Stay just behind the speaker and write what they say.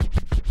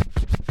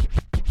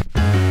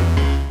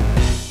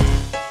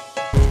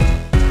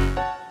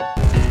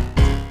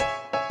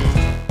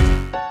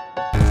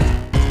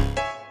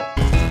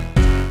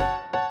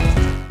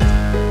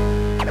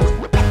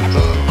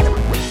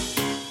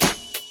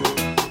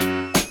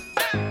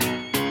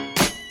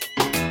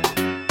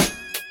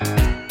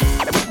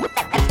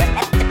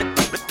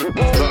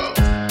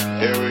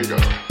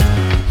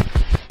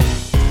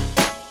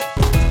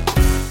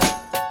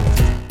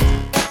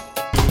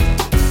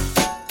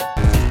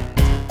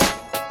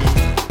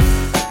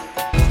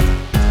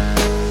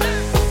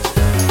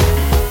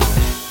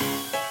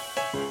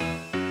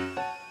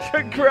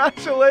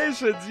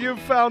Congratulations, you've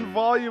found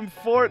volume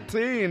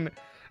 14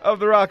 of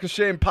the Rock of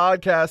Shame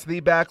podcast, the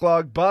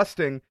backlog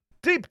busting,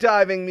 deep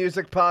diving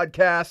music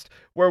podcast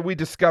where we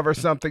discover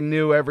something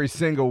new every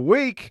single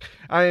week.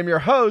 I am your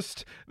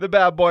host, the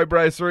bad boy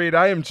Bryce Reed.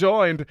 I am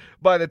joined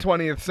by the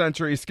 20th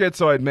century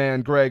schizoid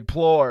man, Greg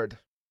Plord.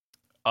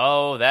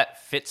 Oh,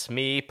 that fits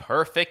me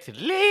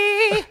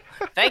perfectly.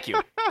 Thank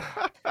you.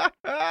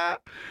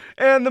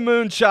 And the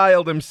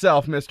Moonchild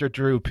himself, Mr.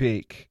 Drew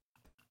Peak.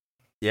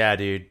 Yeah,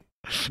 dude.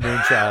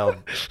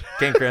 Moonchild.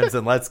 King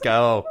Crimson, let's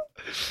go.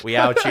 We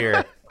out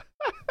here.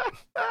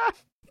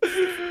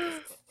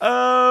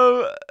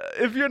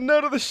 If you're new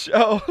to the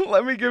show,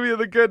 let me give you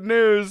the good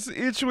news.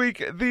 Each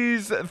week,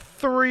 these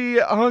three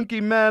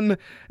hunky men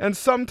and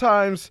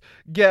sometimes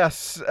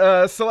guests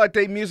select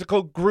a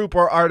musical group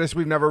or artist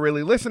we've never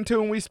really listened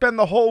to, and we spend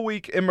the whole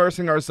week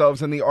immersing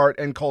ourselves in the art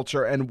and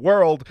culture and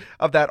world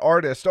of that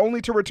artist, only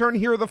to return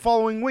here the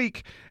following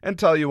week and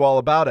tell you all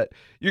about it.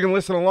 You can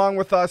listen along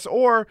with us,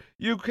 or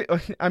you can,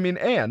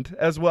 and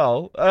as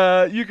well,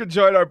 you can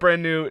join our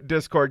brand new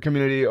Discord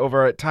community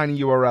over at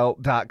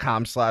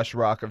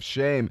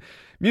tinyurl.com/rockofshame.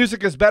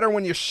 Music is better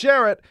when you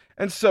share it,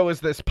 and so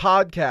is this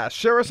podcast.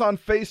 Share us on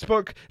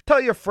Facebook,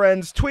 tell your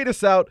friends, tweet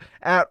us out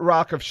at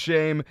Rock of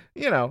Shame,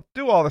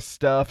 do all the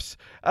stuffs.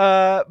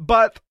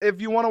 But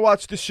if you want to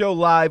watch the show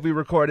live, we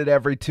record it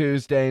every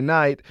Tuesday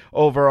night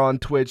over on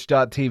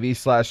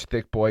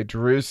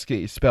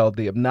twitch.tv/thickboydrewski, spelled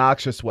the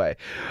obnoxious way.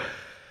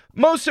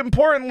 Most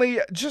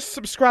importantly, just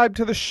subscribe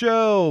to the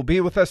show.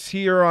 Be with us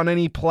here on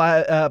any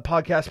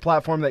podcast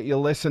platform that you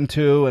listen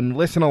to, and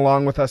listen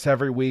along with us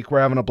every week.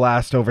 We're having a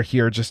blast over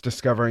here just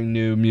discovering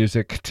new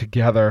music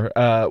together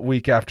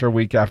week after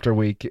week after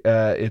week.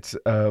 It's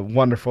a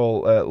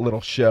wonderful little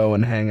show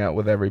and hang out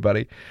with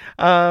everybody.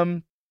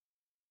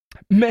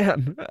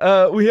 Man,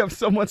 we have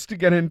so much to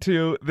get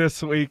into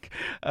this week,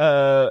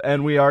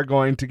 and we are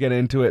going to get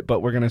into it, but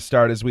we're going to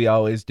start, as we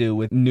always do,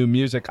 with new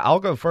music. I'll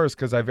go first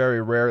because I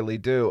very rarely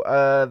do.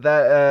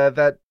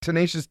 That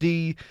Tenacious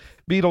D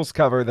Beatles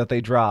cover that they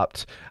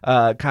dropped,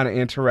 kind of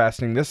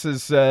interesting. This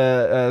is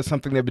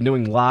something they've been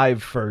doing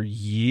live for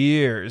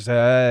years. I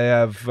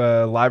have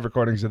live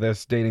recordings of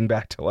this dating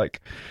back to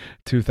like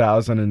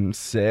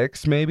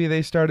 2006, maybe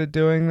they started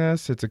doing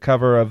this. It's a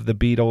cover of the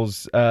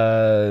Beatles'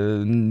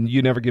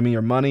 You Never Give Me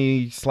Your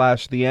Money /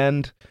 The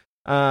End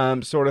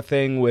sort of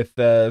thing, with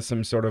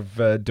some sort of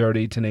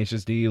dirty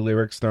Tenacious D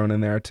lyrics thrown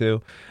in there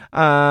too.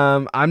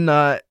 I'm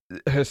not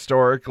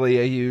historically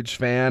a huge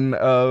fan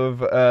of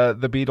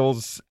the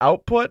Beatles'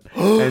 output,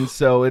 and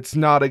so it's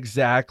not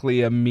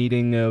exactly a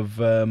meeting of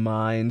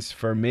minds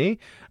for me.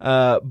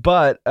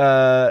 But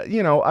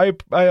I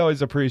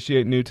always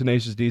appreciate new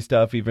Tenacious D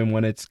stuff, even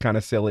when it's kind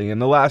of silly.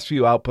 And the last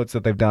few outputs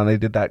that they've done, they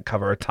did that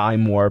cover of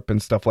Time Warp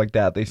and stuff like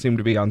that. They seem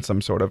to be on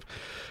some sort of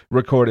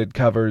recorded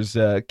covers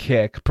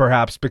kick,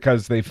 perhaps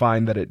because they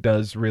find that it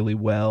does really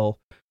well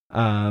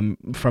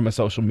from a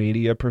social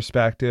media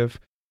perspective,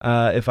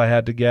 if I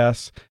had to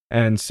guess.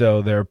 And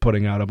so they're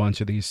putting out a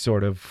bunch of these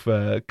sort of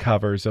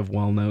covers of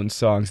well-known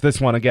songs. This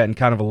one, again,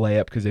 kind of a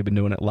layup because they've been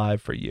doing it live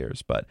for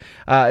years. But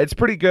it's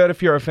pretty good.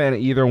 If you're a fan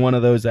of either one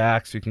of those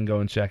acts, you can go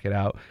and check it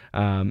out.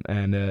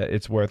 And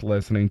it's worth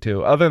listening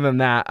to. Other than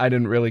that, I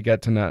didn't really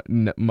get to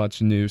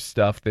much new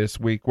stuff this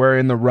week. We're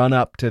in the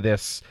run-up to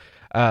this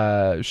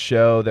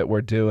show that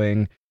we're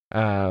doing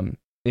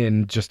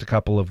in just a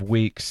couple of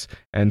weeks,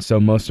 and so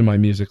most of my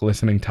music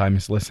listening time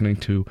is listening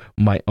to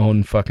my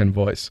own fucking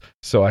voice,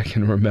 so I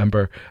can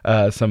remember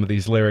some of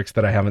these lyrics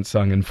that I haven't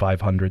sung in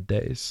 500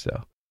 days.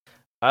 So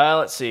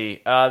let's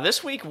see.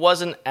 This week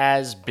wasn't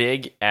as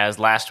big as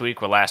last week,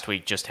 where last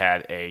week just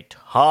had a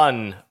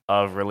ton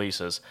of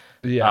releases.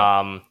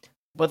 Yeah.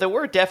 But there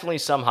were definitely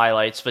some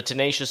highlights. The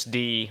Tenacious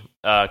D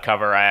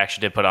cover I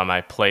actually did put on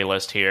my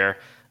playlist here.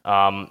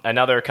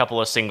 Another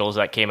couple of singles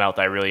that came out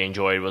that I really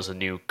enjoyed was a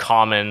new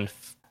Common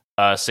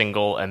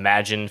single,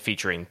 Imagine,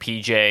 featuring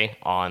PJ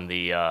on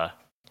the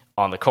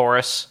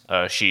chorus.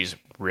 She's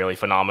really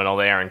phenomenal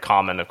there, and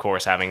Common, of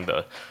course, having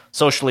the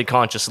socially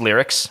conscious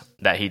lyrics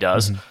that he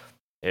does. Mm-hmm.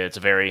 It's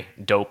a very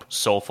dope,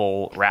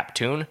 soulful rap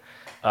tune.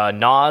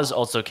 Nas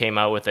also came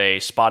out with a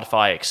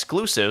Spotify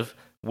exclusive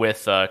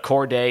with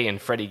Corday and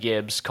Freddie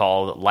Gibbs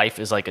called Life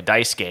is Like a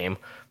Dice Game.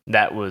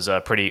 That was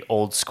pretty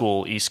old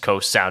school East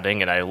Coast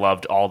sounding, and I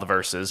loved all the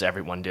verses.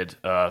 Everyone did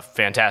a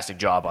fantastic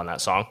job on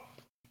that song.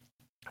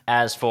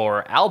 As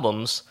for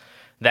albums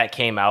that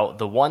came out,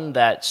 the one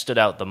that stood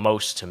out the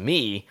most to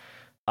me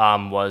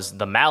was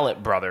the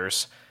Mallet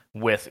Brothers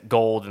with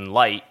Gold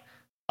Light.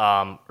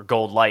 The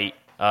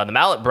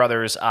Mallet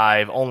Brothers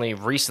I've only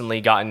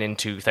recently gotten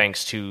into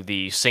thanks to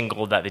the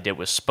single that they did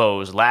with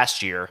Spose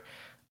last year,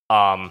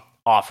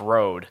 Off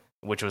Road,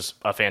 which was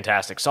a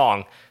fantastic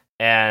song.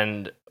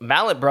 And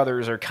Mallet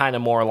Brothers are kind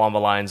of more along the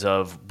lines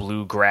of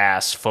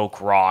bluegrass, folk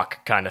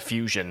rock kind of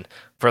fusion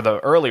for the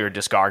earlier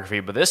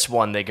discography, but this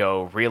one they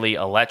go really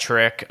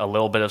electric, a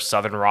little bit of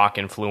southern rock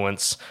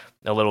influence,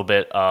 a little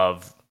bit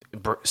of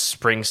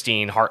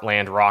Springsteen,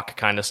 Heartland rock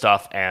kind of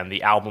stuff, and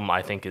the album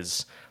I think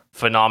is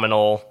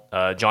phenomenal.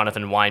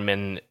 Jonathan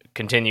Weinman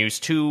continues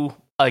to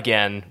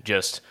again,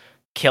 just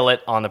kill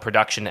it on the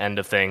production end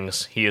of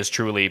things. He is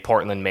truly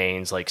Portland,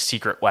 Maine's like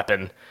secret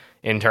weapon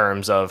in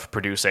terms of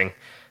producing.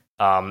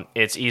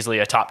 It's easily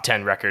a top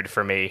 10 record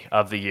for me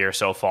of the year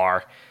so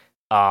far.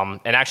 And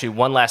actually,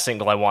 one last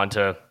single I want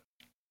to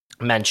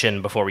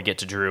mention before we get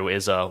to Drew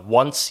is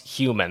Once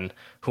Human,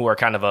 who are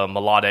kind of a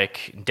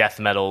melodic death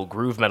metal,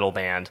 groove metal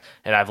band,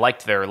 and I've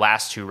liked their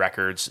last 2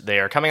 records. They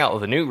are coming out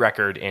with a new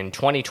record in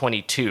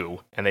 2022,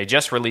 and they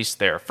just released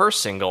their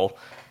first single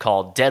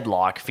called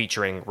Deadlock,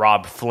 featuring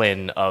Rob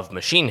Flynn of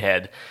Machine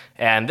Head,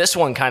 and this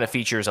one kind of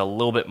features a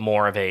little bit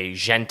more of a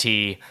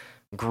djenty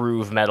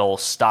groove metal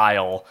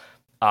style.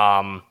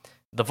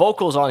 The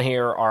vocals on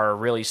here are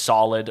really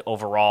solid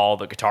overall.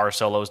 The guitar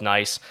solo is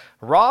nice.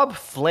 Rob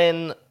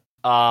Flynn,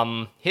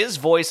 his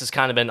voice has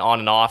kind of been on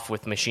and off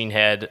with Machine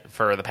Head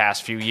for the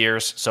past few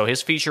years, so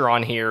his feature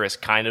on here is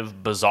kind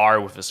of bizarre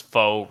with his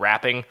faux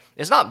rapping.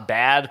 It's not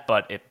bad,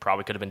 but it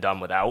probably could have been done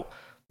without.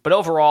 But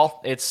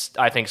overall, it's,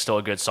 I think, still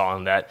a good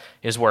song that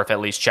is worth at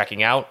least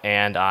checking out,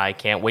 and I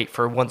can't wait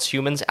for Once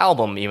Human's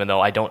album, even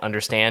though I don't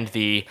understand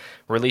the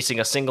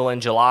releasing a single in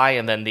July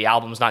and then the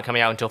album's not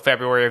coming out until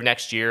February of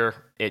next year.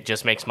 It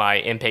just makes my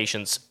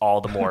impatience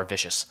all the more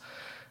vicious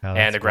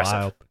and aggressive.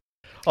 Wild.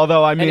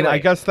 Although, I mean, Anyway.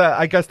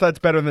 I guess that's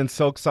better than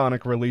Silk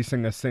Sonic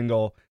releasing a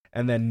single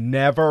and then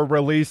never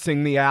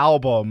releasing the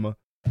album.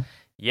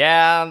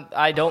 Yeah,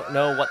 I don't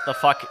know what the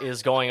fuck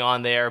is going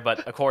on there,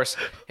 but of course,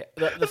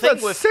 the Is thing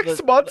that with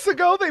 6 months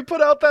ago they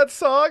put out that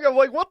song? I'm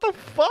like, what the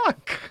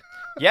fuck?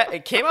 Yeah,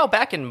 it came out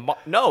back in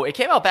it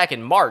came out back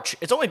in March.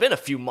 It's only been a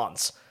few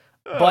months.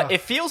 But it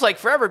feels like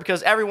forever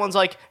because everyone's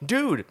like,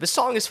 dude, this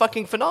song is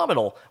fucking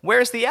phenomenal.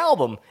 Where's the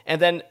album?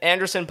 And then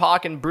Anderson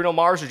 .Paak and Bruno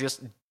Mars are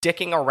just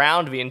dicking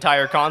around the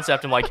entire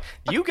concept. I'm like,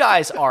 you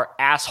guys are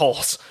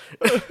assholes.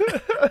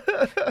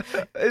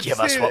 Give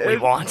us what we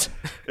want.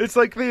 It's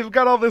like they've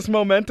got all this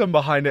momentum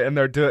behind it, and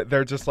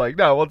they're just like,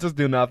 no, we'll just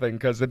do nothing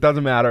because it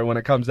doesn't matter when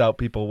it comes out.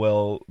 People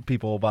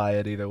will buy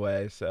it either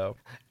way. So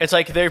It's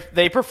like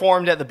they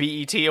performed at the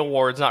BET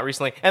Awards not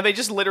recently, and they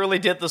just literally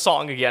did the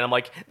song again. I'm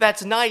like,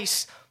 that's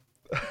nice.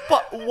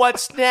 But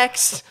what's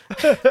next?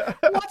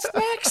 What's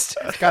next?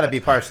 It's got to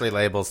be partially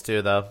labels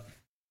too, though.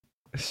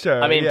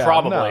 sure. I mean, yeah,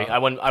 probably. no. I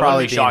wouldn't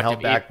Probably be being shocked held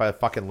if back by the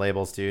fucking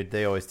labels, dude.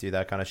 They always do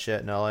that kind of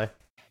shit in LA.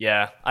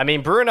 Yeah, I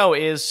mean, Bruno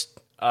is.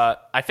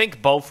 I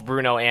think both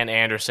Bruno and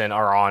Anderson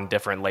are on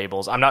different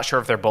labels. I'm not sure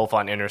if they're both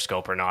on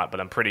Interscope or not, but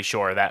I'm pretty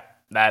sure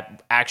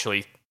that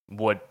actually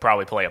would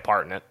probably play a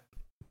part in it.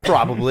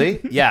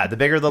 Probably. Yeah, the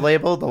bigger the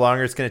label, the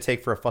longer it's going to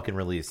take for a fucking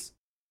release.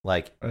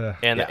 Like,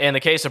 And Yeah. in the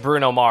case of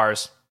Bruno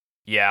Mars,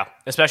 yeah,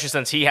 especially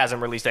since he hasn't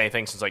released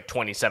anything since like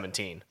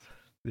 2017.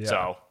 Yeah.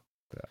 So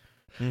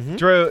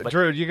Drew, But-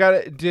 Drew, you got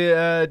it.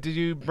 Did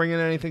you bring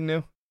in anything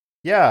new?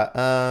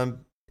 yeah,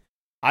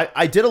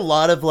 I did a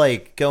lot of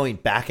like going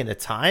back into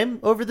time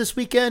over this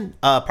weekend,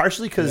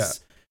 partially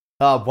because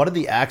one of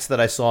the acts that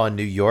I saw in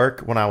New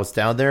York when I was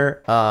down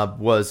there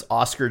was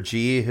Oscar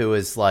G, who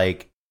is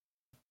like,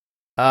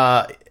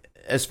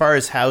 as far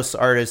as house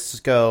artists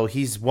go,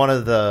 he's one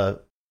of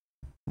the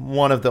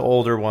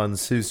older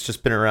ones who's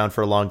just been around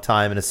for a long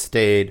time and has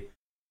stayed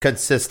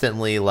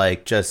consistently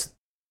like just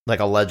like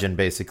a legend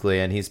basically,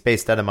 and he's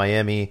based out of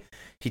Miami.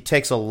 He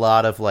takes a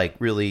lot of like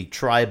really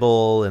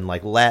tribal and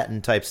like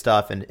Latin type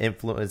stuff and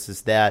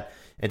influences that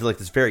into like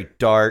this very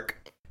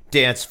dark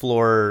dance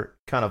floor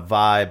kind of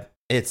vibe.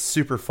 It's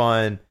super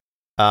fun.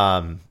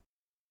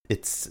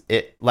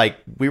 It like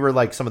we were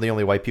like some of the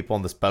only white people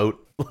on this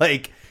boat.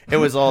 Like it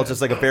was all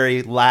just like a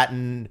very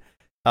Latin,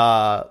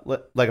 like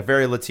a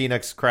very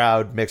Latinx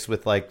crowd mixed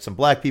with like some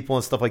black people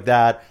and stuff like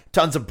that.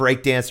 Tons of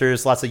break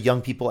dancers, lots of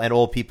young people and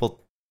old people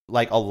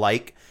like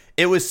alike.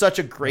 It was such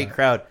a great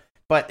crowd.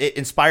 But it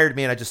inspired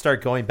me, and I just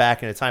started going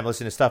back into time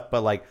listening to stuff. But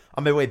like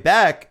on my way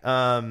back,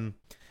 I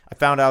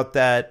found out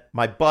that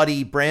my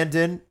buddy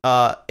Brandon,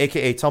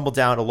 aka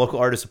Tumbledown, a local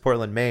artist of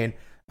Portland, Maine,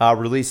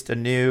 released a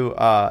new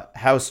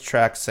house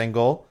track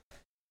single,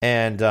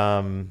 and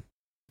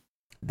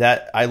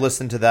that I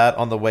listened to that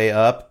on the way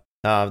up.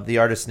 The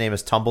artist's name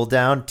is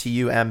Tumbledown,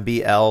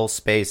 TUMBL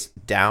space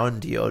down,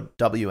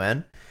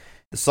 DOWN.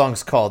 The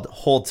song's called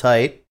 "Hold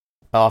Tight,"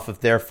 off of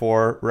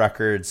Therefore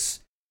Records.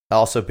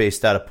 Also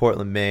based out of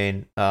Portland,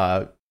 Maine.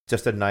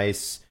 Just a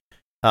nice,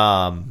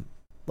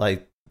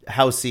 like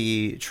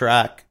housey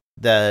track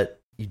that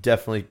you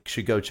definitely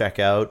should go check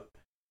out.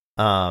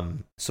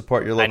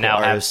 Support your local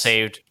artists.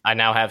 I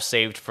now have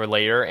saved for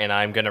later, and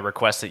I'm going to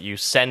request that you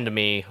send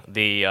me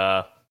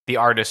the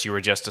artist you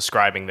were just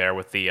describing there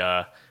with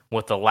the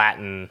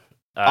Latin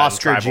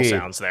Oscar tribal G.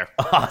 sounds there.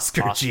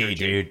 Oscar G,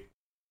 dude.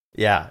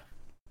 Yeah.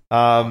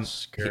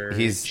 Oscar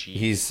he's G.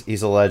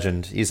 he's a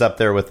legend. He's up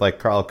there with like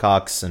Carl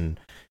Cox and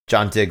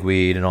John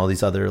Digweed and all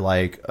these other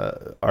like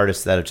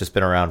artists that have just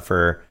been around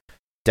for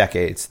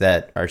decades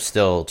that are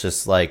still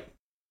just like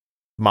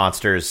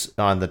monsters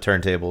on the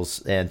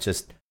turntables and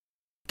just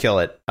kill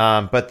it.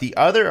 But the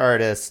other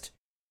artist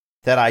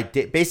that I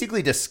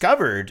basically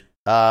discovered,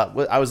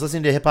 I was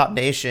listening to Hip Hop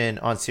Nation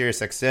on Sirius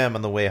XM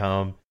on the way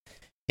home,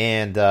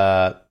 and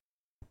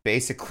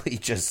basically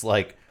just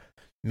like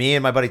me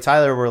and my buddy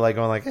Tyler were like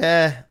going like,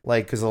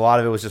 like, because a lot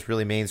of it was just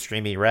really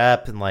mainstreamy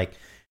rap, and like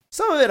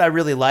some of it I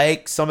really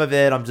like, some of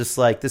it I'm just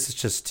like, this is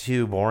just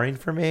too boring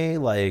for me.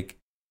 Like,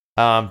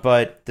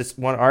 but this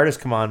one artist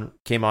came on,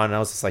 and I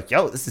was just like,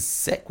 yo, this is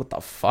sick. What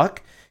the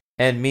fuck?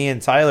 And me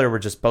and Tyler were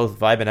just both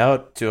vibing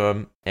out to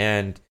him,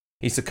 and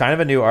he's a kind of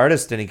a new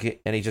artist, and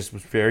he just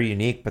was very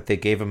unique, but they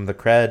gave him the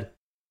cred,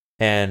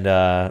 and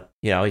I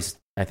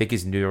think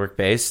he's New York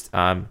based.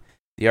 The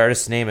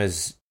artist's name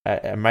is,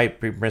 I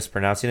might be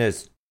mispronouncing it,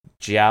 is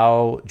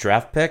Jiao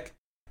Draft Pick,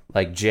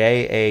 like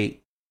JAEO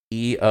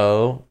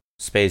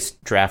space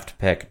Draft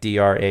Pick,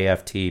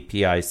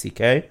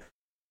 DRAFTPICK,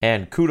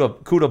 and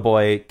Kuda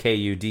Boy,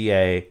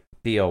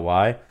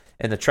 KUDABOY,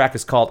 and the track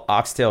is called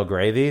Oxtail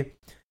Gravy,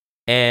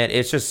 and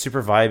it's just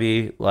super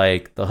vibey.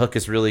 Like the hook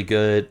is really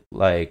good,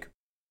 like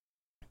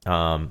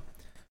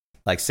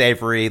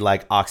savory,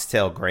 like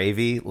oxtail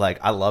gravy. Like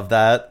I love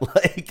that.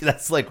 Like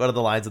that's like one of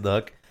the lines of the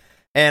hook.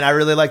 And I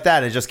really like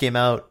that. It just came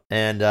out,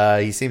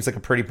 and he seems like a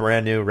pretty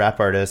brand new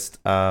rap artist.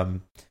 I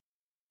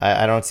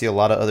don't see a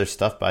lot of other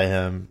stuff by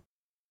him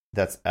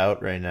that's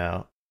out right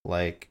now.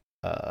 Like,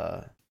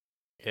 yeah,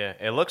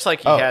 it looks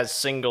like he has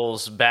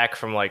singles back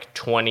from like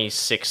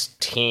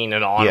 2016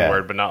 and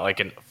onward, but not like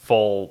a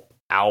full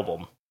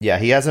album. Yeah,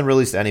 he hasn't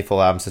released any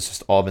full albums. It's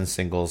just all been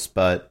singles,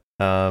 but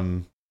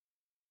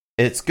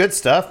it's good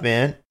stuff,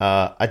 man.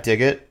 I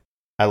dig it.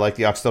 I like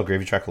the Oxtail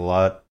Gravy track a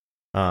lot.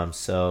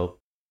 So.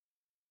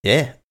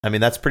 Yeah, I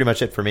mean, that's pretty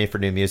much it for me for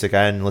new music.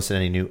 I didn't listen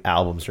to any new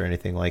albums or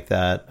anything like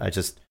that. I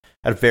just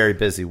had a very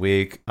busy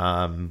week.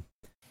 I mean,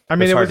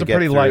 it was a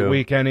pretty light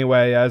week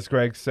anyway, as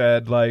Greg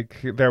said. Like,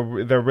 there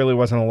really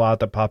wasn't a lot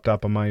that popped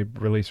up on my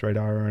release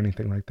radar or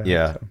anything like that.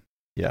 Yeah,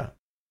 yeah.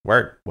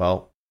 Word.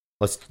 Well,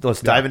 let's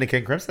dive into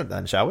King Crimson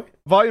then, shall we?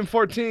 Volume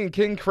 14,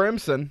 King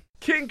Crimson.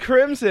 King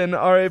Crimson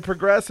are a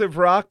progressive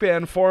rock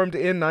band formed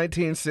in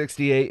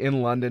 1968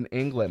 in London,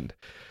 England.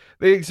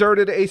 They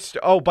exerted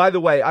by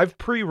the way, I've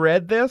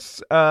pre-read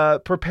this.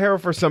 Prepare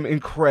for some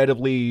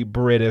incredibly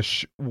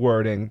British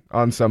wording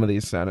on some of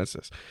these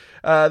sentences.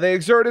 They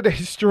exerted a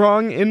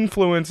strong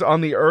influence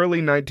on the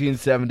early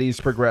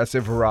 1970s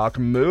progressive rock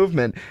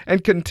movement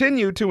and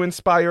continue to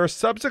inspire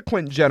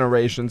subsequent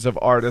generations of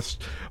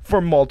artists for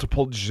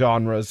multiple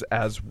genres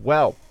as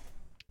well.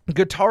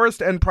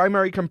 Guitarist and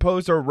primary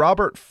composer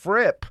Robert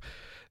Fripp,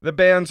 the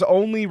band's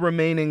only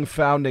remaining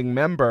founding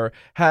member,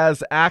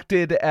 has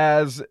acted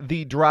as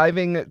the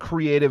driving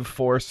creative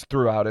force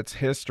throughout its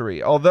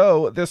history.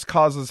 Although this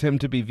causes him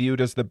to be viewed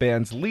as the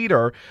band's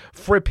leader,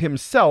 Fripp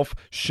himself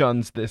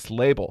shuns this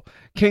label.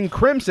 King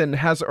Crimson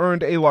has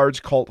earned a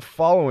large cult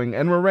following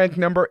and were ranked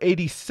number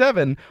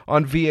 87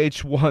 on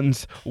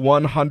VH1's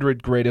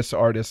 100 Greatest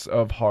Artists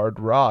of Hard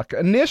Rock.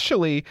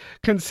 Initially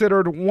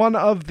considered one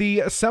of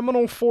the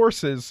seminal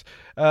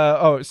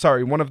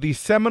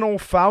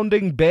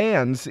founding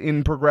bands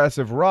in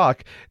progressive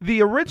rock,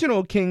 the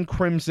original King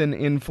Crimson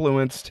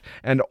influenced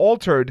and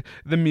altered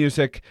the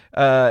music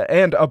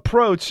and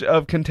approach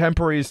of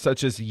contemporaries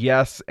such as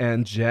Yes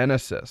and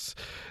Genesis.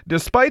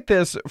 Despite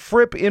this,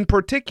 Fripp in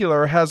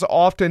particular has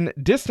often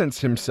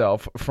distanced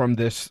himself from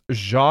this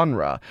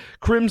genre.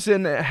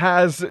 Crimson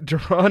has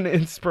drawn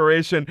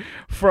inspiration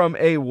from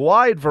a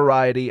wide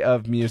variety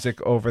of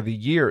music over the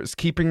years,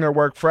 keeping their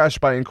work fresh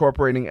by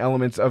incorporating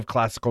elements of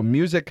classical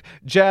music,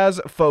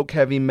 jazz, folk,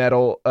 heavy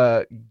metal,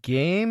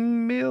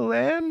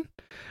 gamelan,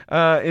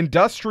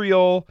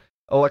 industrial,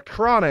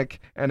 electronic,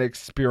 and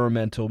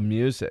experimental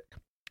music.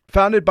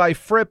 Founded by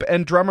Fripp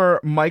and drummer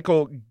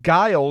Michael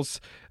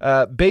Giles,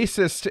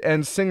 bassist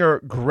and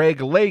singer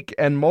Greg Lake,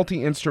 and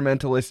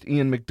multi-instrumentalist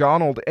Ian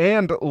MacDonald,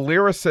 and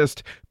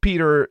lyricist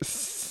Peter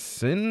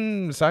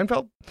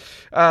Seinfeld,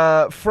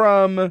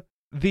 from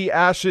the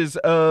ashes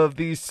of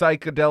the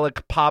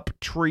psychedelic pop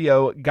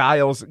trio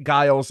Giles,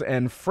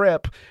 and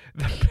Fripp.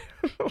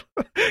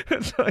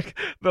 It's like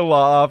the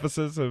law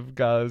offices of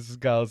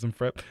Giles, and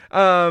Fripp.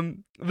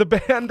 The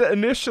band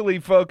initially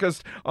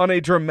focused on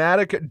a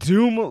dramatic,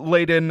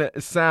 doom-laden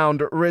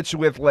sound rich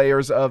with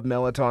layers of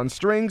melloton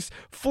strings,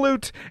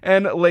 flute,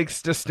 and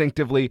Lake's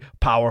distinctively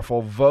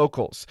powerful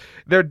vocals.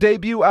 Their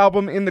debut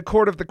album, In the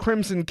Court of the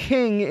Crimson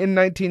King, in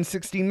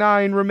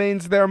 1969,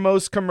 remains their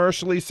most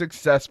commercially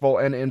successful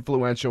and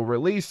influential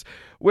release,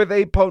 with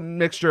a potent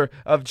mixture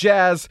of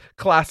jazz,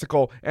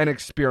 classical, and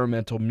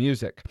experimental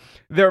music.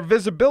 Their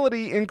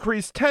visibility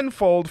increased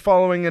tenfold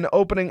following an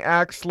opening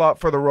act slot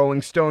for the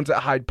Rolling Stones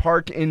at Hyde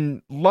Park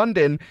in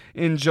London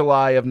in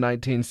July of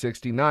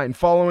 1969.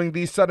 Following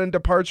the sudden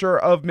departure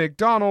of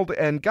MacDonald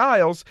and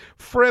Giles,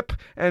 Fripp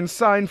and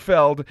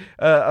Seinfeld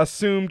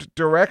assumed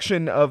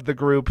direction of the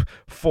group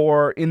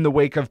for In the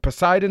Wake of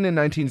Poseidon in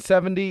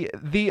 1970,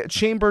 the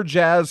chamber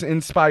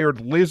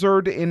jazz-inspired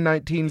Lizard in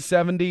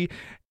 1970,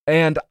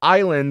 and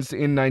Islands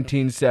in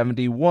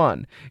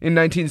 1971. In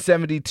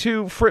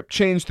 1972, Fripp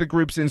changed the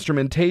group's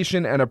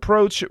instrumentation and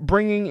approach,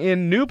 bringing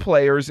in new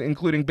players,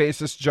 including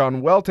bassist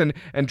John Welton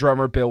and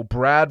drummer Bill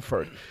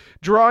Bradford.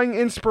 Drawing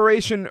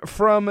inspiration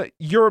from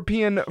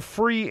European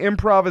free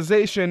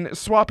improvisation,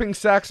 swapping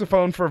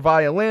saxophone for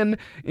violin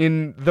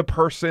in the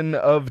person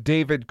of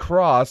David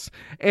Cross,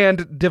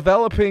 and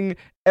developing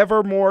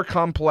ever more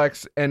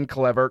complex and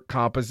clever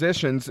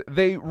compositions,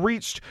 they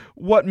reached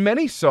what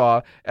many saw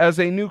as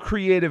a new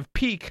creative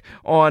peak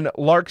on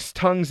Lark's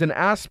Tongues and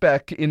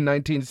Aspect in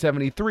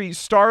 1973,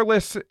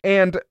 Starless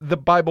and The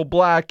Bible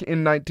Black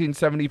in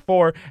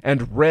 1974,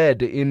 and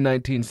Red in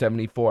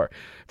 1974.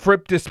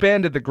 Fripp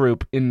disbanded the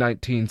group in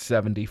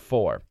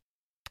 1974.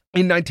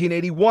 In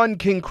 1981,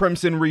 King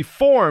Crimson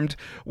reformed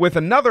with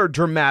another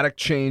dramatic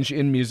change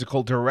in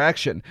musical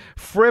direction.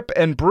 Fripp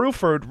and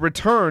Bruford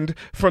returned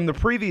from the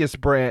previous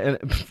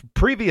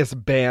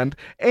band,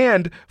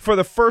 and for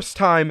the first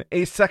time,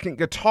 a second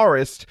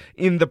guitarist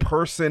in the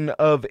person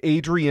of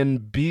Adrian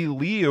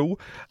Belew,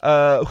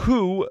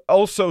 who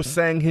also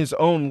sang his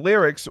own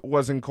lyrics,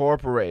 was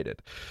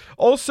incorporated.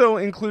 Also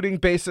including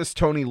bassist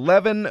Tony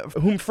Levin,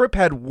 whom Fripp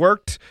had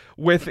worked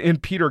with in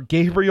Peter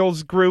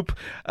Gabriel's group.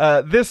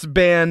 This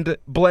band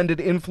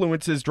blended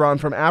influences drawn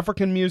from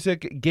African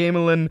music,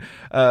 gamelan,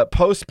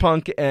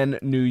 post-punk, and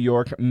New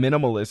York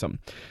minimalism.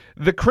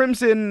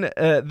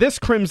 This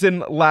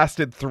Crimson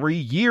lasted 3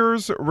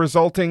 years,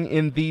 resulting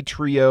in the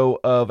trio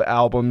of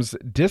albums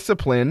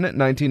Discipline,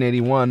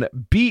 1981,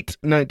 Beat,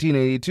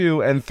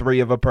 1982, and Three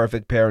of a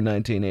Perfect Pair,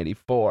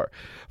 1984.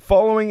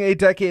 Following a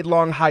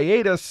decade-long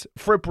hiatus,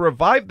 Fripp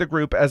revived the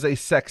group as a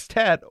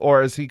sextet,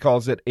 or as he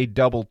calls it, a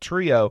double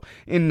trio,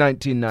 in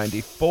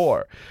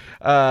 1994.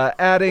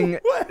 Adding...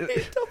 What?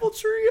 A double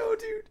trio,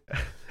 dude?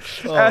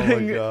 Oh,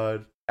 my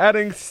God.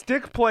 Adding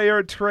stick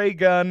player Trey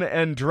Gunn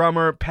and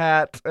drummer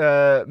Pat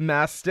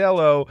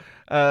Mastello,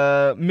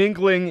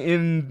 mingling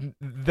in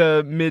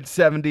the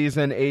mid-70s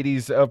and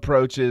 80s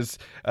approaches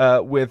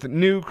with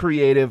new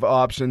creative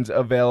options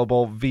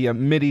available via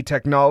MIDI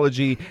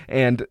technology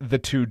and the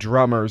two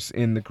drummers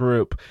in the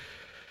group.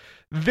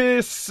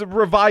 This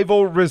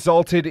revival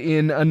resulted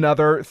in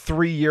another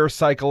 3-year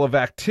cycle of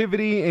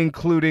activity,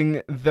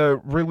 including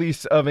the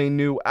release of a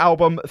new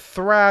album,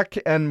 Thrack,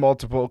 and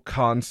multiple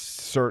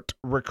concert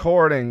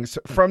recordings.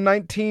 From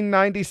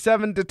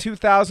 1997 to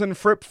 2000,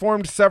 Fripp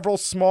formed several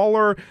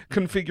smaller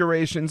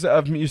configurations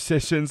of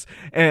musicians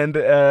and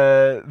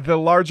the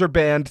larger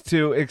band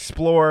to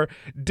explore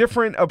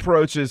different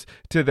approaches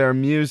to their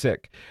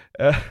music.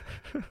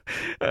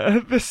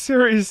 This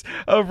series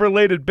of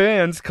related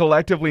bands,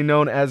 collectively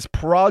known as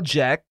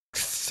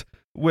Projects,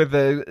 with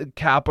a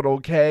capital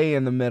K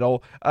in the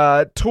middle,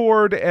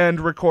 toured and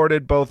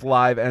recorded both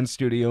live and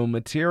studio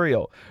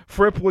material.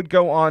 Fripp would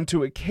go on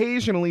to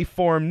occasionally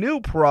form new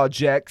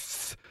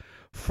projects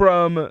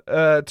from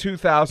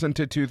 2000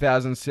 to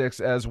 2006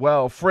 as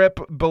well. Fripp,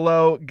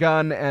 Below,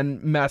 Gunn,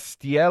 and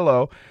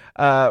Mastiello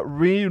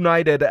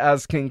reunited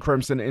as King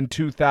Crimson in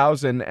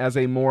 2000 as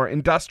a more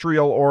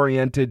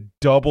industrial-oriented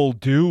double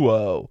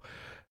duo.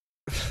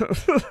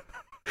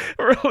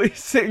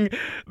 Releasing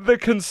The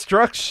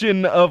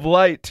Construction of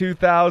Light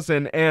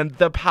 2000 and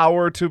The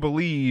Power to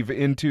Believe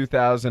in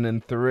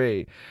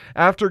 2003.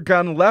 After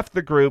Gunn left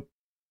the group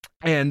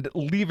and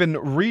Levin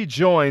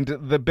rejoined,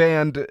 the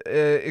band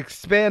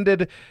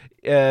expanded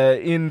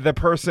in the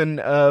person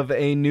of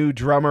a new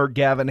drummer,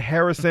 Gavin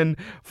Harrison,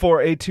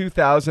 for a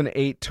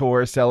 2008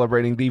 tour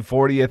celebrating the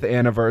 40th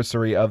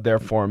anniversary of their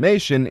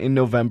formation in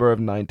November of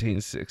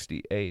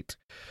 1968.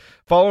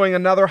 Following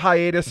another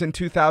hiatus in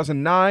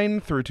 2009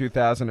 through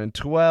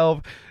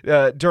 2012,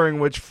 during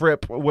which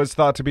Fripp was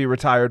thought to be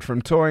retired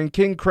from touring,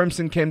 King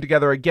Crimson came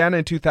together again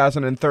in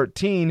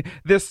 2013,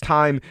 this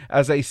time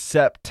as a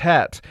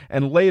septet,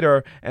 and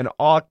later an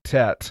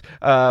octet,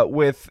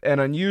 with an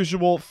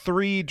unusual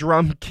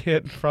 3-drum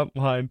kit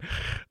frontline,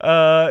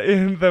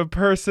 in the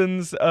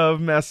persons of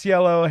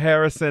Maciello,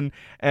 Harrison,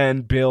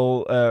 and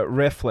Bill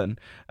Rieflin.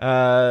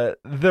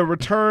 The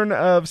return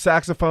of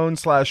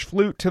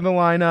saxophone/flute to the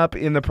lineup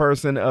in the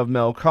person of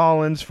Mel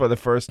Collins for the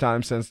first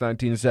time since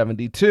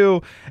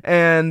 1972,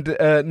 and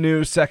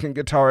new second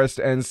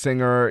guitarist and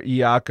singer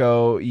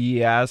Jaco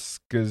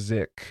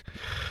Jaskiewicz.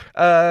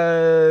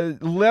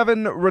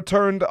 Levin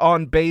returned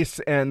on bass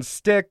and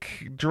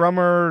stick.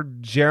 Drummer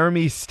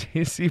Jeremy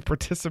Stacey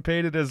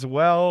participated as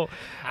well.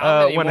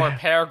 How many more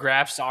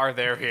paragraphs are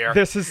there here?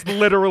 This is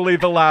literally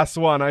the last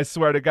one, I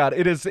swear to God.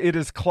 It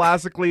is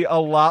classically a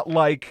lot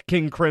like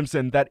King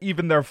Crimson, that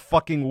even their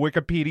fucking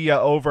Wikipedia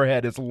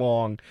overhead is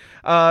long.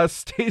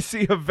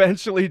 Stacey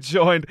eventually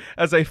joined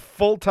as a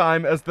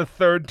full-time as the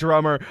third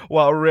drummer,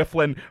 while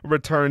Rieflin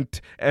returned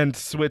and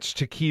switched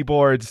to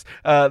keyboards.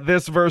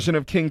 This version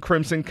of King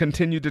Crimson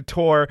continued to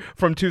tour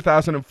from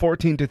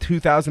 2014 to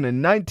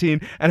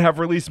 2019 and have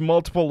released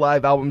multiple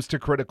live albums to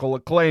critical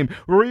acclaim,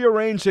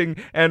 rearranging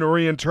and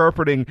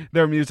reinterpreting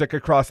their music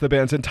across the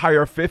band's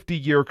entire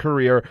 50-year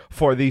career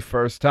for the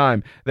first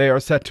time. They are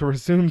set to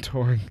resume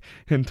touring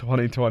in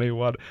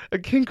 2021.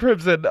 King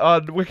Crimson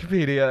on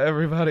Wikipedia,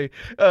 everybody.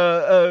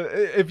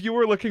 If you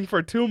were looking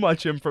for too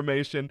much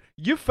information,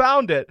 you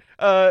found it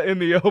in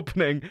the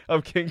opening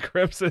of King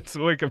Crimson's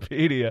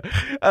Wikipedia.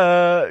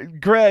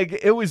 Greg,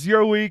 it was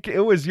your week. It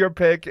was was your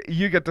pick.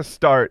 You get to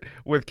start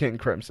with King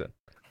Crimson.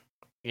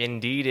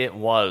 Indeed it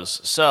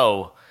was.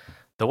 So,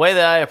 the way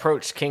that I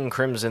approached King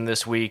Crimson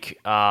this week,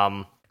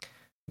 the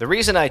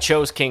reason I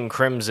chose King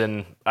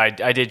Crimson, I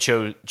did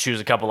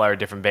choose a couple other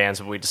different bands,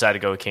 but we decided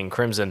to go with King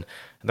Crimson.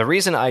 The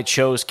reason I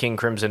chose King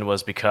Crimson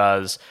was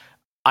because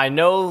I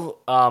know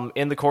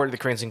in the Court of the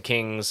Crimson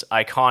King's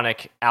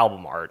iconic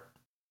album art,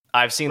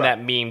 I've seen that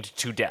memed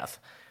to death.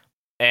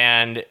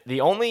 And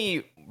the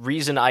only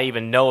reason I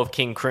even know of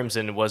King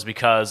Crimson was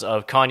because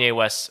of Kanye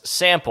West's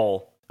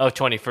sample of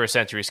 21st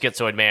Century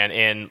Schizoid Man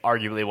in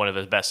arguably one of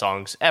his best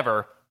songs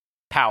ever,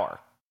 Power.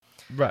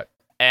 Right.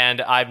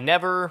 And I've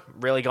never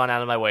really gone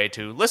out of my way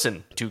to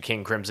listen to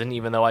King Crimson,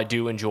 even though I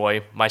do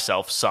enjoy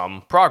myself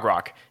some prog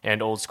rock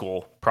and old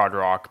school prog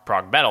rock,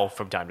 prog metal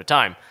from time to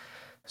time.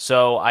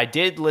 So I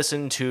did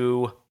listen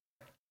to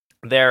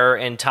their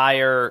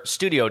entire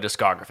studio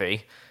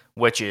discography,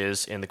 which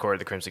is In the Court of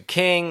the Crimson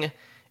King,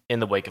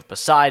 In the Wake of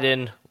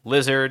Poseidon,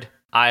 Lizard,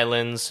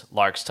 Islands,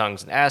 Lark's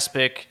Tongues and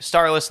Aspic,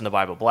 Starless and the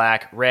Bible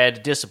Black,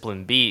 Red,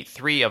 Discipline Beat,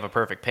 Three of a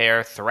Perfect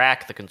Pair,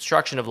 Thrak, The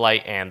Construction of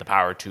Light, and The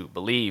Power to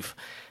Believe.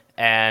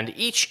 And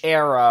each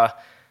era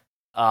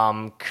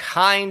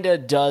kind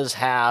of does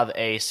have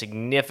a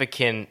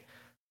significant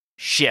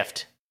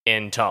shift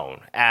in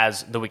tone,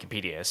 as the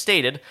Wikipedia has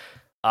stated.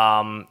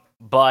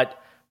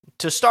 But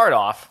to start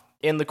off,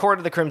 In the Court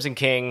of the Crimson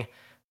King,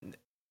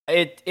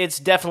 it's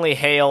definitely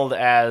hailed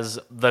as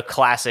the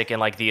classic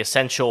and like the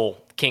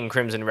essential King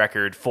Crimson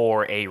record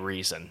for a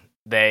reason.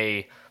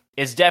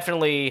 It's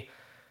definitely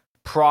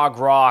prog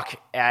rock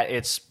at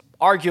its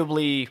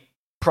arguably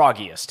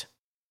proggiest,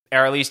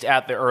 or at least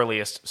at the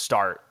earliest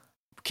start.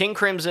 King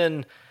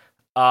Crimson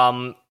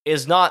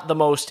is not the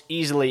most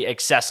easily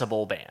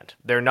accessible band.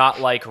 They're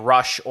not like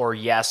Rush or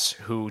Yes,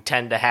 who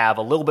tend to have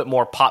a little bit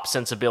more pop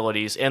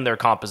sensibilities in their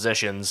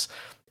compositions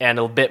and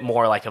a bit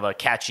more like of a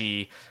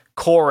catchy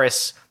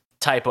chorus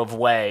type of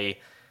way.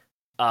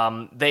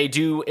 They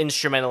do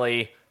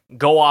instrumentally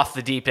go off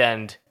the deep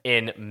end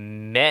in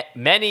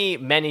many,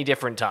 many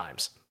different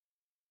times.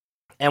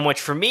 And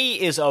which for me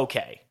is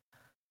okay.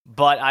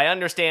 But I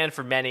understand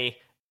for many,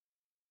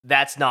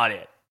 that's not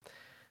it.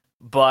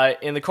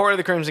 But in the Court of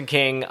the Crimson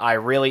King, I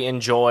really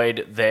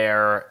enjoyed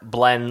their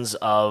blends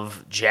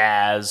of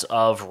jazz,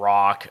 of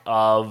rock,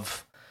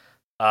 of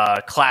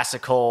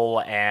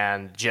classical,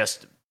 and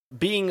just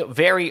being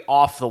very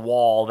off the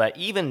wall that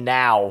even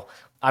now,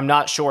 I'm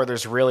not sure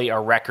there's really a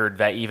record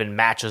that even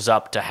matches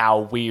up to how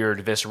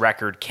weird this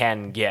record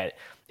can get.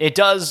 It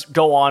does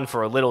go on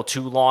for a little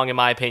too long, in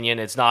my opinion.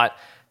 It's not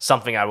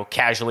something I will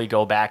casually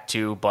go back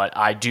to, but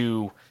I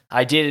did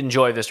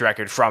enjoy this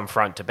record from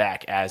front to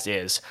back as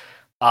is.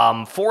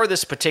 For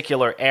this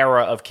particular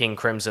era of King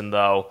Crimson,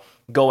 though,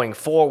 going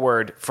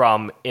forward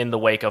from In the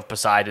Wake of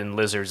Poseidon,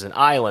 Lizards, and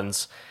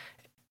Islands,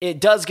 it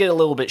does get a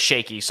little bit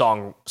shaky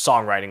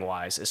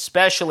songwriting-wise,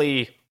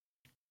 especially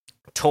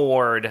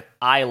toward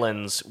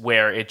Islands,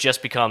 where it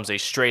just becomes a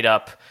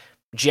straight-up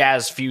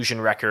jazz fusion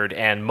record,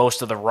 and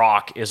most of the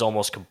rock is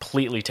almost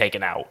completely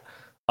taken out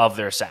of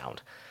their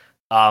sound.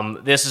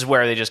 This is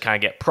where they just kind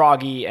of get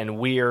proggy and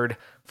weird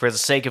for the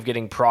sake of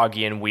getting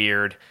proggy and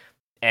weird,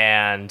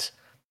 and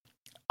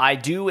I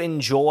do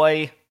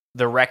enjoy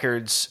the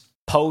records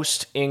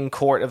post In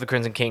Court of the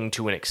Crimson King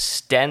to an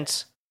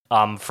extent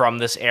from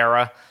this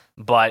era,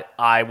 but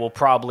I will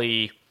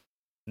probably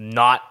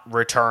not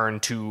return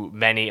to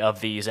many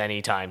of these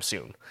anytime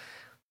soon.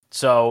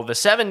 So the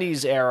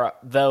 70s era,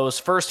 those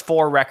first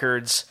four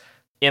records,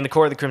 In the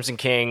Court of the Crimson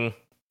King,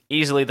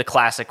 easily the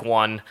classic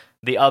one.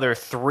 The other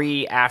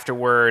three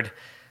afterward,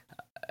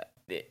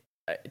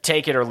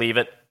 take it or leave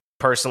it,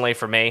 personally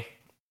for me.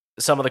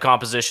 Some of the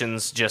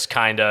compositions just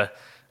kind of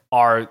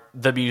are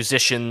the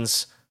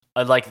musicians,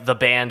 like the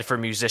band for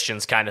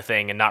musicians kind of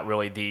thing, and not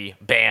really the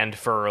band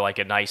for like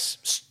a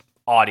nice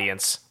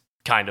audience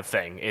kind of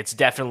thing. It's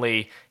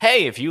definitely,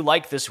 hey, if you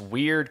like this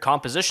weird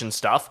composition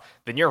stuff,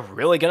 then you're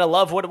really going to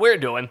love what we're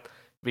doing,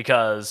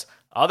 because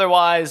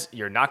otherwise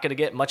you're not going to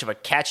get much of a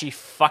catchy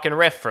fucking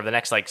riff for the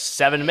next like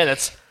 7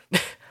 minutes.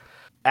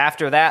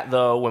 After that,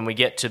 though, when we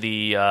get to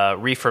the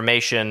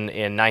Reformation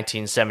in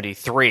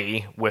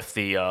 1973 with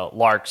the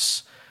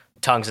Larks,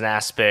 Tongues and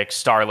Aspic,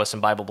 Starless,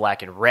 and Bible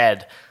Black and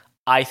Red,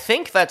 I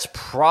think that's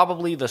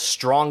probably the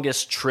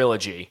strongest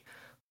trilogy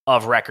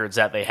of records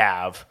that they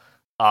have,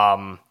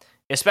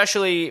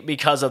 especially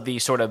because of the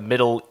sort of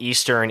Middle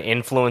Eastern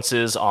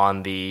influences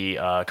on the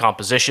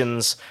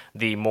compositions,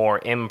 the more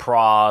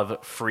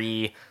improv,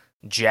 free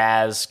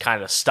jazz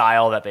kind of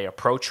style that they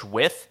approach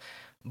with.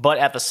 But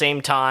at the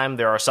same time,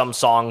 there are some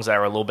songs that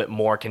are a little bit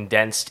more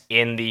condensed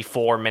in the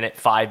 4-minute,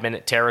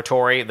 5-minute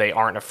territory. They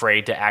aren't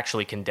afraid to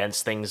actually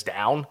condense things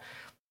down.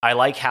 I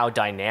like how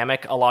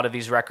dynamic a lot of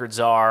these records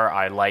are.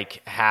 I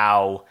like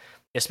how,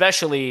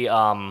 especially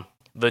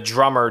the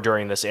drummer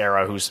during this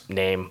era, whose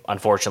name,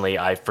 unfortunately,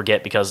 I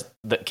forget because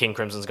the King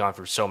Crimson's gone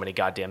through so many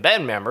goddamn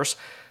band members.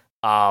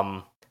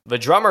 The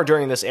drummer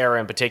during this era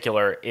in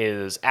particular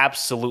is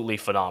absolutely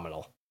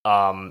phenomenal.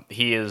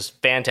 He is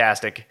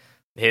fantastic.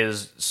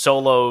 His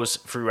solos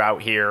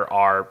throughout here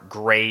are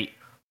great.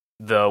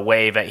 the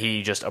way that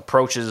he just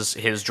approaches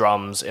his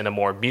drums in a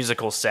more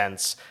musical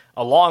sense,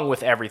 along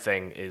with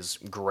everything, is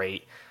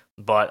great.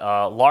 But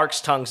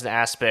Lark's Tongues and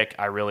Aspic,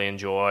 I really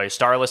enjoy.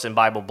 Starless and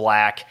Bible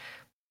Black,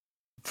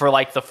 for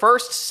like the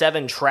first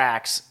 7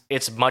 tracks,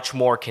 it's much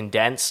more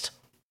condensed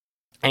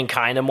and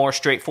kind of more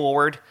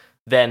straightforward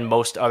than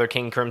most other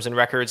King Crimson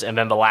records. And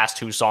then the last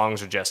 2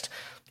 songs are just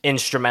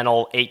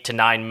instrumental, 8 to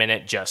 9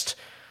 minute, just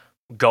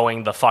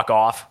going the fuck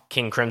off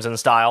King Crimson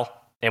style,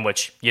 in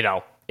which, you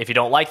know, if you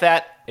don't like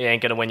that, it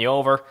ain't gonna win you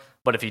over.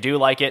 But if you do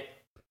like it,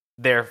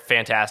 they're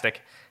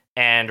fantastic.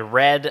 And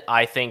Red,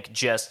 I think,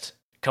 just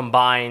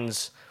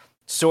combines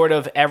sort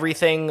of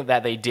everything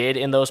that they did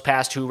in those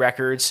past 2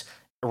 records,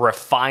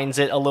 refines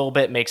it a little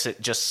bit, makes it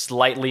just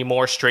slightly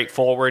more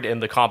straightforward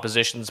in the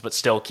compositions, but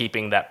still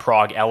keeping that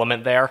prog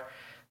element there.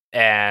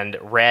 And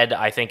Red,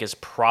 I think, is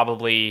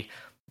probably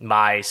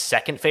my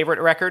second favorite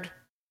record.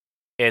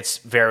 It's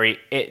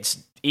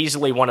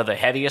easily one of the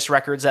heaviest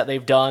records that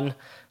they've done,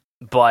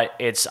 but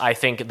it's, I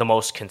think, the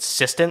most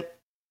consistent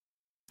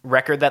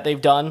record that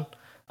they've done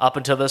up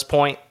until this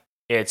point.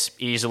 It's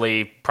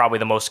easily probably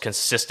the most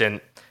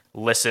consistent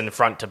listen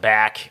front to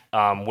back,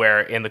 where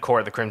in the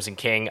Court of the Crimson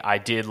King, I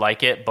did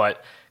like it,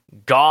 but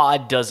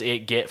God, does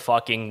it get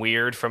fucking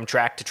weird from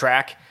track to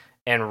track.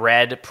 And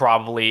Red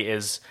probably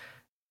is,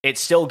 it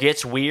still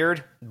gets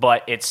weird,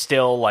 but it's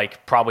still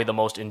like probably the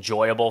most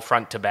enjoyable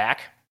front to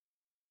back.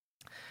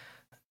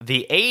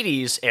 The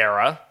 80s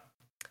era,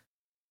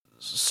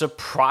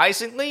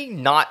 surprisingly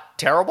not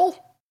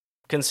terrible,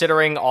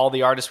 considering all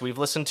the artists we've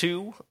listened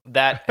to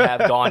that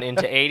have gone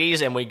into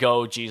 80s, and we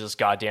go, Jesus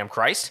goddamn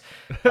Christ.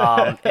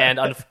 And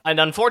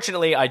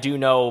unfortunately, I do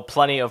know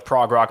plenty of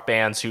prog rock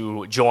bands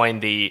who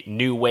joined the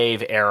new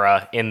wave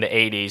era in the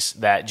 80s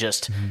that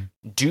just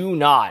do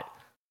not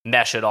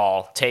mesh at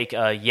all. Take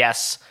a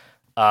Yes,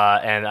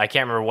 and I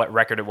can't remember what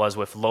record it was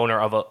with Owner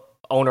of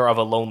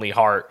a Lonely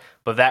Heart,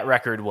 but that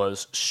record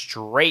was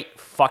straight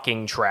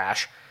fucking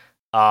trash.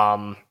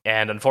 And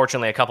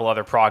unfortunately, a couple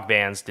other prog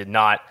bands did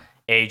not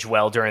age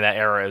well during that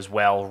era as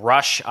well.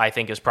 Rush, I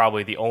think, is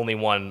probably the only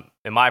one,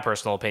 in my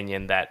personal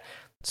opinion, that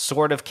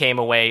sort of came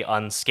away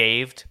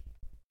unscathed,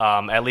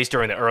 at least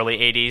during the early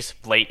 80s.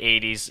 Late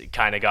 80s, it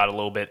kind of got a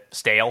little bit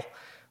stale.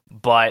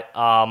 But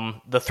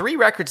the 3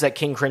 records that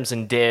King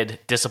Crimson did,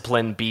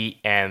 Discipline, Beat,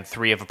 and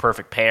 3 of a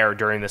Perfect Pair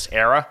during this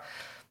era,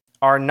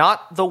 are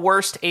not the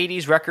worst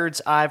 80s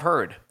records I've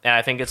heard. And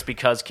I think it's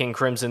because King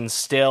Crimson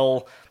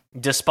still,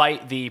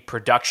 despite the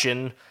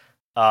production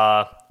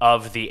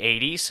of the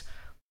 80s,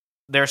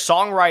 their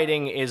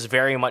songwriting is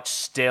very much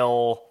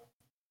still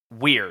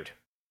weird.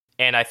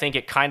 And I think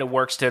it kind of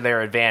works to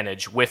their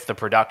advantage with the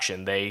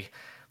production.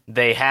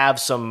 They have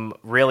some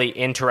really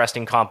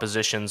interesting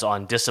compositions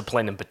on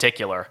Discipline in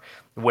particular,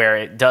 where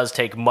it does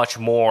take much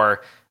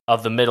more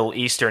of the Middle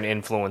Eastern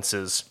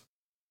influences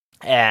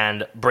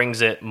and brings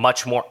it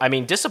much more. I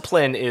mean,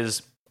 Discipline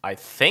is, I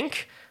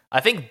think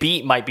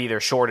Beat might be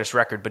their shortest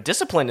record, but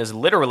Discipline is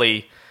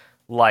literally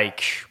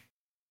like,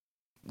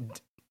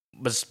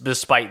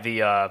 despite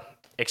the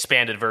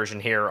expanded version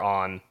here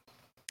on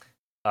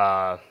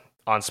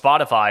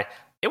Spotify,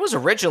 it was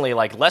originally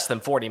like less than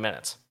 40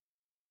 minutes.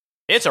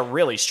 It's a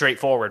really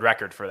straightforward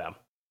record for them.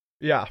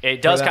 Yeah.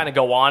 It does kind of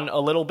go on a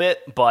little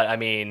bit, but I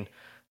mean,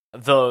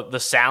 the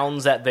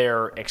sounds that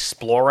they're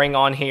exploring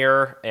on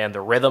here and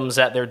the rhythms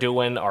that they're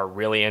doing are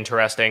really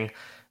interesting.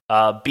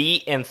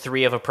 Beat and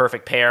 3 of a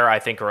Perfect Pair, I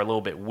think, are a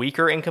little bit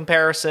weaker in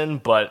comparison,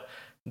 but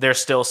there's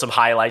still some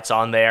highlights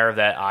on there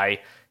that I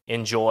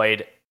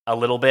enjoyed a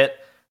little bit.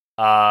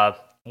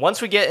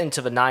 Once we get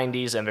into the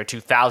 90s and their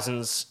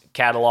 2000s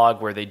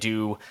catalog, where they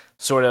do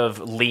sort of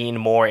lean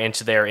more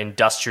into their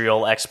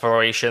industrial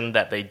exploration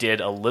that they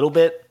did a little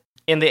bit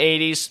in the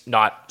 80s,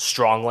 not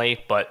strongly,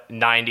 but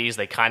 90s,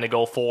 they kind of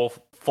go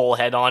full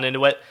head on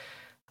into it.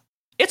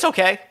 It's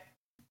okay.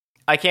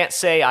 I can't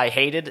say I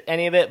hated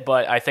any of it,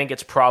 but I think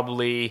it's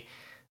probably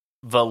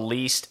the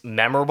least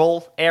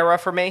memorable era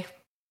for me.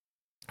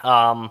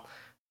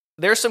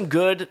 There's some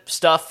good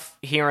stuff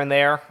here and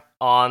there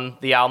on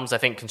the albums. I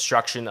think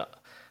Construction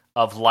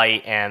of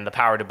Light and The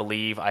Power to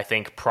Believe, I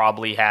think,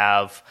 probably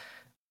have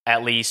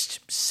at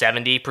least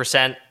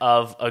 70%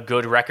 of a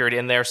good record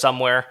in there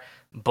somewhere.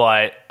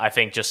 But I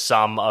think just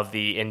some of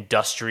the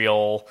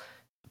industrial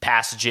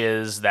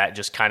passages that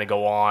just kind of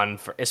go on,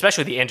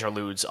 especially the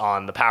interludes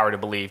on The Power to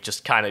Believe,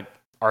 just kind of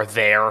are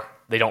there.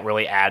 They don't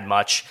really add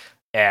much.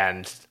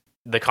 And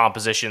the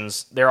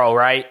compositions, they're all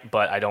right,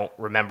 but I don't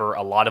remember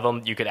a lot of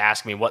them. You could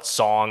ask me what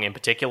song in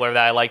particular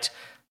that I liked.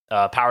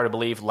 Power to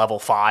Believe, Level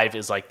 5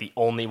 is like the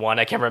only one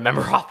I can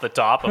remember off the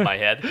top of my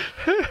head.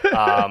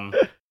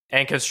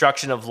 And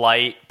Construction of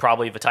Light,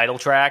 probably the title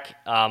track.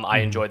 I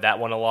enjoyed that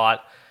one a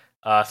lot.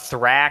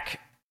 Thrack,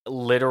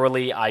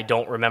 literally, I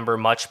don't remember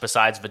much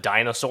besides the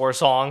dinosaur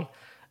song.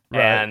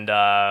 Right. And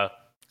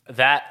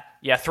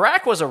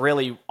Thrack was a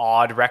really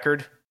odd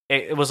record.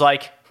 It was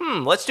like,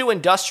 let's do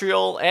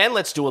industrial and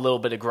let's do a little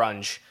bit of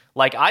grunge.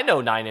 Like, I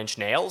know Nine Inch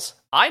Nails.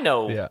 I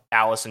know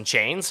Alice in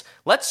Chains.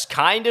 Let's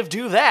kind of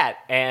do that.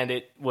 And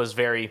it was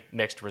very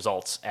mixed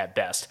results at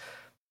best.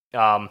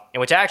 in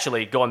which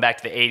actually, going back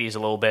to the 80s a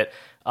little bit,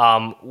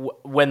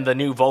 when the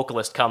new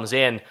vocalist comes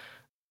in,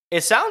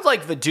 it sounds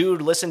like the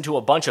dude listened to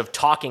a bunch of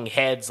talking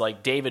heads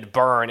like David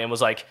Byrne and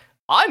was like,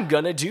 I'm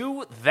gonna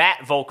do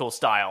that vocal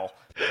style.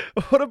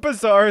 What a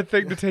bizarre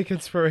thing to take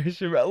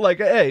inspiration from. Like,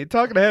 hey,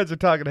 talking heads are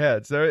talking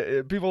heads.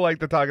 People like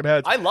the talking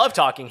heads. I love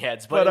talking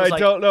heads, but I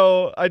don't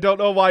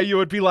know why you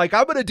would be like,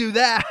 I'm gonna do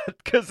that,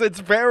 because it's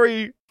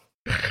very...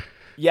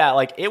 Yeah,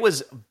 like, it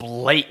was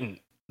blatant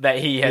that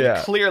he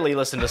had clearly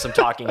listened to some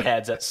talking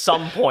heads at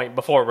some point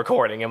before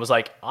recording and was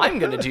like, I'm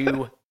going to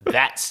do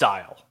that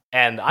style.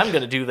 And I'm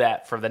going to do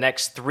that for the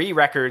next 3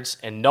 records,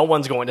 and no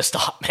one's going to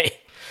stop me.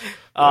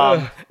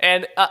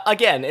 And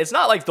again, it's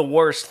not like the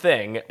worst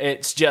thing.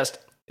 It's just,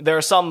 there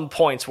are some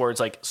points where it's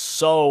like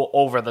so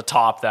over the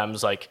top that I'm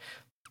just like,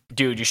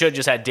 dude, you should have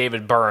just had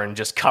David Byrne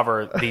just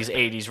cover these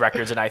 80s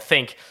records, and I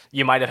think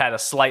you might have had a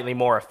slightly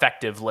more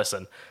effective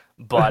listen.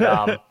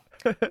 But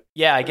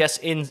yeah, I guess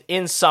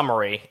in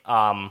summary,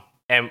 and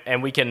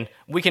we can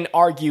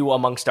argue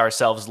amongst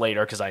ourselves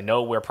later, because I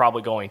know we're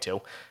probably going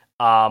to.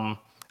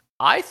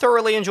 I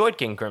thoroughly enjoyed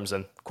King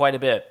Crimson quite a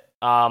bit.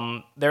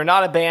 They're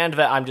not a band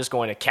that I'm just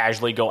going to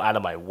casually go out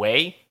of my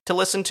way to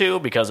listen to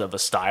because of the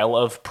style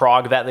of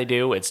prog that they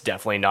do. It's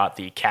definitely not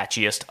the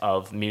catchiest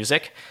of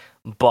music,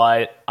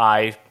 but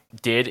I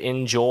did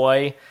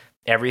enjoy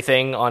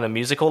everything on a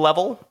musical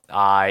level.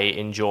 I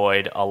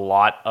enjoyed a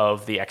lot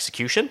of the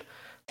execution.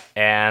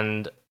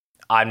 And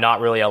I'm not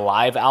really a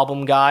live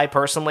album guy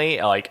personally.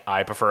 Like,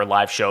 I prefer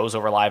live shows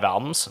over live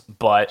albums,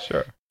 but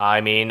sure.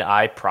 I mean,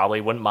 I probably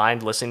wouldn't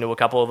mind listening to a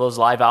couple of those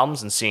live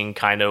albums and seeing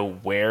kind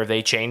of where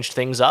they changed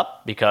things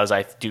up, because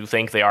I do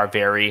think they are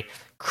very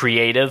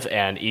creative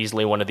and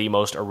easily one of the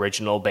most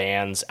original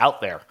bands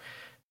out there,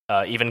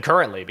 even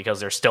currently, because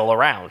they're still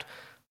around.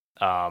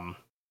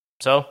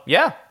 So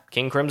yeah,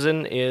 King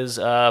Crimson is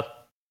 2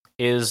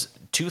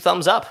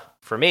 thumbs up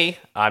for me.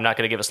 I'm not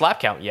going to give a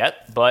slap count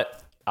yet, but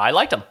I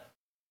liked them.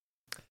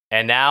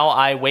 And now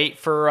I wait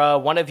for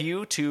one of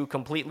you to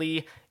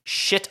completely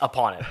shit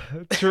upon it.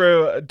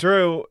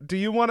 Drew, do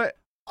you want to...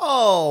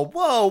 Oh,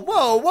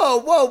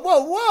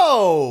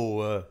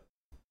 whoa.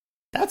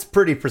 That's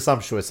pretty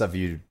presumptuous of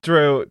you.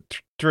 Drew,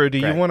 do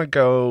you want to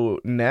go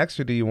next,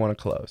 or do you want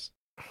to close?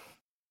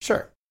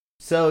 Sure.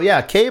 So,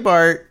 yeah,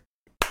 K-Bart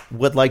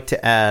would like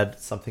to add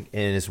something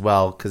in as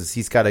well, because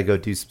he's got to go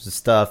do some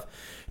stuff.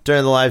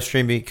 During the live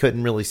stream, he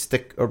couldn't really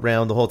stick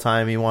around the whole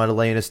time. He wanted to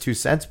lay in his 2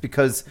 cents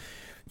because,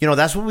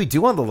 that's what we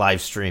do on the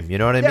live stream. You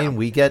know what I mean?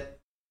 We get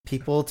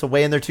people to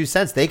weigh in their 2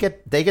 cents. They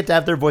get to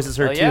have their voices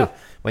heard too.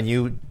 When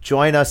you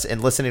join us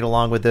and listening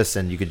along with this,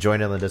 and you can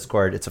join in on the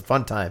Discord, it's a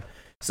fun time.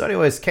 So,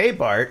 anyways,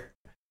 K-Bart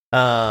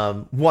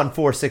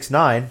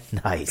 1469,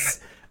 nice,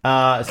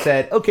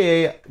 said,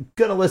 "Okay,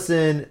 gonna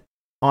listen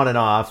on and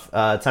off.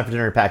 Time for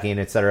dinner, packing,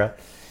 etc."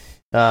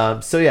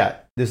 So yeah,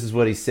 this is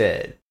what he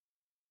said.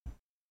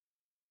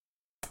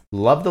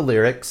 Love the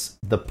lyrics.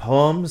 The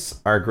poems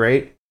are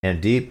great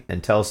and deep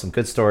and tell some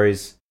good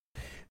stories.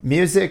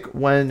 Music,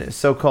 when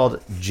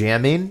so-called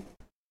jamming,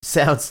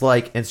 sounds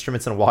like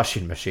instruments in a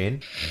washing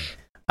machine.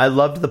 I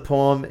loved the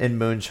poem in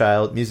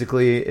Moonchild.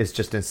 Musically, it's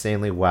just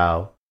insanely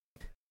wow.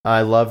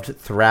 I loved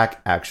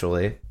Thrack,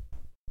 actually.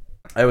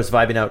 I was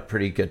vibing out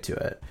pretty good to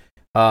it.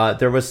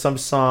 There was some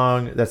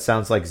song that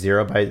sounds like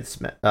Zero by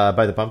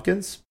the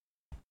Pumpkins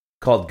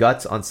called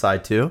Guts on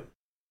side 2.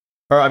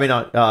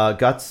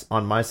 Guts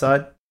on my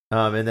side.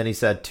 And then he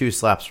said 2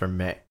 slaps from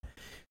me.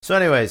 So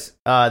anyways,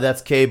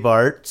 that's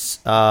K-Bart's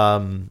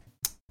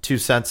 2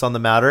 cents on the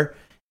matter.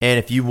 And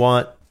if you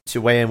want to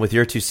weigh in with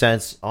your 2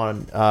 cents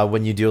on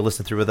when you do a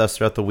listen through with us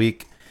throughout the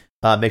week,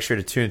 make sure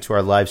to tune into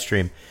our live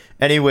stream.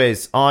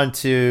 Anyways, on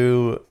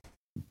to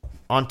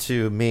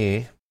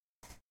me.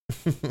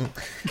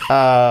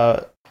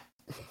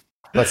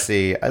 Let's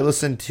see. I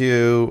listened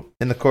to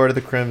In the Court of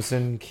the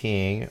Crimson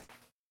King,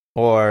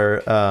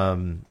 or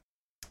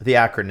the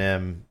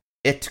acronym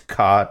It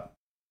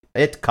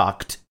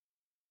Cocked.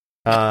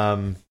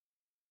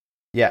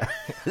 Yeah,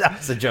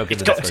 that's a joke in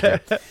the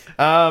Discord.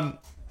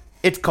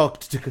 It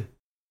Cocked.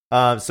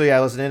 So yeah,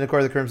 I listened to In the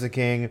Court of the Crimson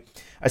King.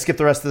 I skipped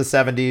the rest of the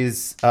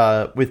 70s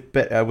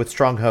with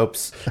strong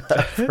hopes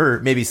for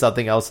maybe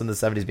something else in the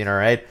 70s being all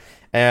right.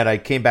 And I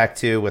came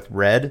back with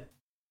Red.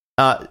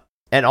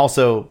 And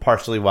also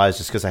partially wise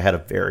just because I had a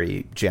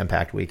very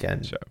jam-packed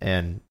weekend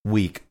and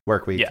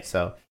work week. Yeah.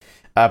 So,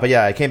 but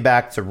yeah, I came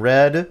back to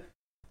Red,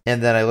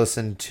 and then I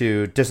listened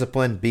to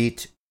Discipline,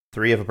 Beat,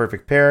 3 of a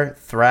Perfect Pair,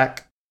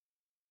 Thrack,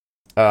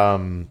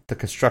 The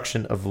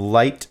Construction of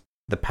Light,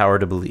 The Power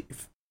to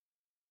Believe.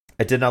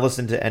 I did not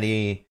listen to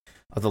any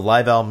of the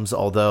live albums,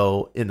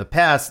 although in the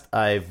past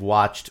I've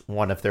watched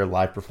one of their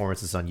live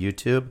performances on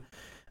YouTube.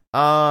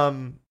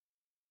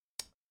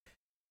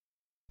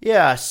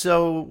 Yeah,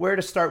 so where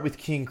to start with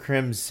King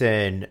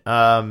Crimson?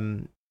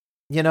 That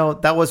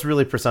was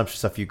really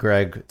presumptuous of you,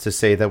 Greg, to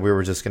say that we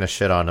were just going to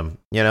shit on him.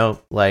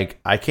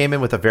 I came in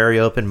with a very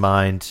open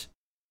mind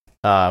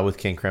with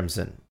King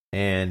Crimson.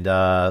 And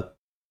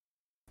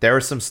there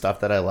was some stuff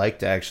that I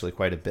liked actually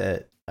quite a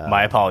bit.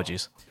 My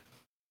apologies.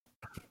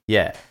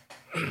 Yeah.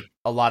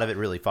 a lot of it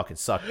really fucking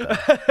sucked, though.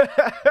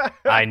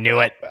 I knew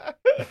it.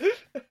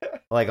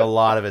 Like, a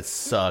lot of it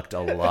sucked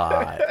a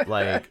lot.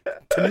 Like,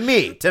 to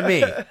me,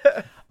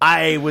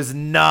 I was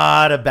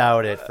not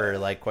about it for,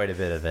 like, quite a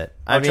bit of it.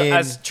 I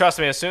mean... Trust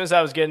me, as soon as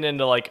I was getting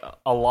into, like,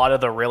 a lot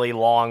of the really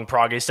long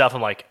proggy stuff,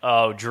 I'm like,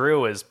 oh,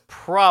 Drew is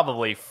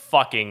probably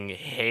fucking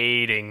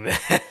hating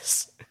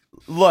this.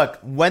 Look,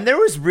 when there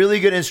was really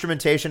good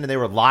instrumentation and they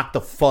were locked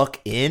the fuck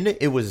in,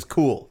 it was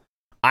cool.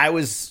 I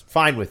was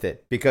fine with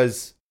it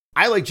because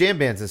I like jam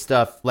bands and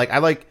stuff. Like, I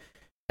like...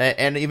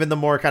 And even the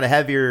more kind of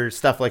heavier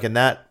stuff, like in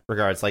that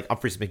regards, like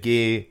Umphrey's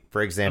McGee,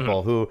 for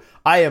example, who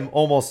I am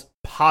almost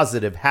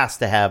positive has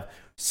to have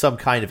some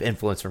kind of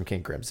influence from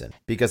King Crimson,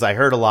 because I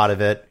heard a lot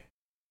of it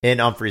in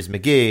Umphrey's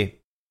McGee.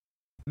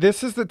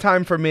 This is the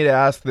time for me to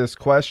ask this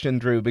question,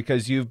 Drew,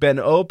 because you've been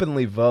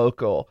openly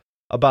vocal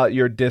about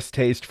your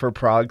distaste for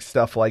prog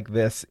stuff like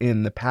this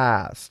in the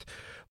past.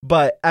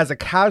 But as a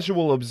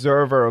casual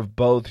observer of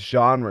both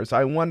genres,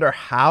 I wonder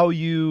how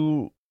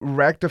you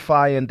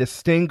rectify and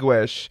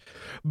distinguish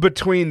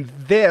between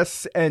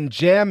this and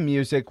jam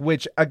music,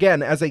 which,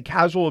 again, as a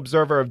casual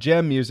observer of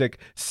jam music,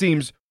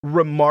 seems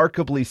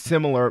remarkably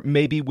similar,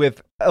 maybe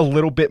with a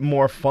little bit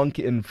more funk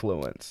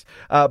influence.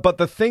 But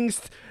the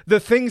things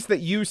that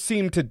you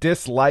seem to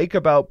dislike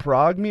about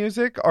prog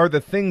music are the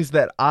things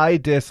that I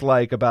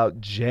dislike about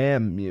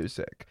jam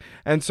music.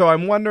 And so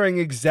I'm wondering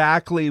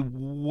exactly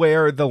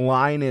where the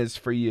line is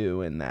for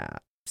you in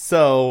that.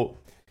 So,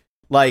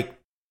 like,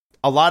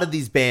 a lot of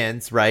these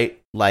bands,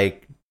 right,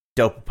 like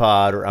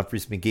Dopapod or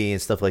Umphrey's McGee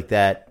and stuff like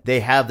that, they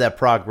have that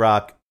prog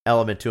rock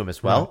element to them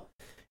as well.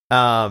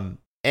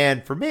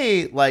 And for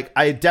me, like,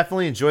 I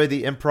definitely enjoy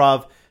the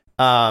improv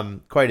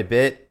quite a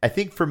bit. I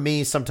think for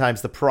me,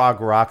 sometimes the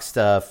prog rock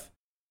stuff,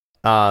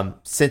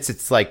 since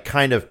it's like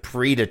kind of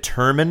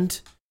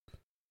predetermined,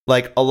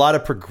 like a lot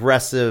of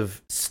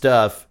progressive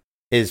stuff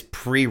is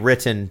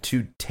pre-written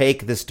to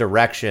take this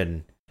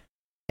direction,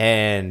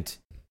 and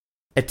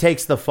it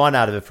takes the fun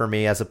out of it for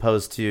me, as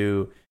opposed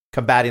to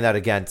combating that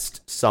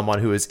against someone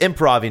who is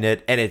improvising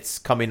it and it's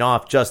coming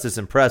off just as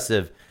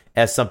impressive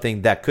as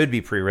something that could be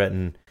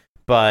pre-written.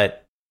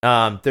 But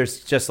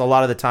there's just a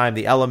lot of the time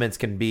the elements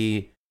can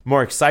be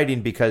more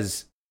exciting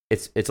because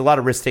it's a lot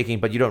of risk taking,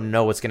 but you don't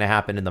know what's going to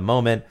happen in the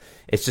moment.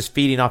 It's just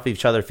feeding off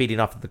each other,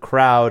 feeding off of the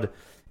crowd.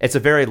 It's a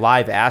very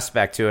live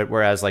aspect to it,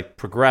 whereas like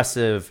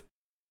progressive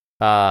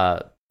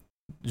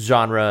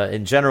genre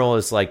in general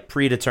is like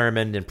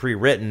predetermined and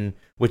pre-written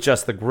with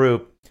just the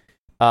group,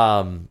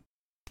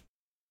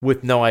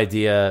 with no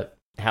idea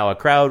how a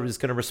crowd is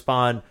going to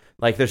respond.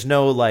 Like, there's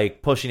no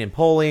like pushing and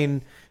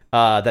pulling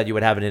that you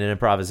would have in an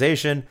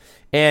improvisation.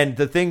 And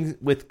the thing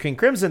with King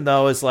Crimson,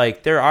 though, is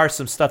like there are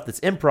some stuff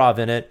that's improv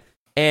in it,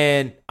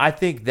 and I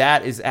think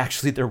that is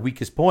actually their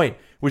weakest point,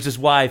 which is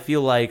why I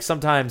feel like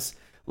sometimes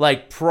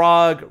like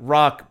prog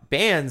rock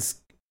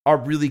bands are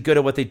really good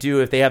at what they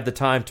do if they have the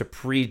time to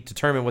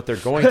predetermine what they're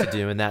going to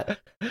do in that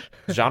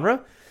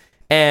genre,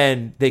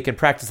 and they can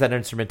practice that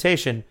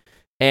instrumentation.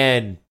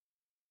 And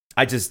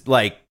I just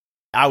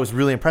I was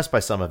really impressed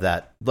by some of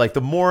that. Like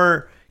the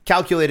more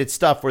calculated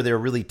stuff where they're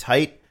really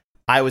tight,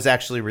 I was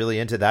actually really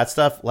into that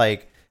stuff.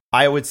 Like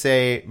I would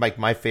say like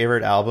my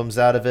favorite albums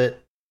out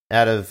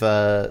of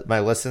my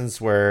listens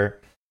were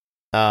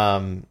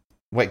going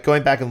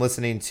back and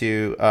listening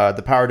to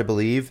The Power to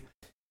Believe.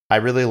 I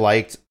really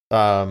liked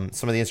some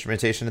of the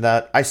instrumentation of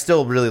that. I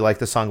still really like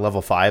the song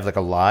Level 5 like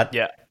a lot.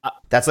 Yeah.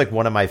 That's like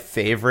one of my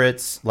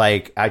favorites.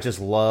 Like I just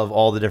love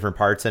all the different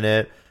parts in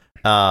it.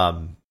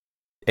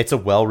 It's a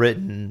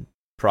well-written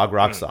prog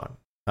rock song.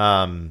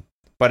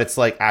 But it's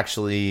like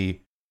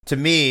actually to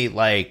me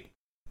like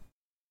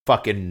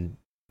fucking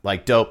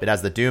like dope. It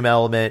has the doom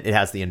element, it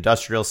has the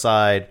industrial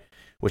side,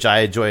 which I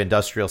enjoy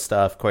industrial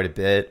stuff quite a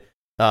bit.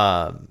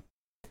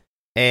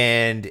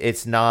 And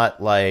it's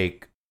not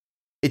like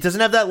it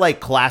doesn't have that like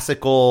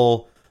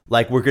classical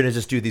like we're gonna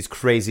just do these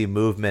crazy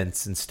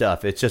movements and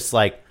stuff. It's just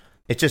like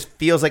it just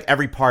feels like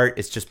every part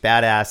is just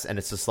badass, and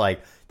it's just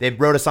like they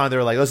wrote a song, they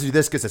were like, let's do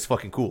this because it's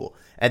fucking cool,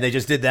 and they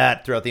just did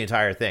that throughout the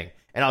entire thing.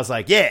 And I was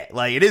like, yeah,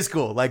 like it is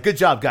cool, like good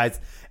job guys.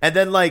 And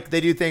then like they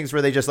do things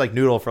where they just like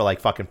noodle for like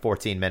fucking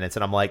 14 minutes,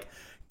 and I'm like,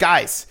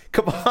 guys,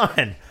 come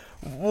on.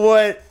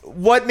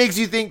 What makes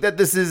you think that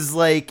this is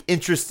like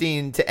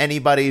interesting to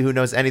anybody who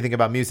knows anything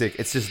about music?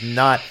 It's just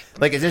not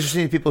like it's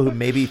interesting to people who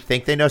maybe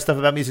think they know stuff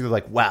about music. They're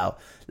like, wow,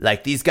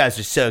 like these guys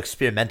are so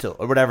experimental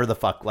or whatever the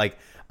fuck. Like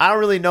I don't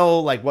really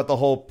know like what the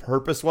whole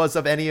purpose was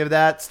of any of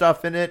that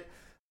stuff in it.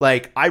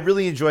 Like I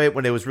really enjoy it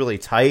when it was really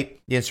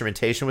tight. The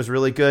instrumentation was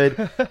really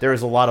good. There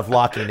was a lot of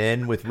locking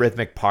in with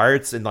rhythmic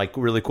parts and like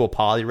really cool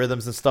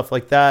polyrhythms and stuff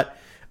like that.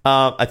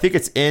 I think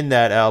it's in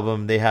that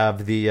album. They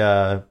have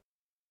the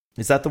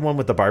is that the one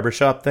with the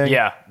barbershop thing?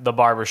 Yeah, the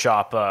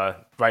barbershop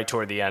right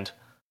toward the end.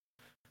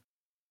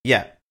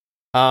 Yeah.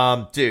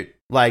 Dude,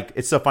 like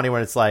it's so funny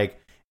when it's like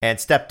and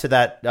step to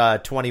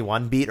that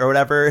 21 beat or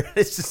whatever.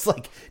 It's just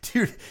like,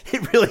 dude,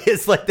 it really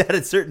is like that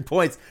at certain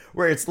points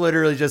where it's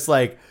literally just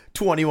like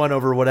 21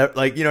 over whatever,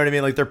 like, you know what I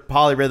mean? Like their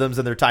polyrhythms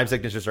and their time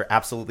signatures are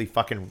absolutely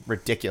fucking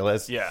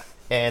ridiculous. Yeah.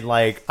 And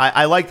like,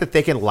 I like that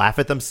they can laugh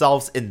at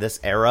themselves in this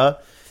era.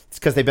 It's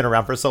because they've been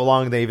around for so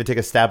long. They even take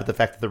a stab at the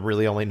fact that they're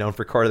really only known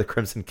for Court of the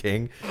Crimson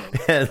King,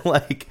 and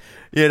like,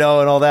 you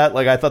know, and all that.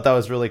 Like, I thought that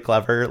was really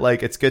clever.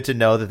 Like, it's good to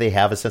know that they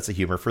have a sense of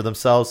humor for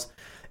themselves,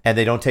 and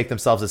they don't take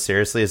themselves as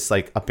seriously as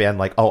like a band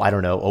like, oh, I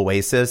don't know,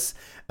 Oasis.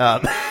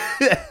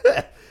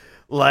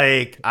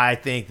 Like, I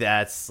think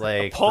that's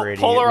like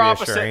pretty polar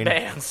reassuring.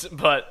 opposite bands,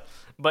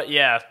 but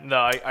yeah,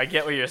 no, I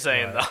get what you're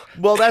saying though.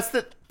 Well, that's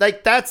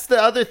the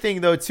other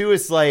thing though too,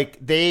 is like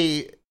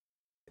they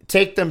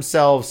take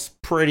themselves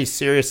pretty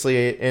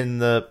seriously in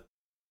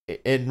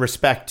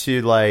respect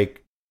to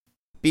like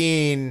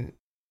being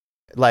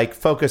like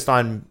focused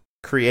on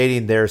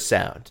creating their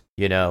sound,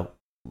 you know,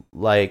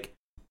 like,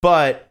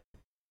 but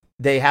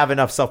they have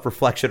enough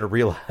self-reflection to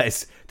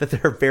realize that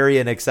they're a very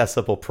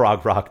inaccessible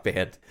prog rock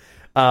band.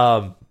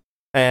 And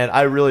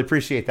I really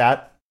appreciate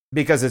that.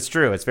 Because it's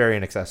true, it's very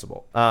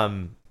inaccessible.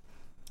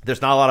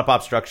 There's not a lot of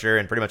pop structure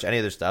in pretty much any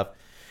of their stuff.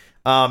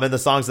 And the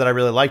songs that I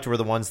really liked were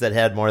the ones that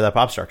had more of that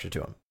pop structure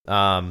to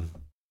them.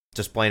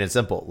 Just plain and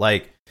simple.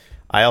 Like,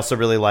 I also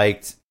really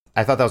liked.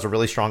 I thought that was a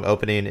really strong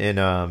opening in.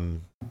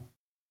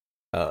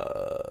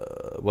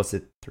 Was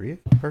it Three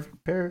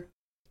Perfect Pair?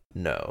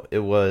 No, it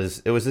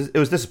was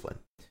Discipline.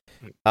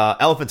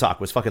 Elephant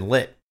Talk was fucking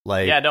lit.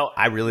 Like, yeah, no,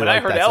 I really when liked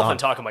I heard that Elephant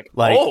song. Talk, I'm like,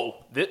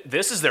 oh,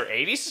 this is their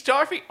 80s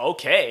discography?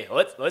 Okay,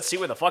 let's see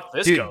where the fuck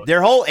this goes.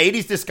 Their whole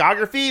 80s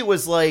discography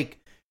was like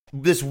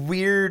this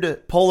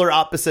weird polar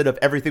opposite of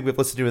everything we've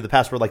listened to in the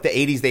past, where like the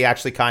 80s, they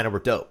actually kind of were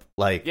dope.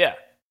 Like, yeah.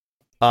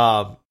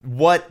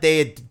 What they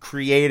had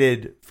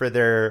created for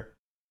their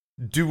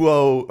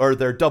duo or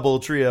their double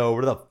trio,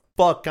 what the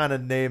fuck kind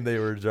of name they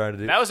were trying to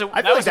do. I feel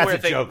like that's a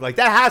weird thing. joke. Like,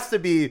 that has to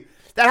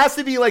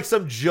be like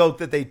some joke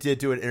that they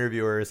did to an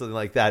interviewer or something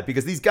like that,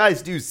 because these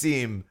guys do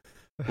seem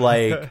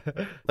like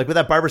with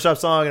that barbershop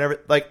song and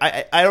everything. Like,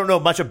 I don't know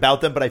much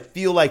about them, but I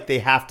feel like they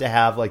have to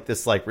have like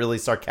this like really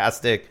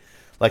sarcastic,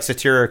 like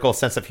satirical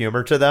sense of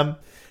humor to them,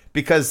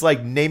 because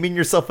like naming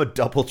yourself a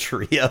double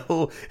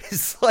trio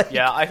is like,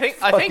 yeah, I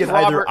think either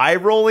Robert, eye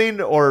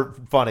rolling or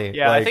funny.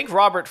 Yeah, like, I think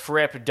Robert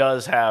Fripp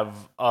does have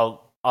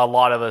a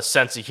lot of a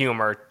sense of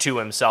humor to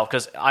himself,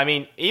 because I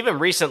mean, even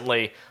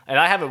recently, and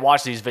I haven't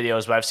watched these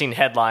videos, but I've seen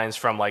headlines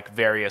from like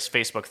various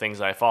Facebook things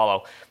that I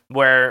follow,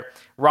 where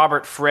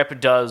Robert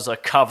Fripp does a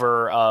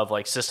cover of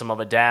like System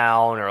of a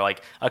Down or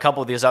like a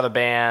couple of these other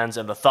bands,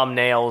 and the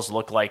thumbnails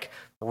look like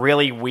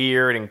really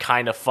weird and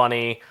kind of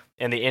funny,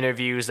 and the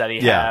interviews that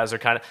he has are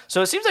kind of,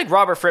 so it seems like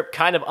Robert Fripp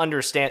kind of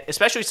understands,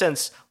 especially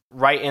since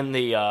right in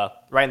the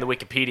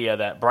Wikipedia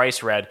that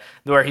Bryce read,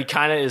 where he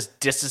kind of is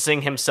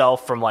distancing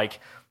himself from like,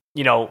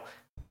 you know,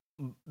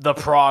 the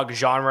prog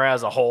genre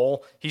as a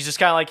whole. He's just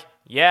kind of like,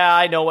 yeah,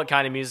 I know what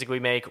kind of music we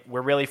make.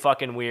 We're really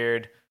fucking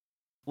weird.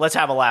 Let's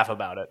have a laugh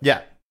about it.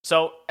 Yeah.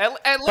 So at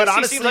least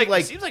honestly,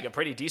 he seems like a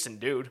pretty decent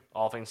dude,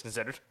 all things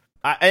considered.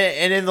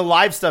 And in the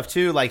live stuff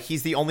too, like,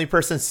 he's the only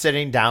person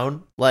sitting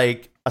down,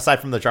 like, aside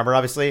from the drummer,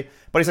 obviously,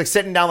 but he's like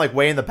sitting down like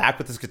way in the back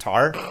with his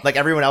guitar. Like,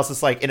 everyone else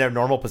is like in a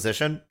normal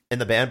position in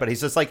the band, but he's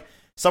just like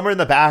somewhere in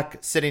the back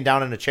sitting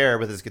down in a chair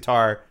with his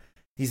guitar.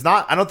 He's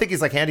not, I don't think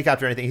he's like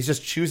handicapped or anything. He's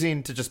just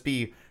choosing to just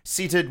be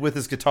seated with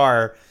his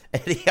guitar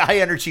at a high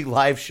energy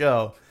live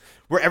show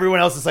where everyone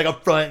else is like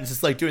up front and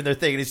just like doing their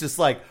thing. And he's just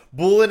like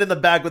bulling in the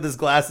back with his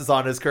glasses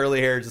on, his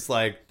curly hair, just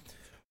like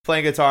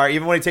playing guitar.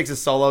 Even when he takes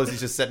his solos, he's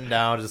just sitting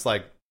down, just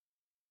like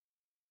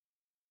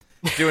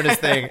doing his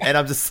thing. And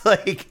I'm just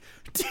like,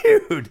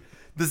 dude,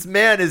 this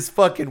man is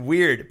fucking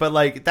weird. But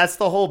like, that's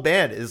the whole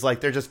band, is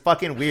like, they're just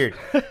fucking weird.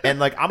 And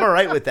like, I'm all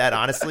right with that,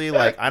 honestly.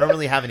 Like, I don't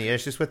really have any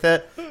issues with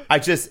it.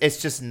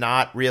 It's just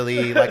not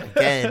really, like,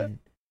 again,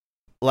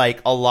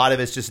 like, a lot of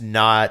it's just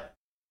not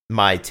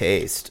my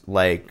taste,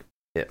 like,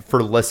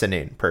 for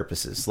listening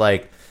purposes.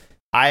 Like,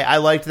 I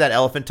liked that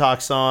Elephant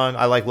Talk song.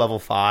 I like Level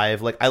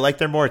 5. Like, I like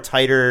their more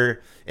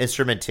tighter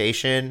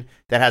instrumentation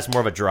that has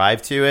more of a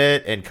drive to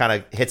it and kind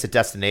of hits a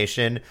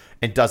destination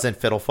and doesn't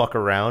fiddle fuck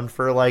around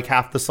for like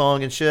half the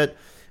song and shit.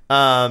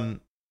 But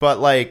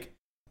like,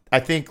 I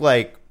think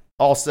like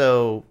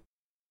also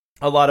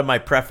a lot of my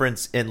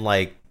preference in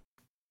like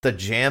the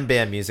jam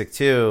band music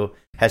too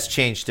has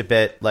changed a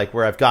bit, like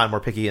where I've gotten more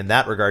picky in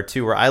that regard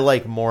too, where I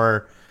like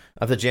more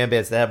of the jam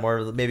bands that have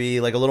more, maybe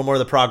like a little more of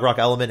the prog rock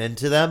element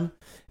into them.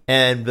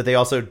 But they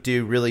also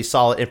do really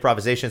solid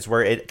improvisations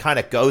where it kind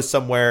of goes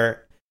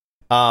somewhere,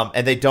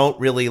 and they don't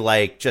really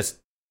like just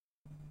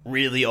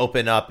really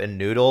open up and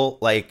noodle.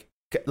 Like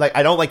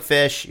I don't like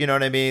Fish, you know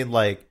what I mean?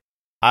 Like,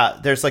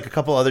 there's like a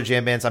couple other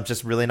jam bands I'm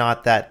just really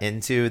not that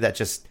into, that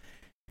just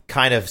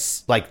kind of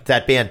like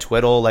that band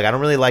Twiddle. Like, I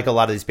don't really like a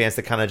lot of these bands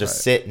that kind of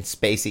just sit in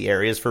spacey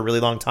areas for a really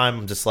long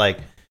time.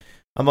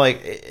 I'm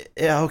like,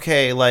 yeah,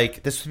 okay,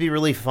 like this would be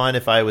really fun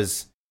if I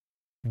was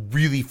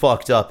really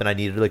fucked up and I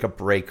needed like a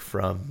break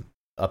from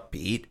a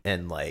beat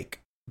and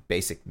like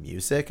basic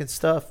music and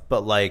stuff.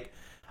 But like,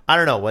 I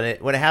don't know, when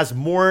it has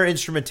more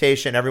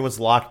instrumentation, everyone's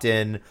locked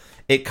in,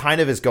 it kind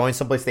of is going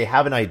someplace. They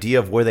have an idea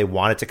of where they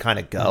want it to kind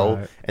of go,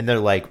 right, and they're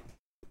like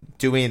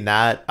doing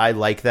that. I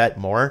like that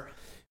more.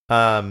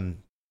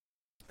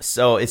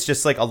 So it's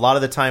just like a lot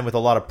of the time with a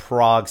lot of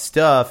prog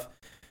stuff,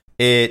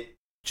 it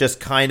just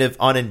kind of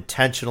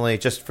unintentionally,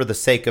 just for the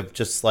sake of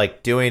just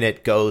like doing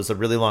it, goes a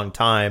really long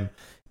time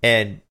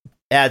and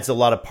adds a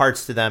lot of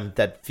parts to them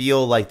that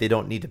feel like they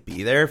don't need to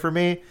be there for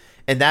me.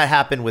 And that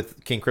happened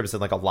with King Crimson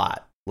like a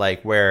lot,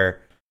 like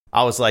where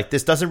I was like,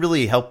 this doesn't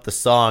really help the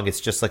song. It's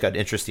just like an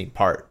interesting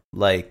part,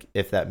 like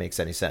if that makes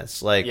any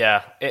sense. Like,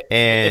 yeah.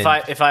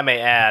 If I may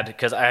add,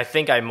 because I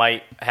think I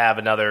might have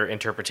another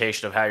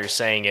interpretation of how you're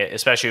saying it,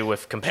 especially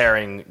with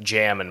comparing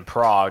jam and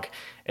prog,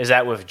 is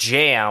that with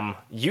jam,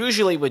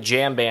 usually with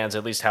jam bands,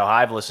 at least how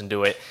I've listened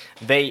to it,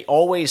 they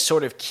always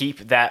sort of keep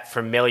that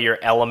familiar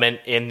element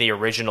in the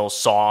original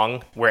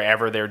song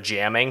wherever they're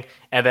jamming,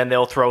 and then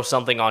they'll throw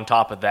something on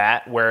top of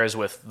that. Whereas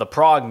with the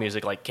prog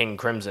music, like King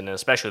Crimson, and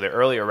especially the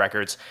earlier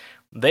records,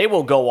 they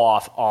will go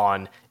off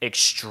on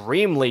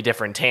extremely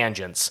different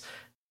tangents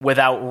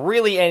without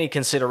really any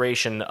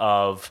consideration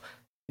of,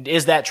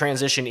 is that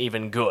transition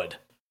even good?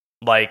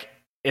 Like,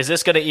 is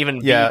this going to even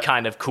be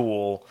kind of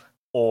cool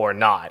or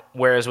not?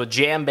 Whereas with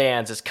jam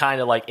bands, it's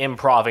kind of like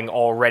improving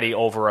already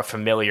over a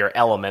familiar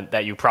element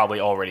that you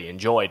probably already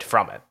enjoyed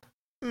from it.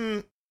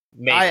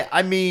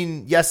 I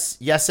mean,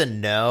 yes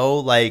and no.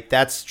 Like,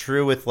 that's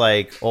true with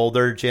like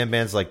older jam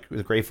bands like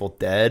the Grateful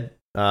Dead.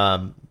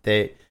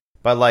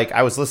 But like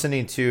I was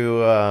listening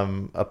to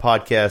a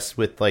podcast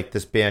with like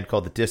this band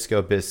called the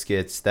Disco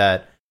Biscuits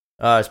that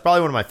is probably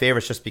one of my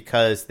favorites, just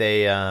because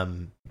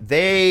the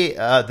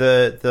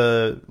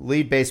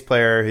lead bass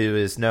player, who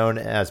is known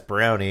as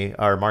Brownie,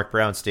 or Mark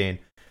Brownstein,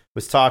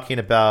 was talking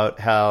about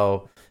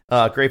how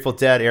Grateful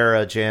Dead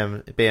era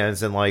jam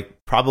bands, and like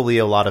probably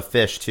a lot of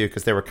Fish too,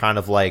 because they were kind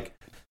of like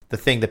the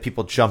thing that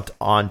people jumped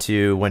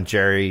onto when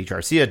Jerry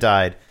Garcia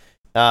died,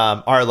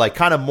 are like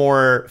kind of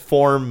more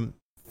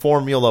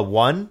Formula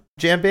One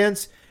jam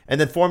bands. And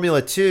then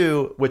Formula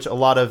 2, which a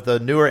lot of the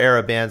newer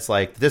era bands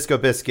like the Disco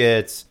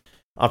Biscuits,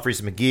 Humphreys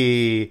and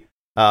McGee,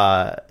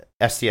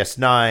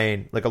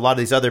 STS9, like a lot of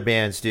these other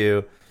bands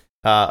do,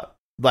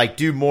 like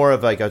do more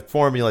of like a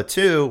Formula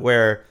 2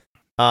 where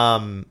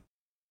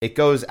it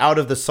goes out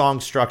of the song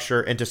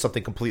structure into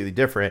something completely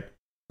different.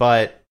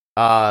 But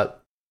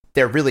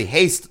they're really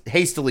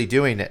hastily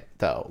doing it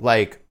though.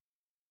 Like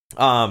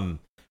some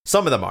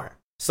of them are.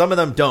 Some of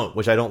them don't,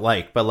 which I don't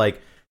like. But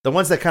like the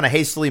ones that kind of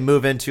hastily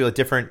move into a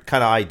different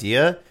kind of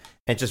idea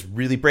and just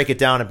really break it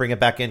down and bring it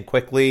back in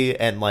quickly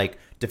and like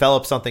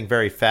develop something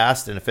very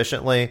fast and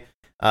efficiently,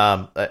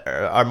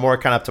 are more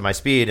kind of up to my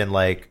speed. And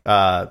like,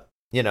 the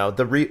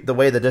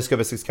way the Disco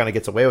Biscuits kind of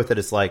gets away with it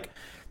is like,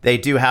 they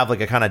do have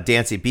like a kind of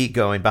dancey beat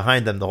going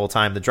behind them the whole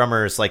time. The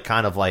drummer is like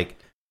kind of like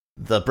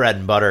the bread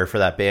and butter for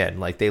that band.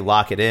 Like they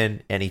lock it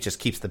in and he just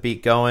keeps the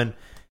beat going,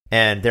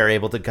 and they're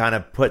able to kind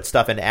of put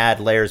stuff and add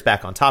layers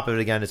back on top of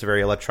it again. It's a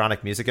very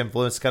electronic music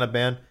influenced kind of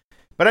band.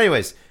 But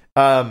anyways,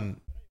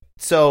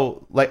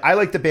 so like I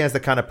like the bands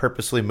that kind of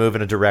purposely move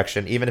in a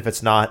direction, even if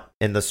it's not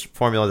in the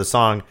formula of the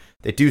song.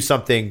 They do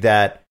something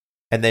that,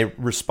 and they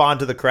respond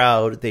to the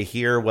crowd. They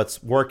hear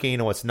what's working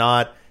and what's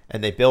not,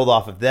 and they build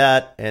off of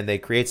that, and they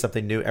create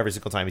something new every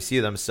single time you see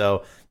them.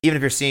 So even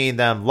if you're seeing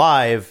them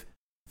live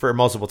for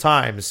multiple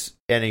times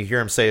and you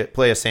hear them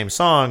play a same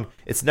song,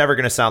 it's never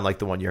going to sound like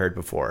the one you heard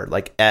before,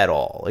 like at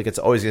all. Like it's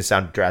always going to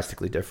sound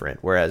drastically different.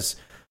 Whereas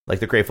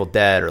like the Grateful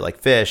Dead or like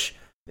Fish,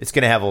 it's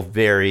going to have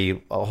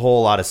a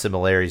whole lot of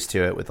similarities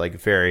to it with like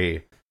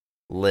very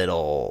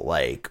little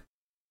like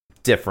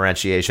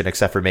differentiation,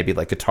 except for maybe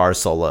like guitar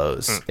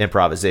solos.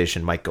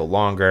 Improvisation might go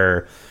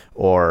longer,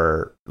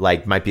 or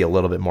like might be a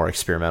little bit more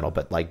experimental,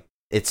 but like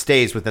it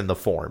stays within the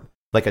form,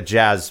 like a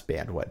jazz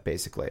band would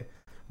basically.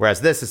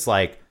 Whereas this is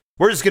like,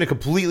 we're just going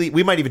to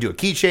we might even do a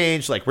key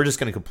change. Like we're just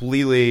going to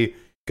completely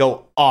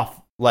go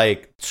off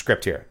like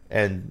script here.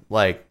 And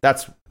like,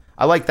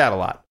 I like that a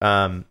lot.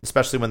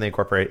 Especially when they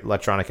incorporate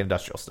electronic and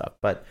industrial stuff.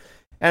 But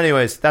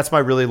anyways, that's my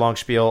really long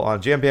spiel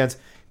on jam bands.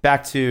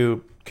 Back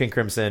to King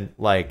Crimson.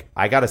 Like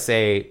I got to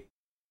say,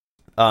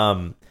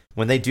 when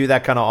they do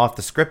that kind of off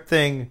the script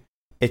thing,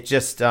 it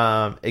just,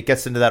 it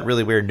gets into that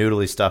really weird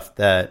noodly stuff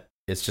that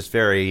is just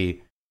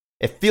it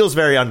feels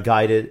very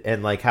unguided.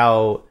 And like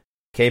how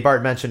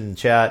K-Bart mentioned in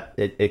chat,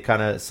 it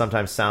kind of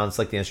sometimes sounds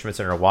like the instruments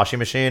are in a washing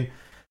machine.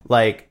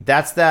 Like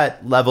that's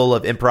that level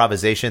of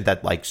improvisation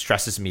that like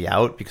stresses me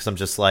out, because I'm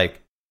just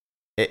like,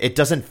 it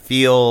doesn't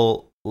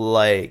feel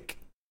like,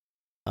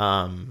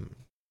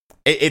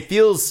 it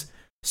feels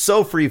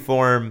so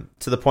freeform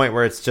to the point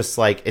where it's just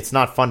like, it's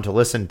not fun to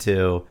listen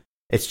to.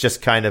 It's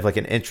just kind of like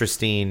an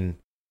interesting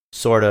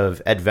sort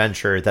of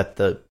adventure that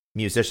the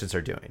musicians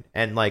are doing.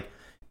 And like,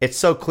 it's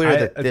so clear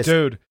that this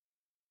dude,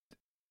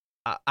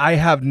 I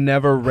have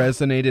never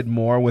resonated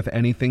more with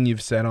anything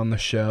you've said on the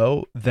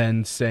show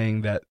than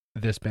saying that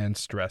this band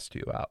stressed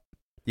you out.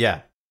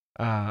 Yeah.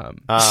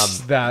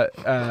 That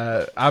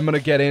I'm gonna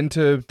get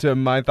into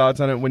my thoughts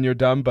on it when you're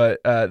done, but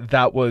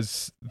that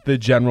was the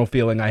general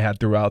feeling I had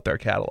throughout their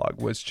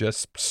catalog, was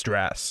just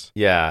stress.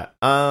 Yeah.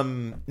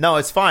 No,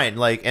 it's fine.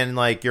 Like, and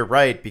like you're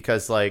right,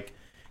 because like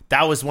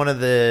that was one of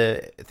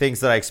the things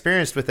that I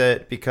experienced with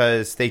it,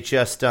 because they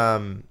just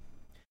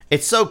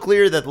it's so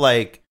clear that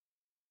like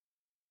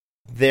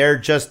they're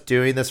just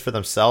doing this for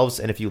themselves,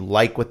 and if you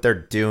like what they're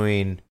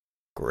doing,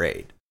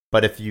 great.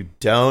 But if you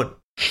don't,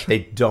 they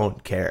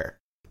don't care.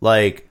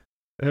 Like,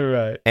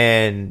 Right.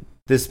 and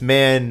this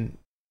man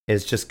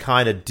is just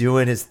kind of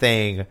doing his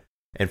thing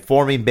and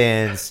forming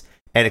bands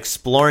and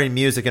exploring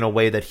music in a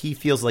way that he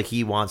feels like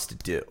he wants to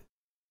do.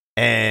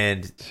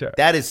 And Sure.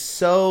 that is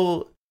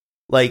so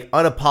like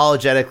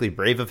unapologetically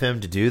brave of him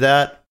to do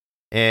that.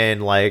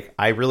 And like,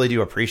 I really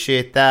do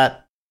appreciate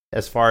that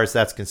as far as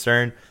that's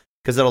concerned,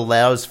 because it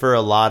allows for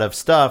a lot of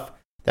stuff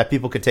that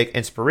people could take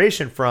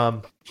inspiration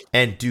from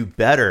and do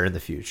better in the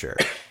future.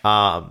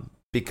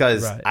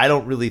 Because Right. I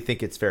don't really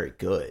think it's very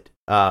good.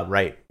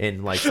 Right.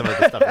 In like some of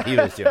the stuff that he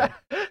was doing.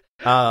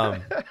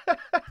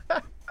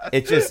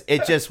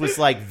 It just was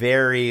like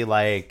very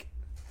like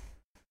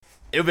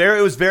it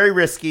was very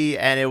risky,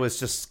 and it was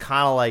just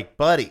kind of like,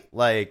 buddy,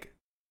 like,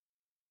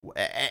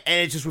 and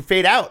it just would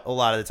fade out a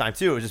lot of the time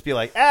too. It would just be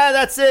like,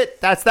 that's it,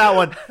 that's that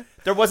one.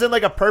 There wasn't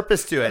like a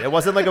purpose to it. It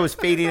wasn't like it was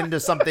fading into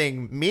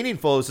something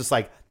meaningful. It was just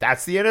like,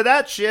 that's the end of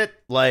that shit.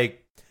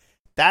 Like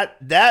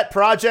that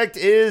project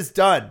is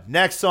done.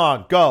 Next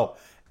song, go.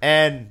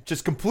 And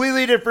just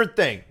completely different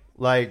thing.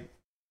 Like,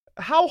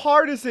 how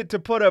hard is it to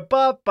put a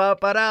bop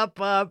bop ba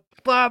bop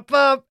bop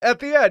bop at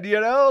the end, you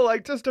know,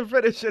 like just to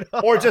finish it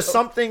off, or just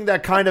something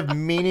that kind of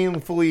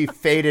meaningfully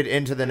faded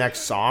into the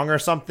next song or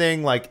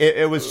something. Like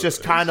it was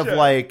just kind of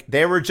like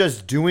they were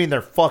just doing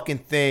their fucking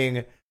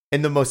thing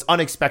in the most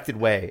unexpected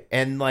way,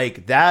 and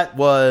like that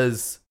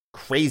was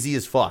crazy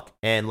as fuck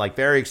and like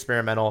very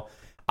experimental.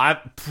 I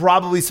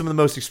probably some of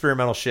the most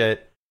experimental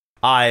shit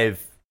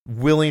I've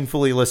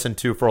willingly listened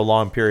to for a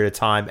long period of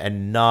time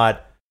and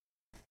not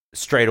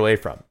strayed away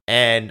from.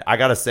 And I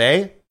gotta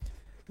say,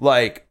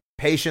 like,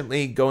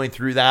 patiently going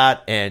through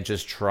that and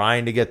just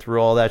trying to get through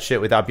all that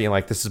shit without being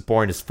like, this is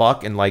boring as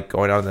fuck, and like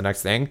going on to the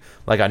next thing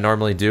like I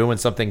normally do when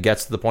something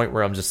gets to the point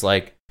where I'm just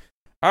like,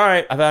 all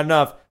right, I've had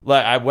enough.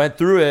 Like, I went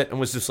through it and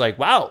was just like,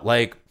 wow,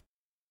 like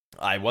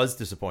I was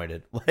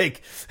disappointed.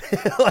 Like,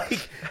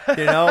 like,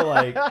 you know,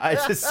 like I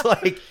just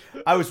like,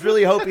 I was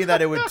really hoping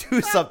that it would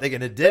do something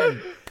and it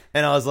didn't.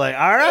 And I was like,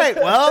 all right,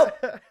 well,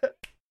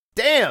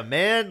 damn,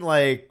 man,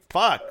 like,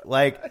 fuck.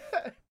 Like,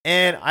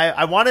 and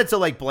I wanted to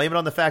like blame it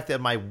on the fact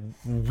that my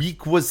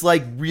week was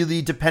like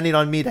really depending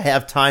on me to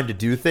have time to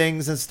do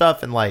things and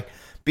stuff and like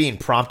being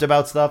prompt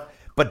about stuff.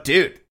 But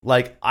dude,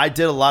 like I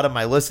did a lot of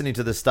my listening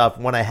to this stuff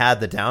when I had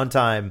the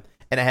downtime,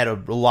 and I had a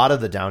lot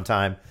of the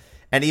downtime.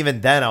 And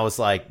even then I was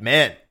like,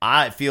 man,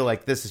 I feel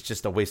like this is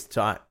just a waste of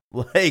time.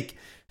 Like,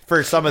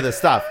 for some of the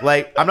stuff,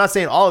 like, I'm not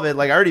saying all of it.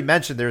 Like I already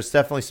mentioned, there's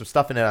definitely some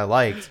stuff in it I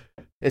liked.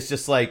 It's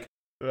just like,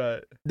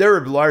 right. There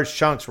were large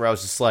chunks where I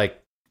was just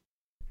like,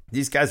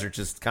 these guys are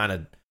just kind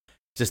of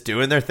just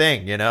doing their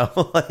thing, you know?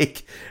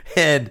 Like,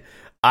 and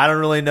I don't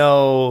really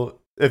know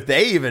if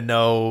they even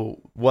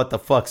know what the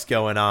fuck's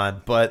going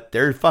on, but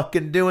they're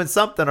fucking doing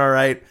something, all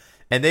right.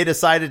 And they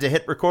decided to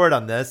hit record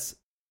on this.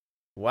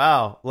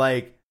 Wow.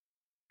 Like,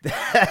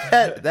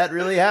 that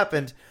really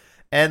happened.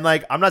 And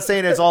like, I'm not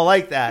saying it's all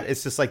like that.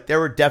 It's just like, there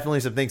were definitely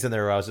some things in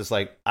there where I was just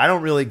like, I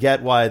don't really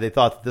get why they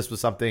thought that this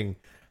was something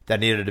that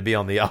needed to be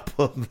on the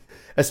album,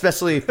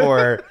 especially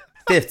for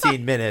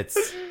 15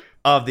 minutes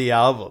of the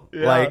album.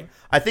 Yeah. Like,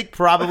 I think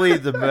probably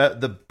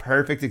the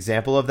perfect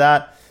example of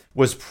that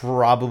was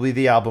probably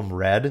the album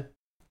Red,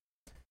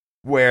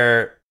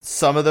 where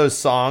some of those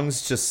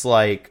songs just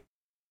like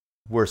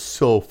were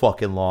so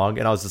fucking long.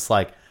 And I was just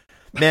like,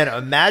 man,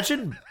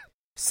 imagine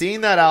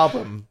seeing that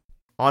album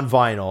on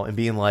vinyl and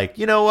being like,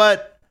 you know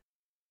what?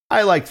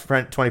 I liked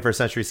 21st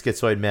Century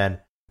Schizoid Men.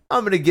 I'm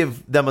going to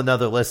give them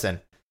another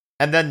listen.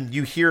 And then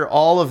you hear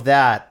all of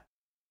that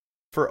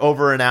for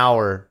over an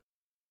hour,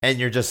 and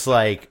you're just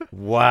like,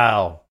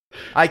 wow,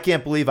 I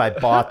can't believe I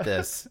bought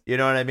this. You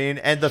know what I mean?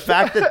 And the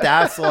fact that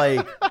that's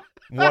like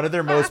one of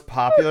their most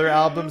popular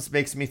albums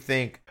makes me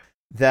think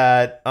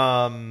that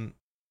a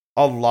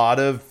lot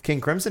of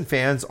King Crimson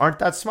fans aren't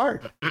that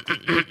smart.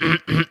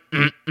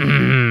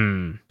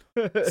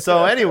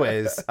 So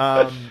anyways,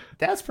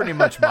 that's pretty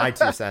much my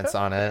 2 cents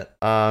on it.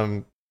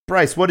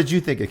 Bryce, what did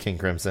you think of King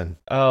Crimson?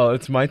 Oh,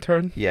 it's my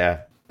turn?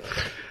 Yeah.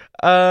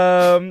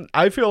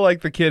 I feel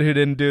like the kid who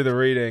didn't do the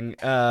reading,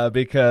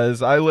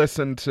 because I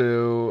listened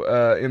to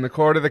In the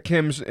Court of the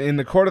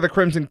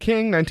Crimson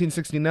King,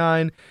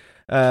 1969,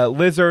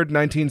 Lizard,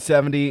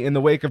 1970, In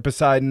the Wake of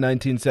Poseidon,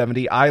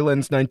 1970,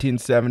 Islands,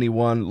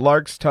 1971,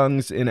 Lark's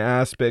Tongues in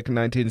Aspic,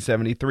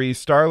 1973,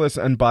 Starless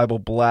and Bible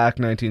Black,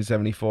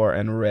 1974,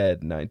 and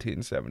Red,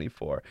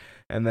 1974.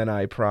 And then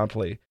I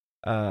promptly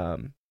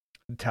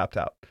tapped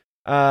out.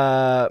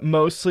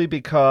 Mostly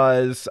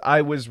because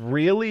I was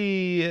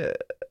really,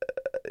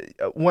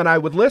 when I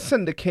would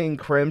listen to King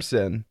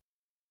Crimson,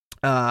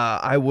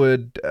 I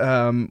would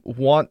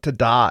want to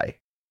die.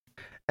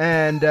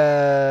 And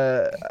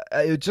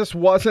it just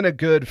wasn't a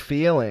good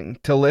feeling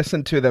to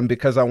listen to them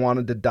because I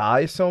wanted to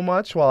die so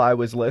much while I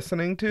was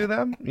listening to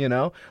them, you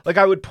know? Like,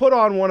 I would put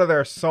on one of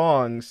their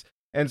songs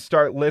and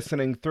start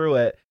listening through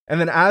it. And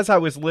then as I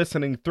was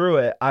listening through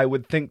it, I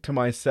would think to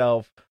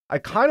myself, I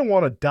kind of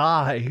want to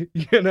die,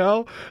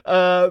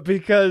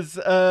 because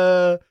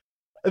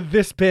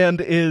this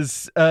band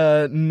is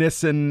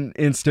Nissan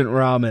instant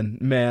ramen,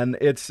 man.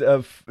 It's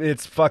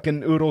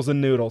fucking oodles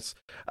and noodles.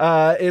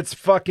 It's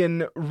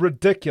fucking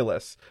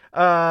ridiculous.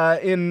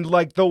 In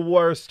like the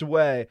worst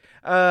way.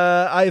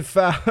 I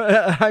found.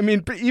 I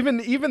mean, even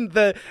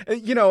the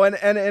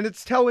and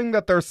it's telling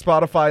that their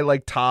Spotify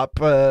like top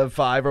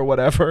 5 or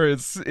whatever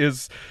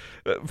is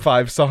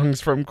 5 songs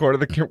from Court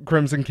of the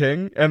Crimson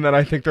King, and then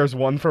I think there's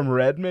one from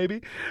Red,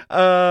 maybe.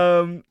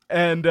 And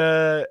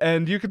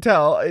you can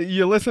tell,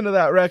 you listen to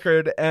that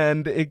record,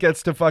 and it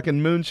gets to fucking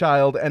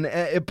Moonchild, and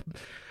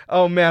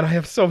oh man, I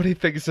have so many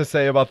things to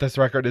say about this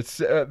record. It's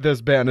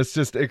this band is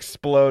just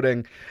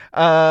exploding.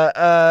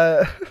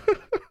 My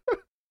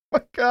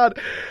God,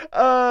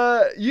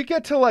 you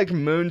get to like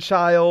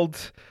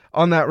Moonchild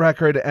on that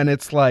record, and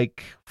it's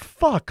like,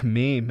 fuck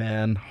me,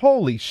 man,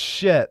 holy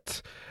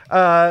shit.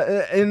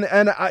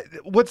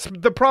 What's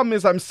the problem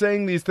is I'm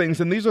saying these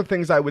things, and these are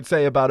things I would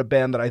say about a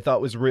band that I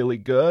thought was really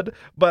good,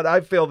 but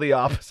I feel the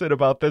opposite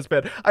about this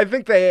band. I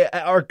think they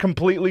are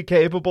completely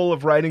capable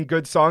of writing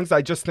good songs.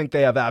 I just think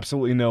they have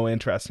absolutely no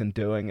interest in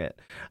doing it.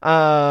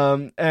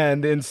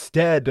 And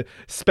instead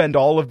spend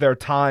all of their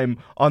time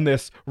on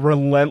this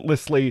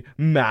relentlessly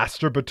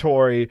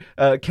masturbatory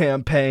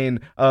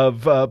campaign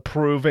of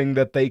proving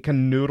that they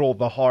can noodle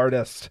the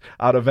hardest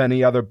out of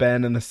any other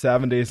band in the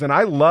 70s. And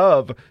I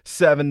love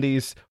 70s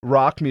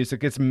rock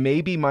music. It's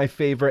maybe my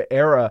favorite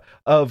era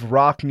of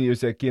rock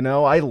music.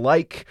 I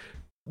like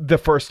the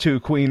first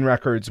 2 Queen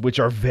records, which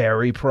are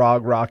very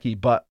prog rocky,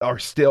 but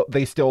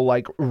they still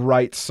like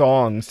write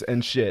songs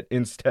and shit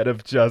instead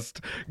of just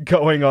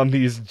going on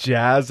these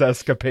jazz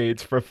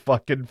escapades for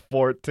fucking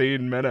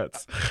 14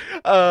 minutes.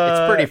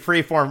 It's pretty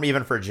freeform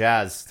even for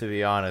jazz, to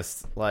be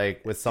honest,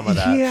 like with some of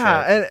that shit.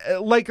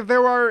 And like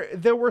there were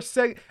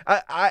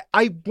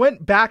I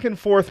went back and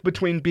forth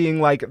between being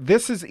like,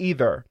 this is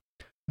either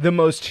the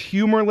most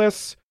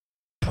humorless,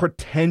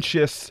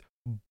 pretentious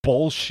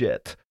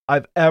bullshit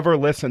I've ever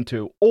listened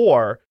to,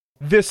 or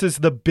this is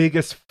the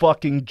biggest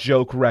fucking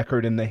joke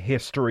record in the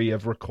history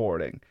of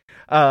recording.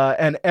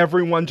 And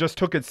everyone just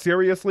took it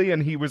seriously,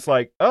 and he was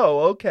like, oh,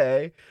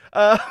 okay.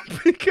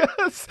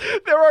 Because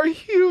there are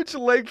huge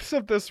lengths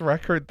of this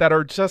record that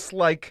are just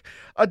like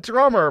a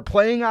drummer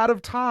playing out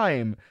of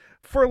time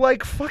for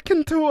like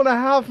fucking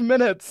 2.5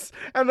 minutes,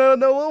 and then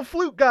the little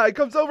flute guy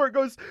comes over and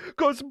goes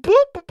boop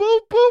boop boop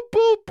boop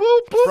boop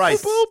boop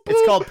Christ, boop boop.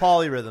 it's called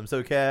polyrhythms,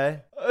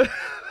 okay?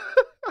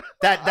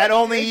 that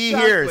only he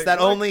hears. That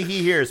only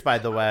he hears, by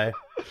the way.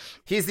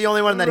 He's the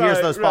only one that hears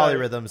those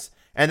polyrhythms,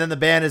 and then the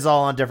band is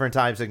all on different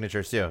time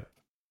signatures too.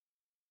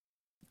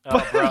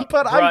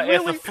 Bruh,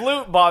 if the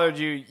flute bothered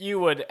you, you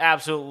would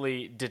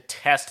absolutely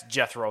detest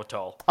Jethro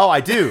Tull. Oh,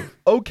 I do.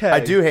 Okay, I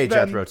do hate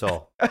Jethro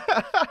Tull.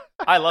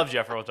 I love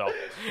Jethro Tull.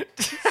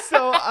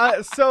 So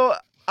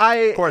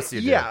of course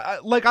you do. Yeah,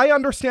 like I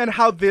understand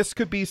how this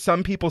could be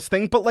some people's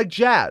thing, but like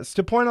jazz,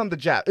 to point on the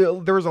jazz,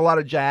 there's a lot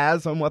of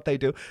jazz on what they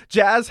do.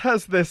 Jazz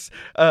has this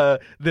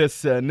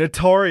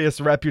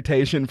notorious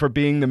reputation for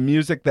being the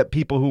music that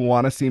people who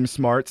want to seem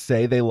smart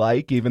say they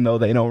like, even though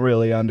they don't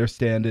really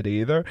understand it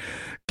either.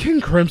 King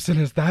Crimson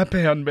is that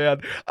band,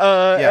 man.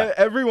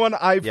 Everyone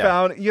I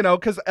found,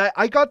 because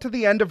I got to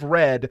the end of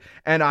Red,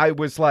 and I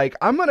was like,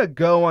 I'm gonna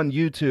go on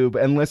YouTube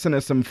and listen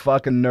to some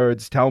fucking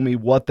nerds tell me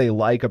what they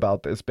like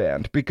about this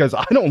band, because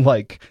I don't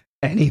like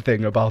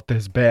anything about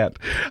this band.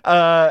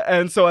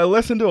 And so I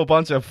listened to a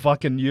bunch of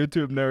fucking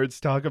YouTube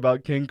nerds talk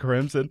about King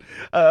Crimson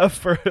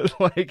for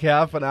like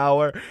half an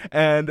hour,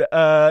 and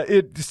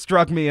it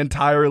struck me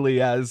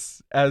entirely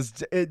as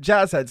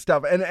jazz head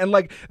stuff. And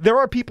like there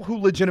are people who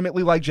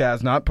legitimately like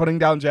jazz, not putting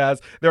down jazz.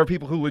 There are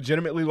people who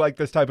legitimately like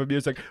this type of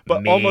music,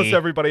 but almost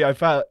everybody I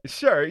found,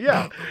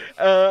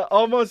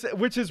 almost,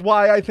 which is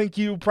why I think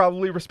you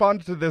probably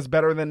responded to this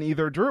better than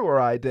either Drew or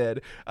I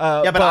did.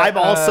 But I'm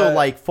also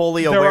like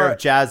fully aware of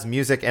jazz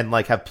music and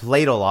like have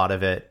played a lot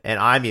of it, and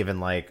I'm even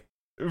like,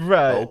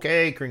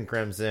 okay, King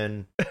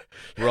Crimson,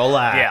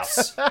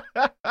 relax. Like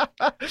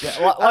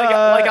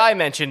I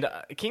mentioned,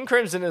 King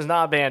Crimson is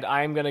not a band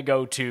I'm gonna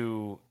go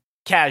to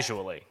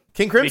casually.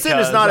 King Crimson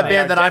is not a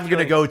band that I'm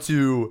gonna go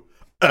to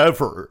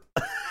ever.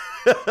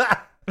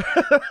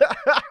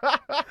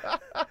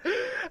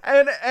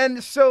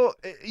 and so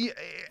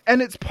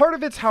it's part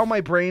of it's how my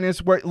brain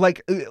is, where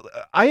like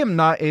I am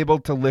not able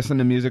to listen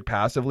to music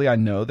passively. I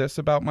know this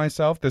about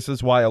myself. This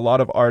is why a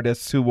lot of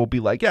artists who will be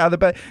like,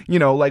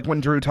 like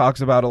when Drew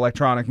talks about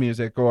electronic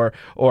music or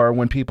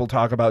when people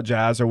talk about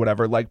jazz or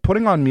whatever, like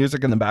putting on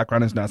music in the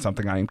background is not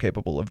something I am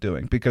capable of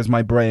doing, because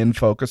my brain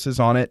focuses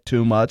on it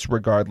too much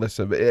regardless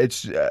of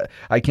it's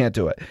I can't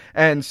do it,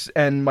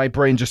 and my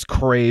brain just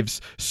craves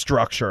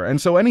structure.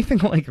 And so anything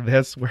like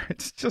this where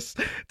it's just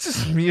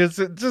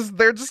music, just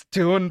they're just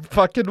doing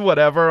fucking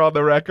whatever on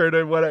the record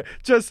and what.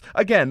 Just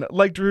again,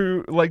 like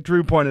Drew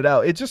pointed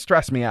out, it just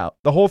stressed me out.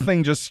 The whole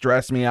thing just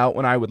stressed me out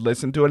when I would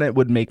listen to it. And it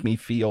would make me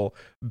feel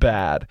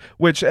bad,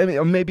 which I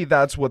mean, maybe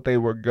that's what they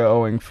were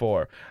going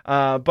for.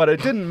 But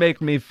it didn't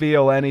make me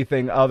feel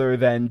anything other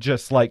than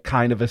just like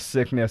kind of a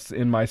sickness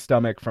in my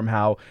stomach from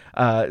how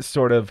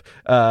sort of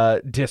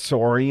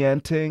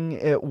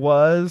disorienting it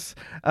was.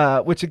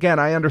 Which again,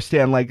 I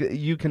understand, like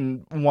you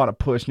can want to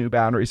push new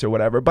boundaries or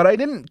whatever, but I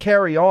didn't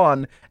carry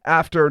on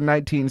after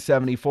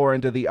 1974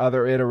 into the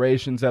other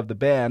iterations of the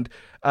band.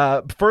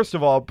 First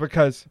of all,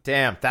 because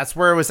damn, that's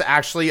where it was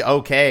actually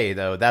okay,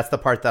 though. That's the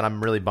part that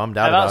I'm really bummed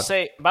out about.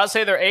 About to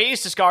say their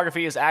 80s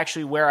discography is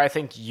actually where I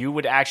think you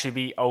would actually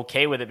be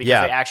okay with it,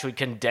 because they actually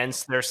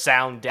condensed their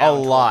sound down a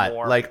lot,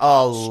 more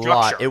lot.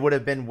 structure. It would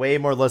have been way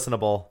more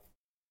listenable.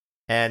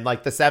 And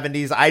like the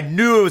 70s, I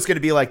knew it was going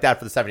to be like that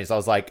for the 70s. I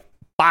was like,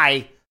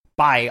 bye,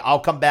 I'll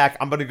come back.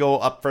 I'm going to go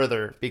up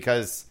further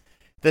because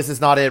this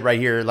is not it right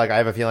here. Like I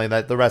have a feeling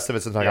that the rest of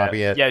it's not going to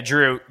be it. Yeah,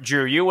 Drew,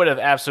 you would have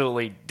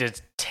absolutely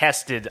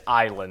detested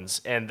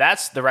Islands, and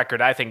that's the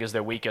record I think is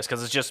their weakest,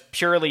 because it's just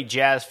purely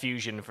jazz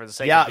fusion for the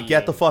sake of being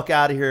get the fuck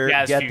out of here.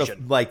 Jazz get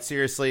fusion.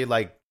 Seriously,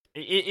 like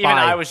even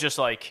I was just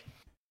like,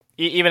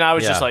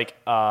 just like,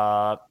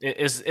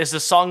 is the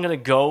song gonna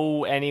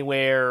go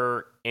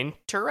anywhere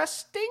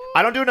interesting?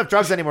 I don't do enough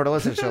drugs anymore to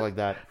listen to shit like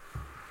that.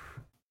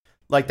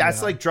 Like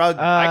that's like drug.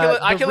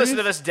 I can listen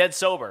to this dead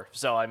sober.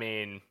 So I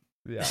mean,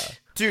 yeah,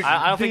 dude,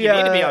 I don't think you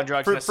need to be on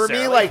drugs for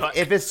me. Like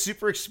if it's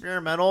super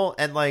experimental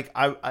and like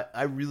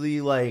I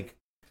really like,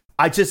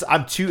 I'm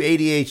too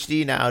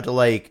ADHD now to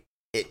like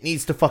it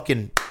needs to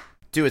fucking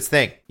do its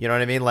thing. You know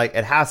what I mean? Like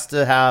it has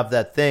to have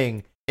that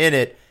thing in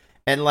it.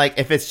 And like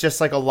if it's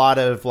just like a lot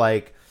of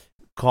like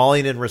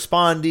calling and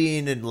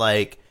responding and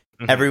like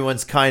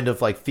everyone's kind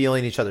of like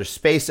feeling each other's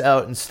space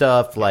out and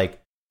stuff, like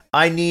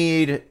I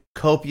need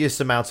copious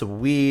amounts of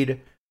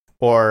weed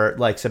or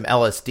like some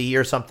LSD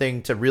or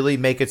something to really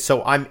make it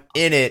so I'm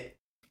in it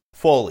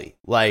fully,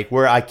 like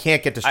where I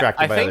can't get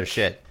distracted by other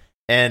shit.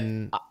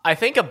 And I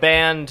think a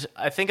band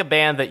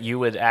that you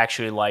would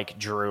actually like,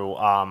 Drew,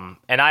 and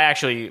I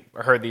actually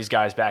heard these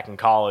guys back in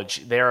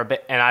college. They're a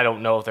bit, and I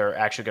don't know if they're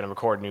actually going to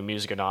record new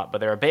music or not, but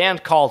they're a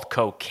band called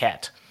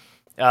Coquette.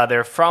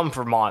 They're from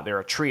Vermont.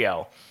 They're a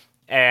trio,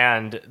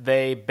 and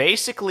they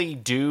basically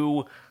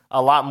do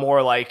a lot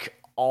more like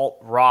alt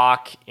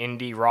rock,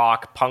 indie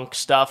rock, punk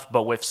stuff,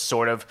 but with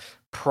sort of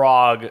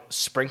prog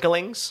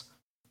sprinklings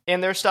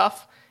in their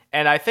stuff.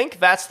 And I think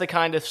that's the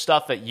kind of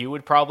stuff that you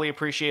would probably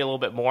appreciate a little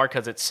bit more,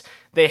 because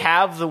they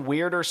have the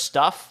weirder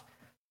stuff,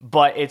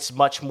 but it's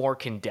much more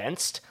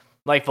condensed.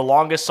 Like the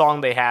longest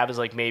song they have is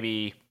like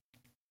maybe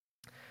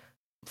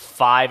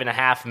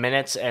 5.5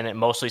 minutes, and it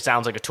mostly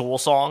sounds like a Tool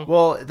song.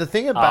 Well, the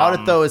thing about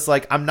it though is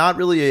like I'm not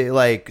really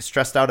like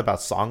stressed out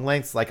about song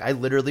lengths. Like I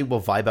literally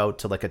will vibe out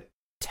to like a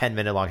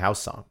 10-minute long house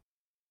song.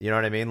 You know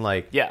what I mean?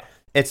 Like yeah,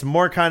 it's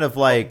more kind of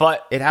like,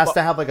 but it has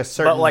to have like a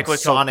certain like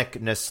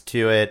sonicness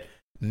to it,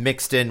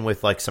 mixed in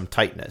with like some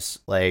tightness,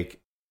 like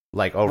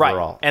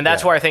overall. Right. And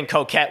that's where I think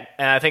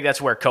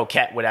that's where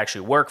Coquette would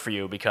actually work for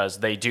you, because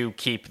they do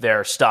keep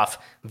their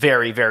stuff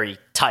very, very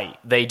tight.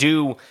 They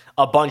do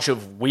a bunch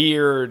of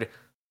weird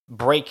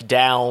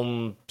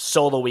breakdown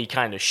solo-y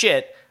kind of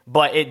shit,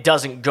 but it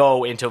doesn't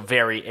go into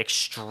very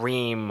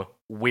extreme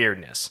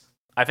weirdness.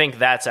 I think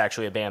that's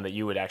actually a band that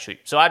you would actually...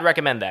 So I'd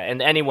recommend that.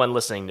 And anyone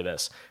listening to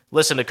this,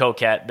 listen to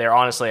Coquette. They're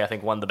honestly, I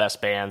think, one of the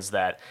best bands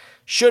that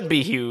should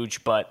be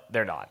huge, but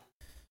they're not.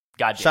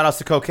 God damn. Shout outs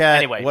to Coquette.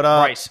 Anyway, what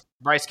up?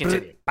 Bryce,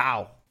 continue.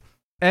 Bow.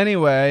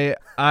 Anyway,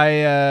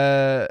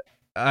 I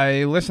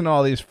listened to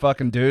all these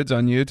fucking dudes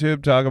on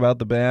YouTube talk about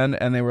the band,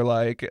 and they were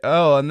like,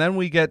 oh, and then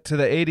we get to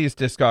the 80s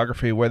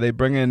discography where they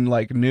bring in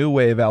like new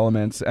wave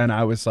elements, and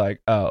I was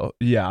like, oh,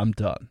 yeah, I'm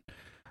done.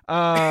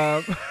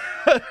 I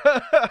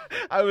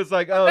was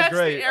like, oh, that's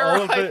great. The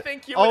era I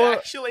think you would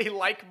actually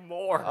like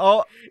more.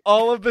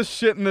 All of the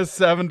shit in the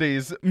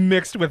 70s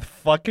mixed with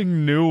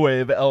fucking new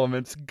wave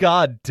elements.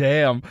 God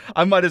damn.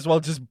 I might as well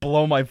just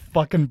blow my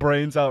fucking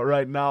brains out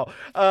right now.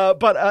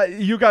 But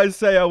you guys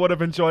say I would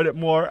have enjoyed it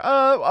more.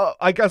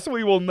 I guess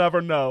we will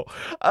never know.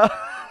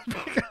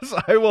 Because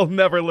I will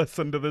never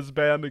listen to this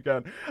band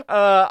again.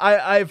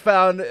 I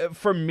found,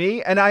 for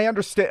me, and I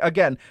understand,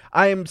 again,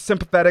 I am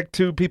sympathetic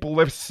to people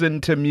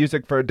listen to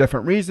music for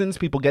different reasons.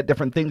 People get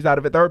different things out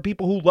of it. There are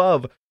people who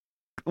love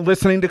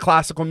listening to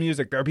classical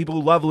music. There are people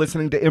who love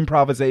listening to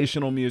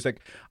improvisational music.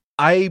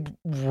 I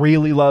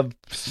really love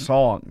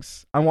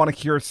songs. I want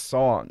to hear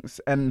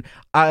songs. And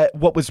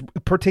what was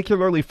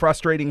particularly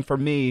frustrating for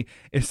me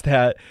is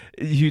that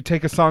you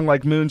take a song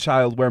like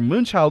Moonchild, where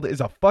Moonchild is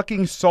a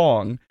fucking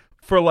song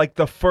for like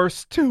the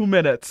first 2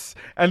 minutes,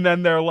 and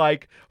then they're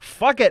like,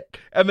 fuck it,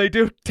 and they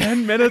do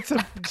 10 minutes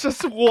of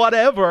just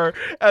whatever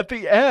at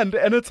the end,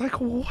 and it's like,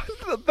 what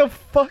the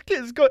fuck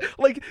is going,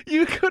 like,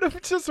 you could have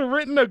just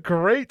written a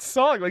great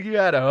song, like you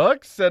had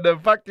hooks and a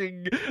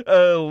fucking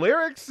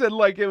lyrics, and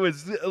like it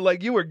was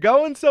like you were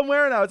going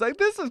somewhere, and I was like,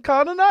 this is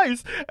kind of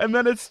nice, and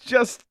then it's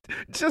just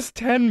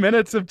 10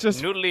 minutes of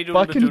just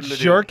fucking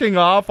jerking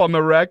off on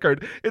the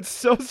record. It's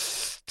so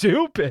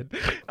stupid.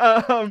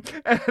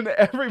 And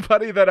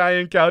everybody that I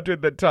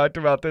encountered that talked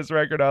about this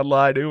record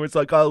online, who was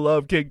like, I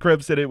love King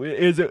Crimson,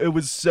 it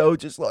was so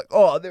just like,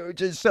 oh, they were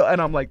just so,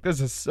 and I'm like, this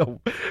is so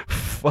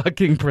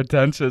fucking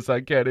pretentious,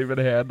 I can't even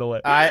handle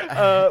it.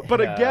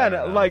 But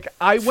again, like,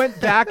 I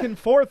went back and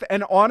forth,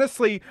 and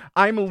honestly,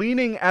 I'm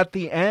leaning at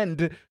the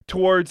end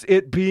towards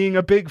it being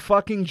a big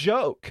fucking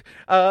joke,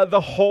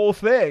 the whole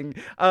thing,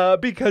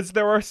 because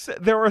there are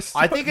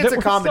I think it's a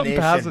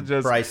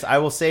combination, Bryce. I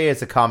will say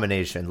it's a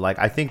combination. Like,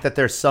 I think that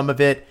there's some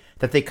of it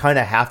that they kind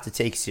of have to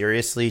take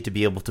seriously to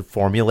be able to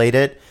formulate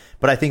it,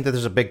 but I think that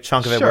there's a big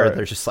chunk of it where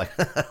they're just like,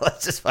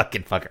 let's just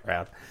fucking fuck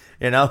around.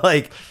 You know,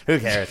 like, who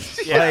cares?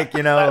 Yeah. Like,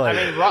 you know, I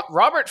mean,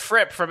 Robert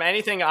Fripp, from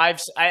anything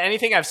I've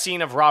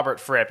seen of Robert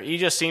Fripp, he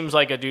just seems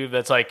like a dude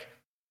that's like,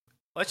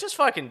 let's just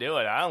fucking do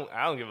it. I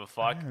don't give a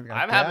fuck.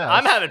 I'm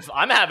having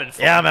fun.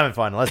 Yeah, I'm having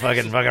fun. Let's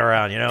fucking fuck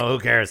around. You know, who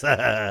cares?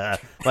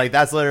 Like,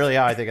 that's literally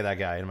how I think of that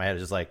guy in my head.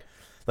 Just like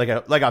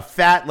a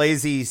fat,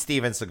 lazy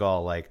Steven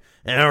Seagal. Like,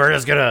 you know, we're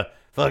just gonna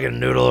fucking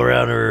noodle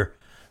around her.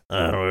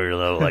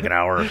 Like an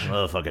hour.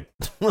 Oh, fuck it.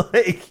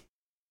 Like,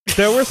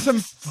 there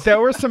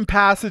were some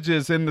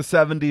passages in the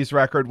 70s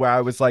record where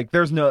I was like,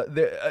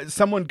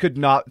 someone could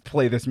not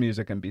play this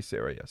music and be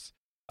serious.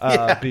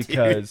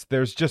 Because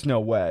there's just no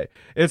way.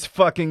 It's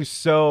fucking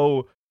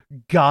so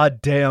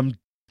goddamn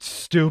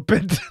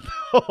stupid,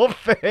 the whole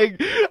thing.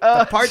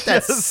 The part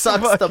that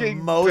sucks the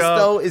most,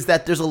 though, is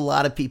that there's a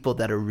lot of people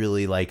that are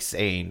really, like,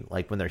 saying,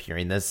 like, when they're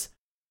hearing this,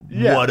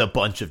 what a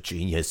bunch of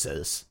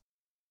geniuses.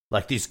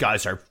 Like, these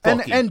guys are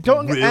fucking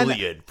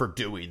brilliant for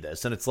doing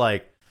this. And it's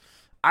like,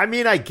 I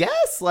mean, I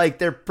guess, like,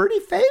 they're pretty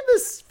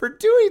famous for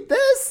doing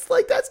this.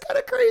 Like, that's kind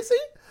of crazy.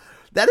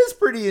 That is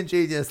pretty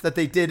ingenious that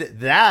they did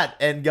that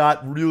and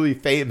got really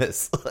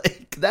famous.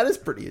 Like, that is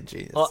pretty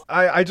ingenious. Well,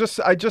 I just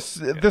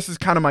this is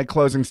kind of my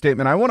closing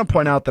statement. I want to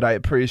point out that I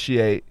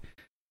appreciate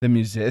the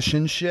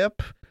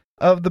musicianship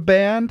of the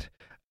band.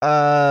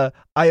 I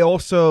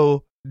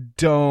also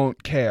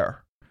don't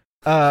care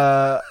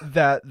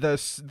that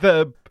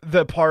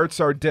the parts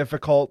are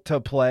difficult to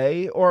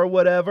play or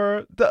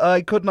whatever.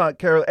 I could not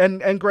care.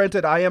 And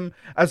granted, I am,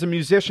 as a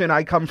musician,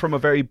 I come from a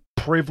very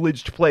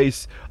privileged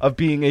place of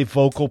being a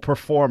vocal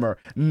performer.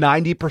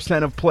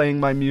 90% of playing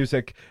my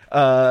music,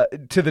 to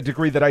the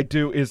degree that I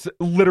do, is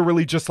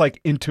literally just like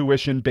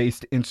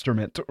intuition-based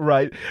instrument,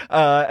 right?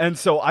 And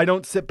so I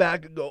don't sit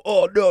back and go,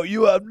 oh no,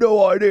 you have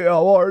no idea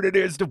how hard it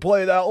is to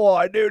play that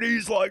line, dude.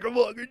 He's like a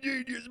fucking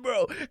genius,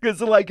 bro. Because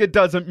like, it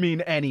doesn't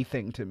mean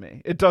anything to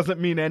me. It doesn't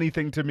mean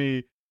anything to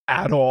me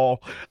at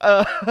all.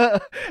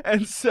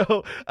 And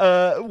so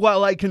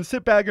while I can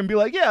sit back and be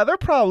like, yeah, they're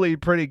probably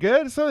pretty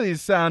good, some of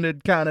these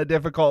sounded kind of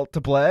difficult to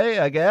play,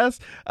 I guess,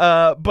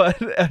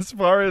 but as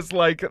far as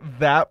like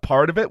that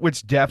part of it,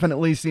 which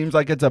definitely seems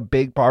like it's a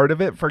big part of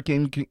it for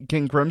King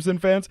Crimson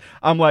fans,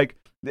 I'm like,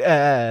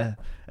 I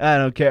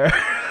don't care.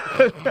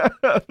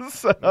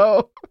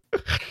 So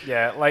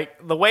yeah,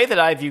 like, the way that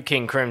I view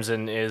King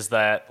Crimson is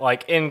that,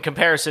 like, in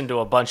comparison to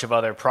a bunch of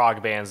other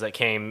prog bands that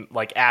came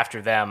like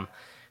after them,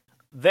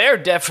 they're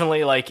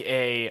definitely like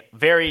a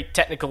very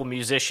technical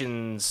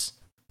musician's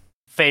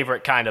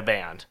favorite kind of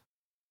band.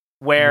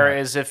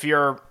 Whereas if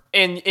you're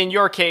in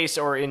your case,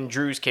 or in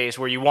Drew's case,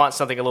 where you want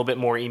something a little bit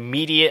more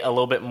immediate, a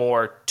little bit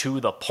more to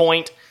the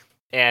point,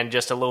 and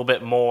just a little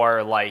bit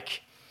more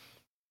like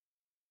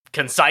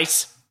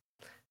concise,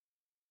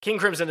 King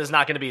Crimson is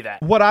not going to be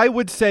that. What I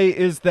would say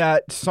is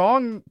that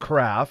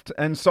songcraft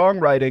and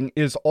songwriting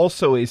is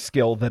also a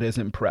skill that is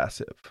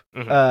impressive.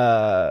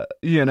 Mm-hmm.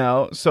 You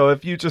know, so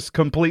if you just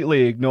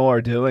completely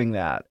ignore doing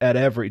that at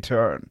every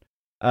turn,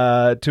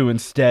 to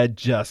instead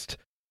just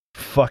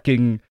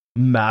fucking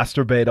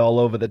masturbate all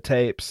over the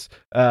tapes,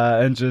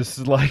 and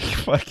just like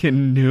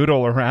fucking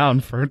noodle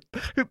around for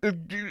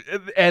an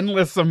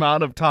endless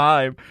amount of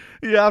time,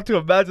 you have to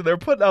imagine they're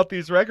putting out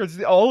these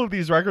records. All of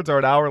these records are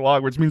an hour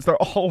long, which means they're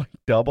all like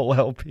double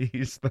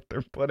LPs that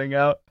they're putting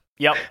out.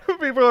 Yep.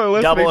 People are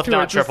listening double, if to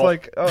not it just triple.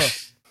 Like,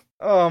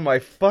 oh my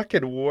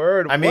fucking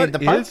word. I mean, what the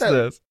part is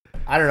this?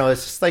 I don't know.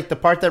 It's just like the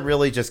part that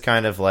really just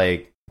kind of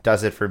like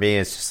does it for me.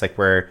 It's just like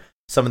where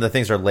some of the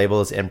things are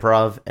labeled as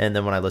improv, and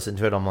then when I listen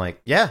to it, I'm like,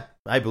 yeah,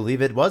 I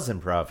believe it was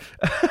improv.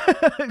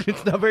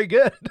 It's not very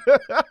good.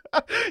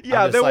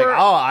 Yeah, there were.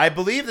 Oh, I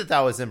believe that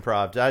was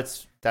improv.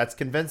 That's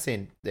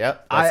convincing.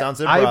 Yep, that sounds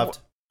improv.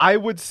 I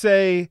would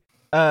say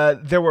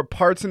there were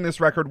parts in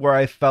this record where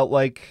I felt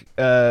like,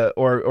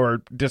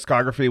 or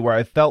discography where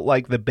I felt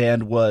like the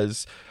band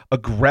was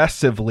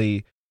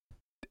aggressively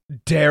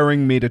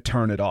daring me to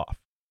turn it off.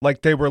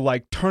 Like they were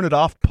like, turn it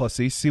off,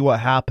 pussy, see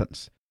what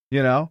happens.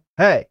 You know?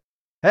 Hey,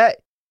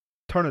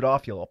 turn it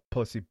off, you little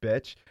pussy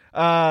bitch.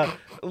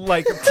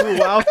 Like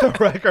throughout the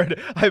record,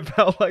 I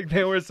felt like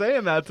they were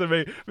saying that to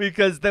me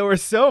because there were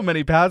so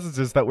many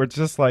passages that were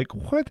just like,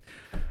 what?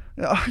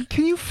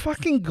 Can you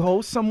fucking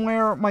go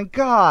somewhere? My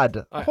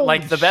God!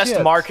 Like the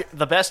shit.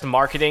 the best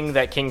marketing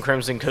that King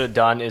Crimson could have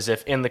done is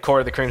if in the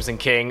Court of the Crimson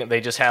King they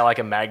just had like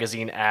a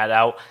magazine ad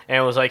out and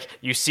it was like,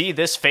 you see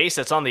this face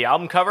that's on the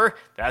album cover?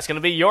 That's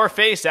gonna be your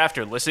face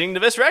after listening to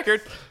this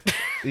record.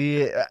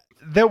 Yeah,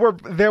 there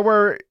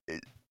were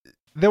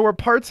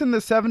parts in the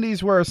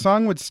 70s where a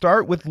song would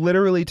start with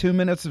literally 2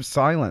 minutes of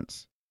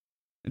silence.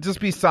 It'd just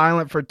be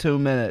silent for 2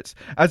 minutes,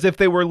 as if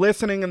they were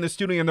listening in the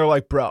studio and they're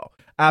like, bro,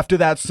 after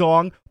that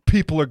song,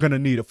 people are gonna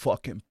need a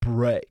fucking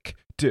break,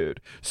 dude.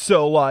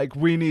 So, like,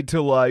 we need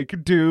to,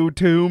 like, do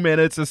 2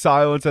 minutes of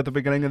silence at the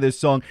beginning of this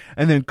song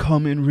and then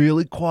come in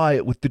really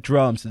quiet with the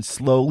drums and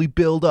slowly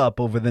build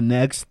up over the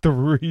next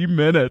 3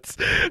 minutes.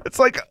 It's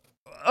like,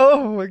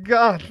 oh my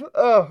God.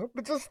 Oh,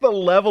 just the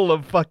level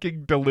of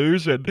fucking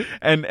delusion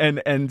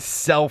and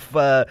self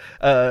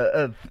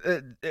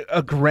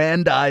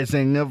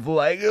aggrandizing of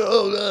like,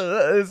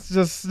 it's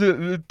just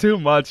too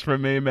much for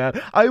me,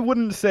 man. I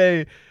wouldn't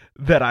say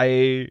that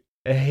I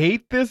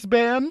hate this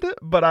band,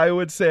 but I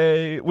would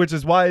say, which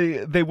is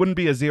why they wouldn't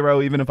be a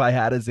 0 even if I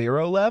had a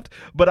 0 left,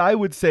 but I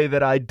would say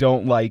that I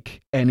don't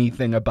like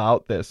anything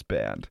about this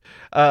band,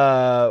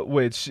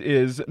 which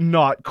is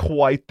not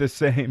quite the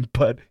same,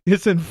 but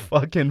isn't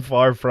fucking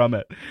far from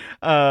it.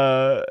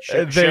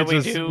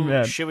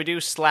 Should we do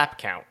slap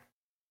count?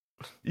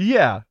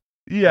 Yeah,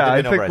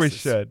 I think we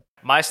should.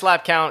 My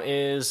slap count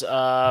is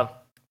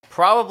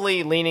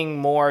probably leaning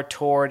more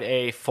toward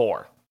a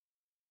 4.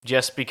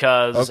 Just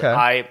because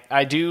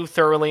I do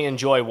thoroughly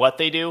enjoy what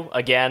they do.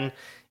 Again,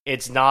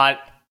 it's not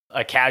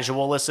a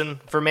casual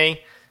listen for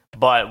me,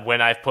 but when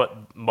I've put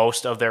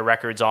most of their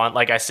records on,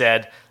 like I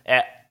said,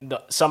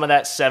 some of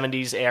that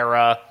 70s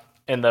era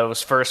and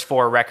those first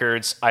 4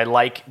 records, I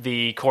like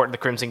the Court of the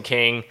Crimson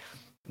King.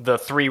 The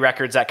 3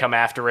 records that come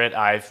after it,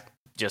 I've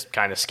just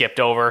kind of skipped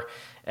over.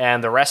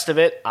 And the rest of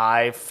it,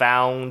 I've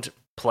found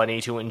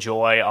plenty to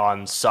enjoy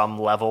on some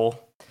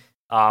level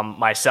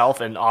myself,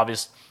 and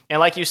obviously. And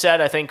like you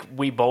said, I think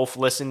we both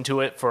listen to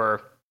it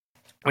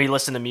we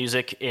listen to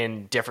music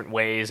in different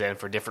ways and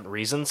for different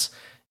reasons.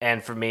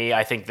 And for me,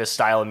 I think this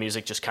style of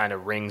music just kind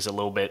of rings a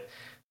little bit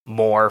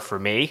more for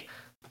me.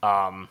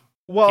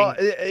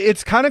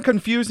 It's kind of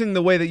confusing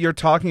the way that you're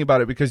talking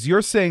about it because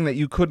you're saying that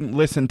you couldn't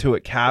listen to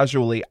it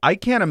casually. I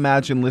can't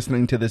imagine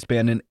listening to this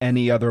band in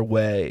any other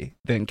way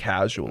than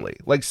casually.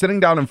 Like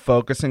sitting down and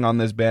focusing on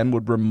this band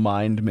would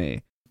remind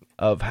me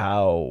of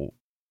how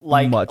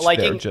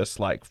they're just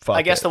like, fuck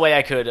I guess it. the way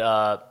I could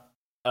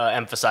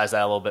emphasize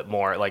that a little bit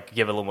more, like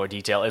give it a little more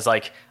detail, is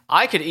like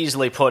I could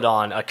easily put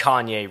on a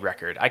Kanye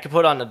record. I could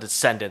put on a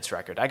Descendants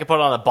record. I could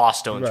put on a Boss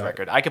Stones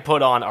record. I could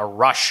put on a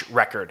Rush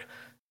record,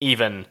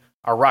 even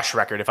a Rush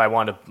record if I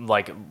wanted to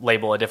like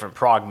label a different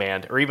prog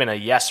band, or even a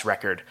Yes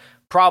record.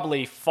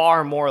 Probably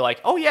far more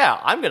like, oh yeah,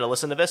 I'm going to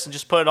listen to this and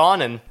just put it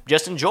on and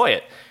just enjoy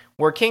it.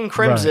 Where King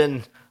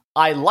Crimson,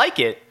 I like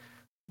it,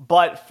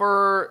 but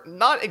for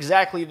not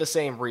exactly the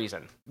same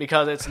reason,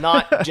 because it's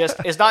not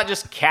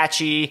just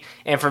catchy,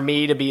 and for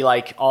me to be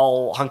like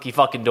all hunky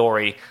fucking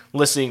dory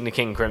listening to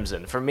King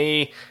Crimson. For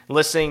me,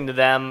 listening to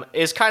them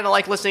is kind of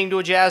like listening to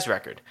a jazz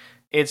record.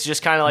 It's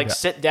just kind of like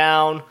sit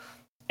down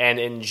and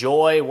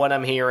enjoy what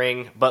I'm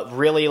hearing, but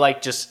really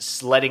like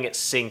just letting it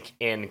sink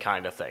in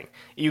kind of thing.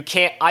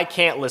 I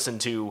can't listen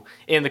to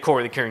In the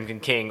Court of the Crimson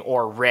King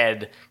or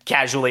Red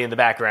casually in the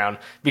background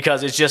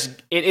because it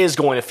is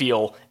going to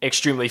feel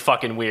extremely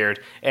fucking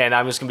weird. And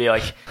I'm just going to be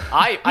like,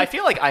 I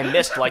feel like I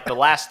missed like the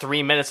last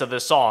 3 minutes of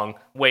this song.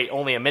 Wait,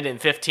 only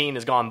 1:15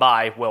 has gone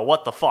by. Well,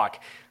 what the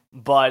fuck?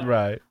 But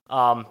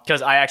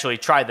because I actually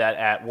tried that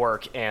at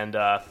work, and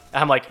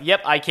I'm like,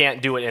 yep, I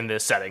can't do it in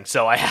this setting,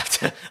 so I have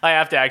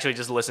to actually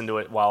just listen to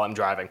it while I'm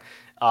driving.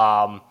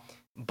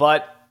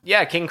 But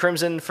yeah, King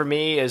Crimson for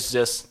me is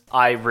just,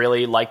 I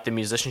really like the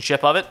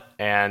musicianship of it,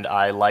 and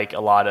I like a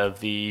lot of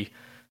the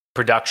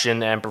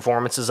production and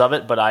performances of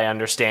it. But I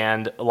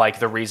understand like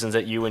the reasons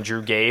that you and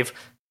Drew gave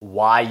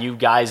why you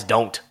guys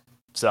don't.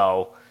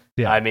 So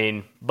I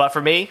mean, but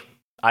for me,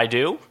 I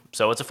do.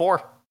 So it's a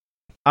 4.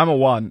 I'm a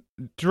 1.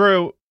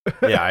 Drew.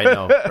 Yeah, I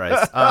know,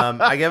 Bryce.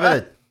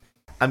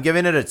 I'm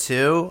giving it a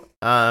 2,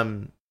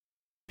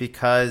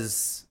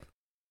 because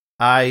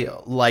I,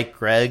 like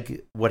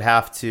Greg, would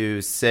have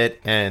to sit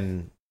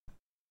and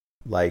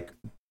like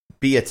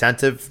be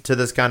attentive to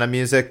this kind of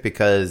music,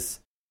 because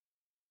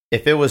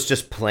if it was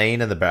just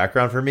playing in the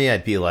background for me,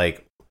 I'd be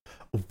like,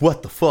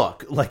 what the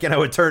fuck? Like, and I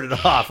would turn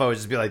it off. I would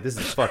just be like, this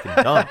is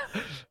fucking dumb.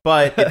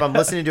 But if I'm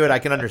listening to it, I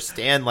can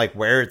understand like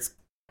where it's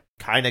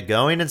kind of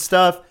going and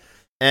stuff.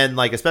 And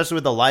like, especially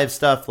with the live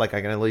stuff, like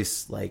I can at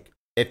least like,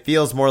 it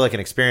feels more like an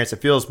experience.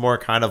 It feels more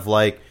kind of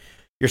like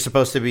you're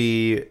supposed to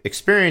be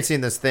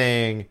experiencing this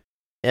thing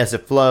as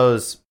it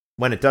flows,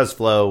 when it does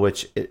flow,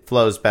 which it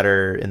flows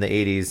better in the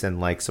 80s and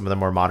like some of the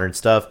more modern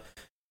stuff.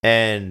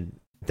 And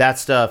that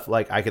stuff,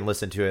 like I can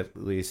listen to at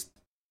least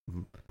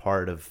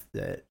part of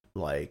it,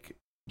 like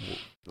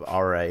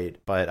all right,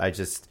 but I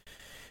just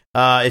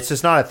it's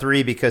just not a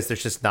 3 because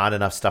there's just not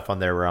enough stuff on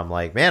there where I'm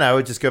like, man, I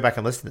would just go back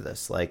and listen to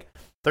this. Like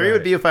 3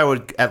 would be if I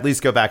would at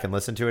least go back and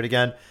listen to it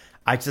again.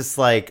 I just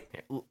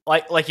like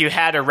you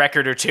had a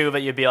record or two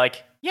that you'd be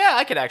like, yeah,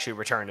 I could actually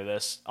return to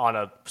this on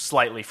a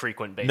slightly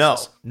frequent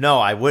basis. No,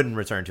 I wouldn't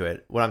return to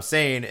it. What I'm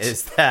saying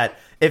is that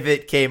if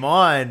it came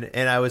on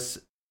and I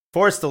was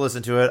forced to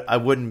listen to it, I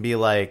wouldn't be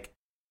like,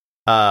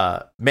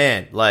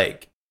 man,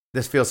 like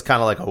this feels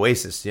kind of like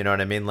Oasis, you know what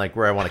I mean? Like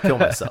where I want to kill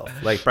myself,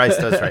 like Bryce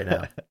does right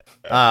now.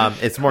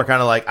 It's more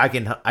kind of like I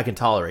can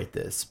tolerate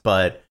this,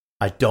 but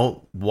I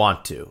don't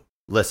want to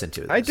listen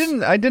to this. I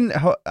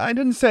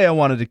didn't say I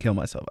wanted to kill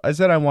myself. I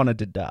said I wanted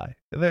to die.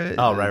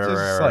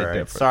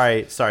 Right.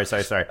 Sorry. There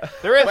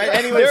is, but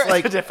anyways,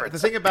 like the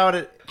thing about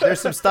it,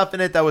 there's some stuff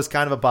in it that was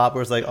kind of a bop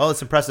where it's like, oh,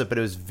 it's impressive, but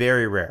it was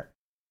very rare.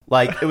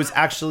 Like it was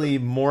actually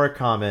more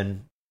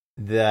common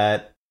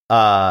that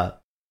I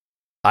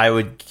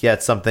would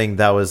get something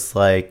that was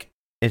like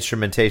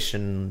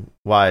instrumentation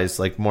wise,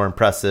 like more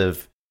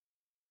impressive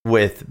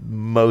with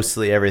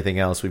mostly everything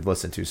else we've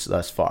listened to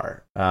thus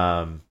far.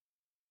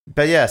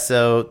 But yeah,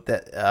 so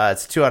that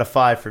it's 2 out of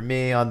 5 for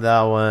me on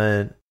that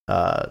one.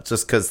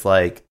 Just because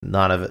like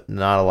not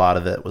a lot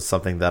of it was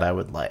something that I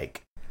would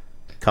like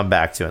come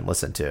back to and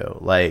listen to.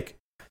 Like,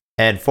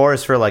 and 4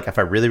 is for like if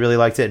I really really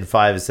liked it, and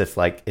 5 is if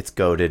like it's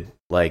goated,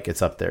 like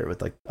it's up there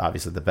with like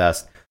obviously the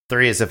best.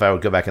 3 is if I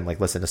would go back and like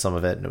listen to some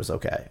of it and it was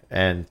okay.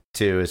 And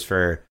 2 is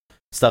for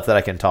stuff that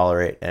I can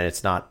tolerate and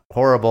it's not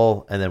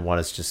horrible. And then 1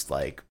 is just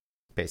like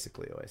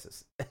basically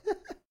Oasis.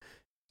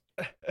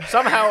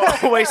 Somehow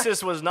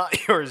Oasis was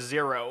not your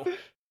 0.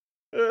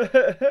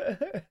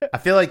 I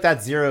feel like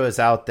that 0 is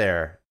out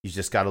there. You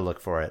just got to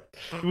look for it.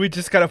 We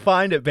just got to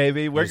find it,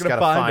 baby. We're going to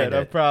find it.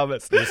 I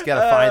promise. You just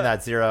got to find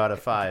that 0 out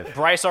of 5.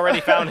 Bryce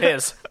already found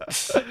his.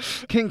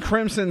 King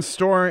Crimson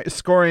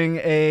scoring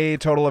a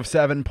total of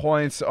 7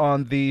 points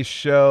on the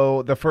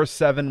show. The first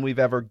 7 we've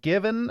ever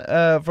given,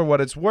 for what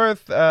it's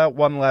worth.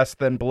 1 less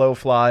than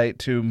Blowfly,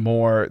 2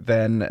 more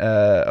than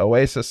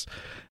Oasis.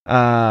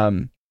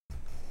 And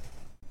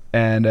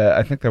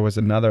I think there was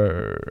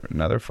another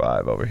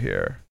 5 over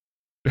here.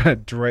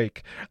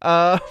 Drake.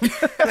 Yeah,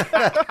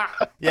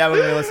 when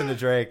we listened to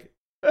Drake.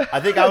 I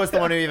think I was the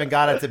one who even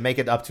got it to make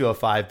it up to a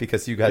 5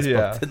 because you guys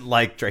both didn't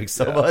like Drake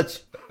so much.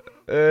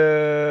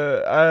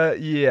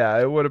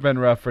 Yeah, it would have been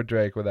rough for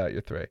Drake without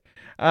your 3.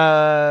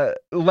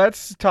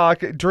 Let's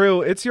talk.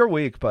 Drew, it's your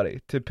week, buddy,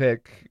 to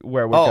pick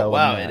where we're going. Oh,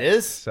 wow, next. it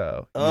is?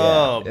 So,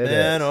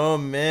 oh,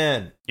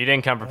 man. You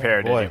didn't come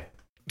prepared, did you?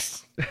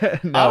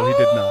 No, he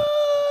did not.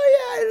 Oh,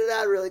 yeah, I did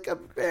not really come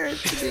prepared,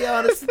 to be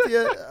honest with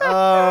you.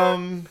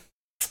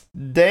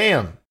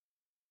 Damn.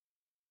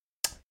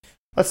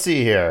 Let's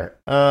see here.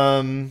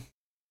 Let's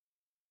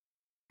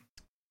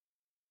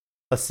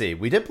see.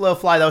 We did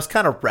Blowfly. That was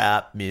kind of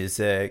rap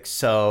music.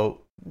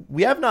 So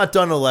we have not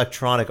done an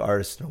electronic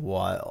artist in a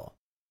while.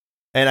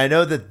 And I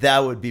know that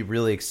would be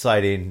really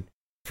exciting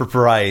for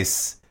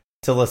Bryce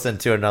to listen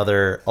to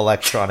another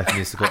electronic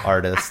musical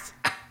artist.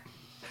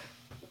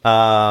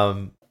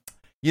 I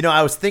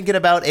was thinking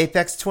about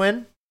Aphex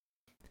Twin.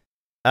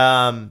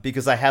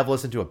 Because I have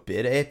listened to a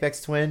bit of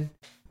Aphex Twin,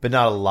 but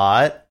not a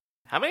lot.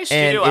 How many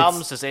studio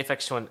albums does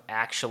Aphex Twin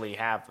actually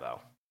have, though?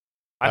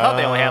 I thought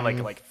they only had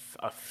like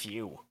a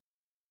few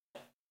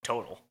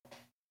total.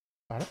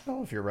 I don't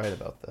know if you're right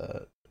about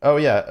that. Oh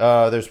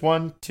yeah, there's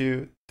 1,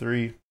 2,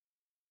 3,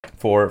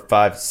 4,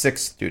 5,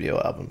 6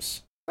 studio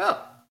albums.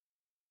 Oh,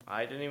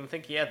 I didn't even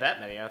think he had that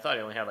many. I thought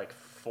he only had like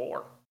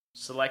 4.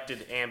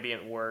 Selected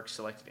ambient works.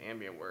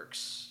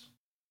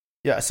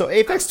 Yeah, so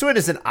Aphex Twin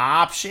is an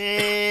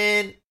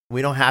option.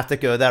 We don't have to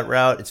go that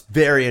route. It's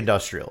very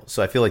industrial,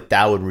 so I feel like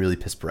that would really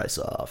piss Bryce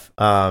off.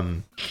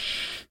 A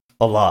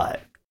lot.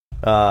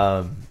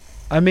 I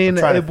mean,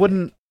 it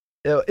wouldn't.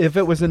 If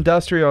it was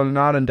industrial or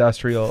not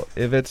industrial,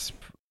 if it's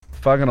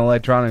fucking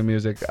electronic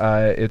music,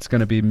 it's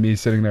gonna be me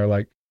sitting there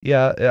like,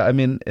 yeah. I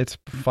mean, it's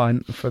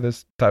fine for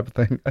this type of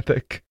thing. I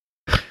think.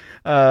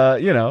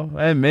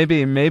 And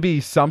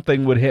maybe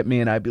something would hit me,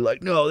 and I'd be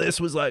like, no, this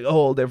was like a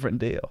whole different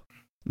deal.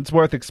 It's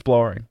worth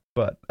exploring.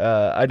 But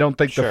I don't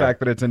think the fact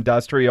that it's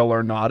industrial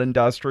or not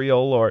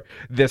industrial or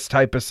this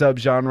type of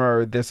subgenre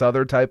or this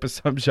other type of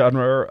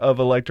subgenre of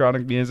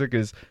electronic music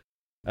is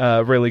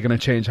really going to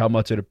change how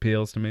much it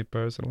appeals to me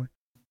personally.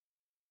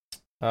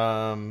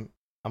 I'm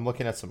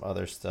looking at some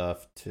other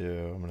stuff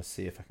too. I'm going to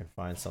see if I can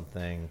find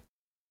something.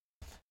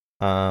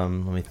 Let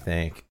me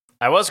think.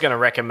 I was going to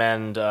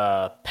recommend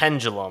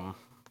Pendulum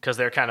because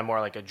they're kind of more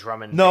like a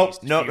drum and No.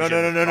 bass.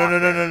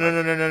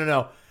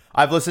 No.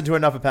 I've listened to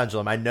enough of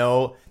Pendulum. I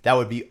know that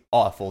would be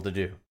awful to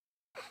do.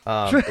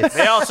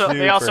 They also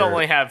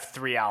only have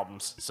 3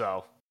 albums,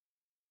 so.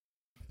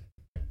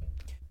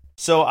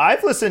 So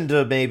I've listened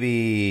to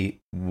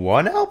maybe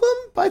 1 album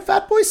by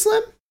Fatboy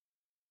Slim.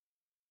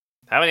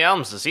 How many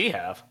albums does he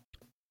have?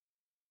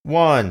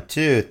 1,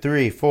 2,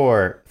 3,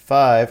 4,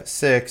 5,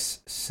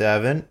 6,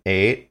 7,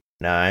 8,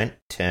 9,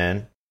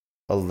 10,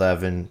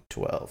 11,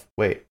 12.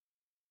 Wait.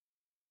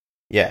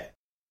 Yeah.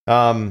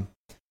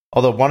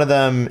 Although one of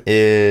them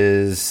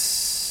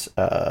is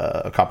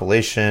a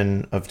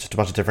compilation of just a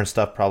bunch of different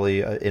stuff, probably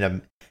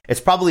it's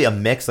probably a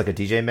mix, like a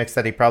DJ mix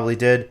that he probably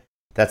did.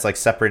 That's like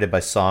separated by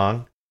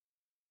song.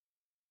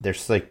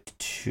 There's like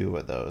 2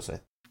 of those, I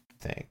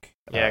think.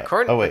 Yeah,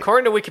 according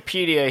to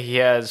Wikipedia, he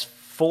has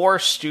 4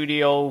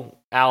 studio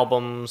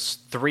albums,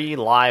 3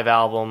 live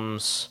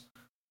albums,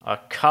 he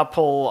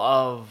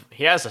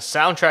has a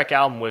soundtrack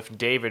album with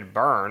David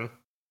Byrne.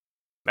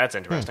 That's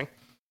interesting.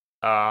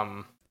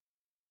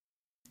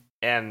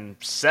 And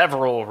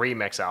several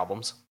remix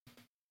albums.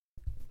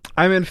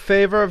 I'm in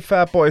favor of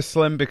Fatboy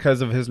Slim because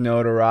of his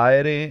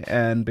notoriety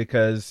and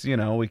because,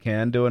 we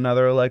can do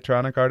another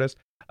electronic artist.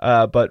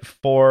 But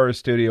 4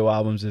 studio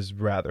albums is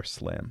rather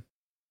slim.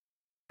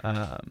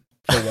 For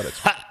what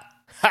it's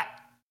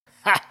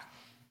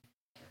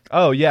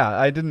Oh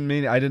yeah,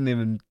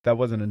 that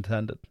wasn't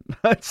intended.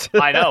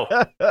 I know.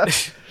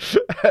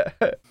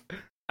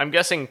 I'm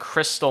guessing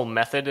Crystal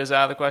Method is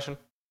out of the question.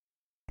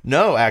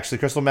 No, actually,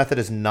 Crystal Method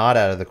is not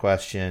out of the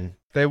question.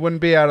 They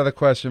wouldn't be out of the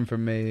question for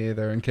me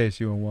either, in case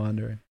you were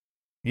wondering.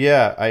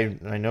 Yeah,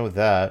 I know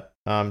that.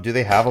 Do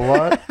they have a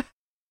lot?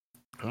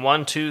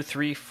 1, 2,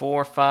 3,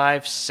 4,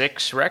 5,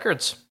 6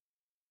 records.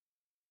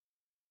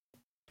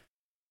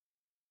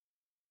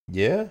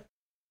 Yeah.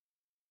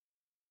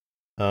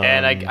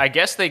 And I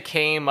guess they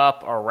came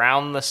up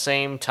around the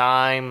same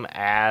time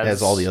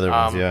as all the other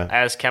ones, yeah.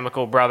 As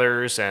Chemical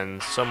Brothers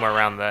and somewhere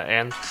around the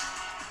end.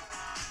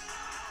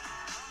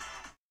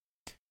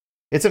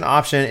 It's an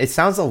option. It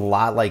sounds a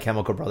lot like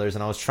Chemical Brothers,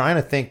 and I was trying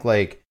to think,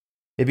 like,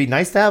 it'd be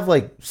nice to have,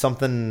 like,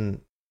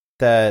 something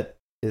that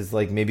is,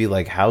 like, maybe,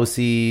 like,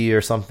 housey or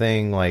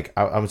something. Like,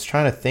 I was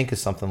trying to think of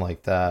something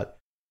like that.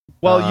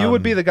 Well, you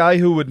would be the guy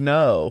who would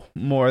know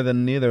more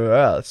than neither of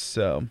us,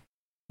 so.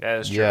 That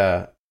is true.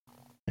 Yeah.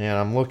 And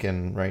I'm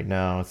looking right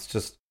now. It's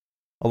just,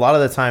 a lot of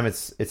the time,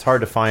 it's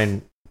hard to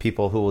find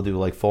people who will do,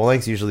 like, full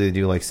lengths. Usually they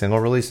do, like, single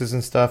releases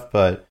and stuff,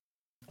 but.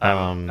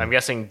 I'm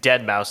guessing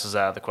Dead Mouse is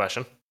out of the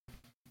question.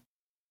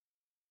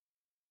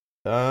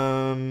 He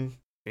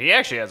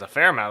actually has a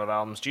fair amount of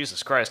albums.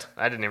 Jesus Christ,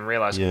 I didn't even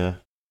realize. Yeah,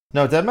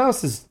 no,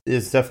 Deadmau5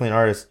 is definitely an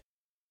artist.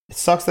 It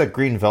sucks that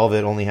Green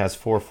Velvet only has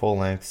 4 full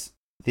lengths.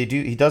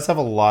 He does have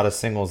a lot of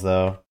singles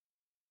though.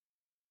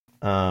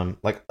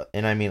 Like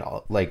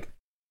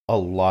a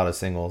lot of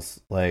singles.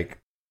 Like,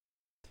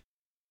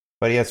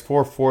 but he has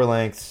 4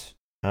 lengths.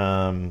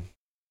 Yeah,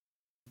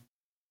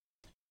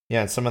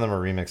 and some of them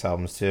are remix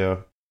albums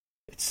too.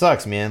 It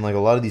sucks, man. Like, a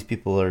lot of these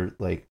people are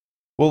like.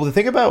 Well, the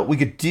thing about, we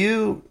could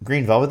do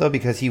Green Velvet, though,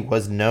 because he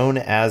was known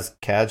as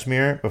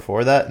Kashmir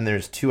before that, and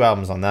there's 2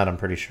 albums on that, I'm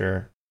pretty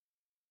sure.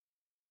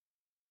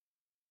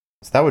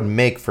 So that would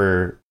make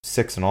for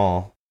 6 in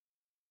all.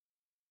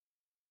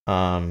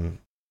 Because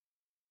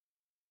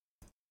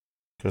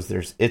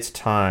there's It's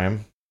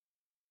Time,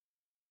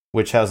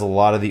 which has a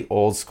lot of the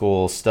old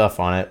school stuff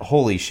on it.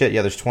 Holy shit,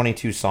 yeah, there's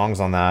 22 songs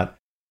on that,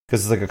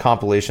 because it's like a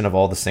compilation of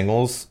all the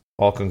singles,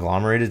 all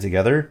conglomerated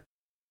together.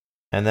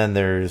 And then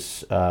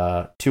there's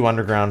 2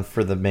 Underground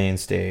for the main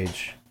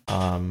stage,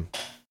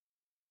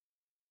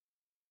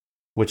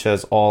 which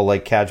has all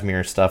like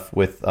Kashmir stuff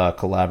with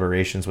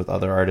collaborations with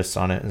other artists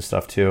on it and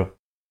stuff too.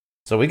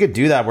 So we could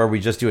do that where we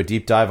just do a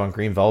deep dive on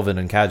Green Velvet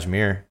and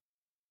Kashmir,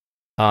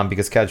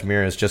 because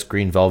Kashmir is just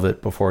Green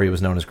Velvet before he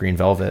was known as Green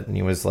Velvet, and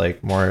he was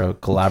like more a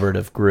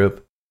collaborative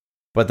group.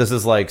 But this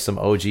is like some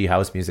OG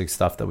house music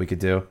stuff that we could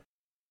do.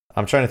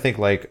 I'm trying to think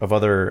like of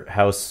other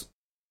house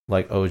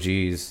like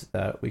OGs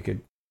that we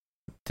could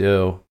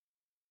do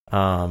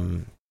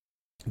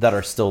that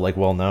are still like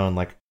well known.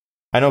 Like,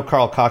 I know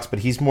Carl Cox, but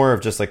he's more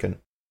of just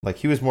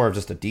he was more of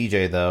just a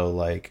DJ though.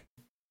 Like,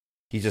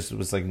 he just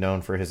was like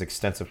known for his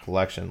extensive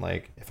collection.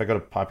 Like, if I go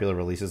to popular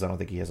releases, I don't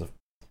think he has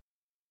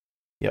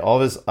all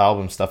of his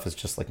album stuff is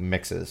just like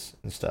mixes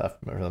and stuff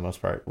for the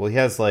most part. Well, he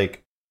has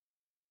like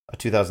a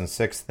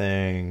 2006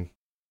 thing.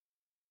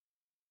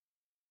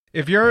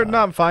 If you're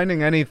not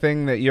finding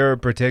anything that you're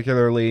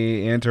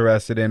particularly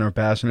interested in or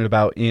passionate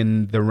about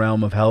in the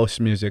realm of house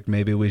music,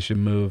 maybe we should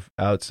move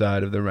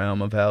outside of the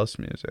realm of house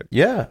music.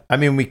 Yeah, I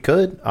mean, we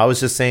could. I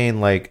was just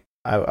saying, like,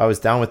 I was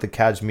down with the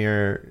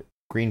Kashmir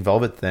Green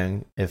Velvet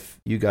thing,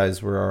 if you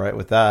guys were all right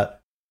with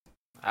that.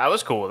 I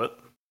was cool with it.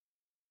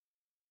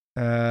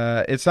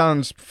 It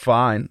sounds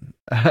fine.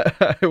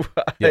 I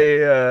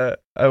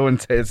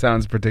wouldn't say it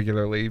sounds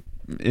particularly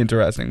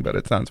interesting, but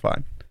it sounds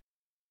fine.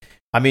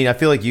 I mean, I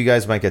feel like you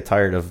guys might get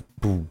tired of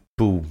boom,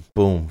 boom,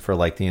 boom for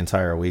like the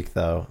entire week,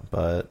 though.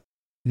 But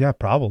yeah,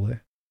 probably.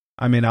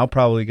 I mean, I'll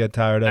probably get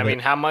tired of it. I mean,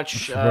 how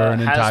much for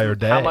an entire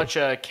day? How much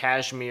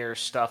Kashmir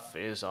stuff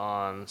is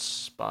on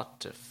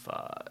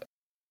Spotify?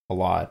 A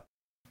lot.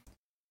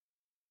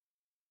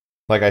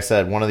 Like I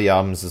said, one of the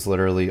albums is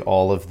literally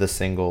all of the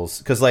singles.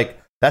 Because, like,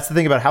 that's the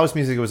thing about house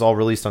music; it was all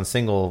released on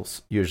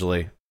singles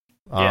usually.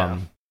 Yeah.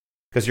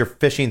 Because you're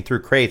fishing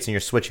through crates and you're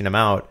switching them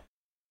out.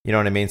 You know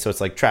what I mean? So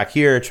it's like track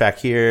here,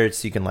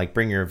 so you can like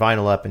bring your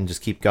vinyl up and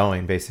just keep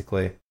going,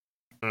 basically.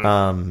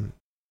 So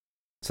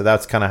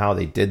that's kind of how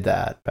they did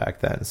that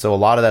back then. So a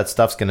lot of that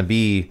stuff's going to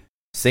be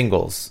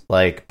singles.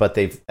 Like, but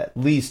they've, at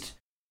least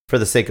for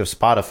the sake of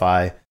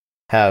Spotify,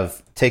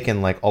 have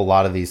taken like a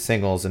lot of these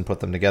singles and put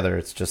them together.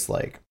 It's just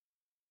like,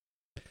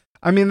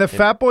 I mean, the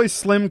Fatboy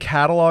Slim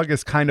catalog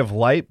is kind of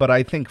light, but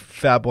I think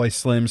Fatboy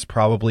Slim's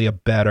probably a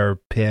better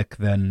pick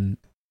than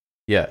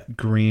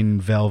Green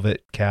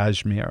Velvet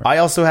Cashmere. I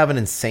also have an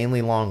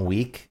insanely long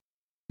week,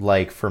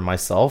 like, for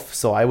myself,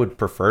 so I would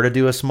prefer to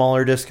do a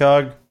smaller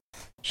discog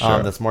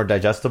that's more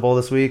digestible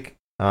this week.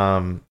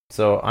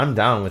 So I'm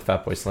down with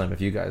Fatboy Slim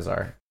if you guys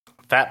are.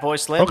 Fatboy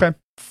Slim? Okay.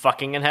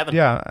 Fucking in heaven.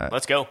 Yeah.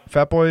 Let's go.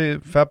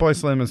 Fatboy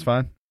Slim is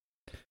fine.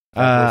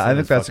 I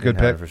think that's a good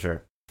pick. For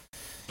sure.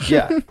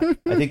 Yeah.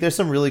 I think there's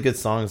some really good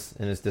songs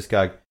in his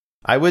discog.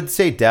 I would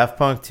say Daft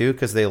Punk too,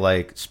 because they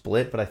like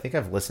split, but I think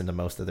I've listened to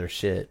most of their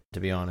shit, to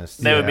be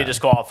honest. They would be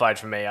disqualified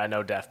for me. I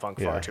know Daft Punk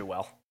far too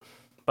well.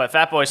 But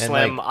Fatboy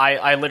Slim,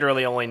 I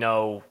literally only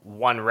know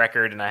one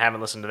record, and I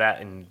haven't listened to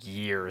that in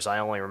years. I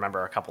only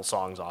remember a couple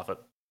songs off it.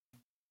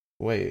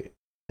 Wait.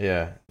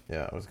 Yeah,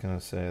 I was going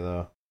to say,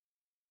 though.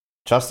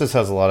 Justice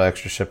has a lot of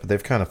extra shit, but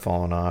they've kind of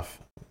fallen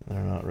off. They're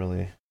not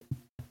really...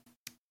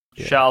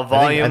 Yeah. Shall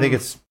Volume... I think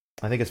it's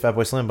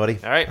Fatboy Slim, buddy.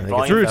 All right,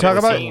 Drew, talk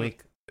about...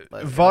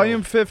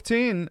 Volume go.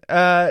 15.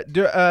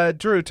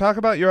 Drew, talk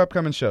about your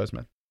upcoming shows,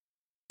 man.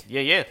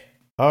 Yeah.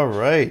 All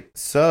right.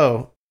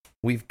 So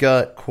we've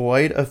got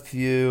quite a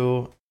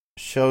few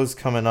shows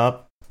coming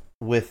up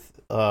with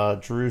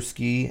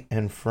Drewski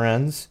and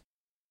friends.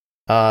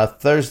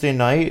 Thursday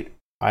night,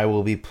 I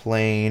will be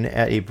playing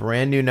at a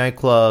brand new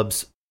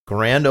nightclub's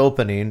grand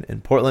opening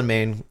in Portland,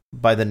 Maine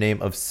by the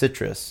name of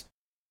Citrus.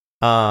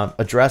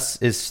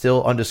 Address is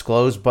still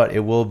undisclosed, but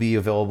it will be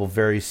available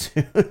very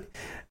soon.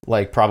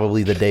 Like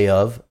probably the day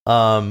of.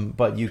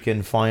 But you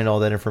can find all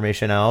that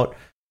information out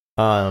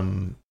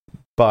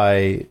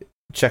by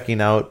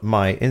checking out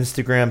my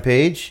Instagram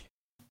page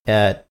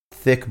at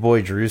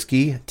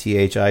thickboydrewski,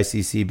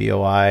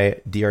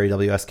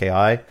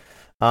 ThiccBoydrewski.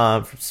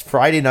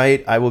 Friday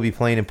night, I will be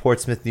playing in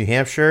Portsmouth, New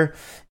Hampshire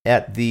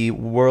at the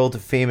world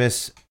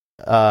famous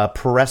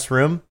Press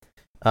Room,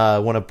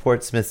 one of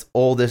Portsmouth's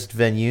oldest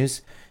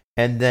venues.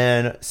 And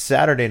then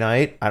Saturday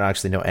night, I don't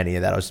actually know any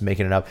of that. I was just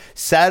making it up.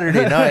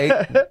 Saturday night,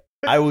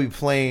 I will be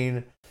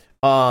playing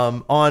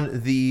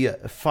on the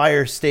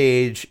Fire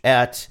stage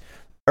at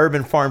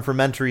Urban Farm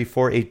Fermentary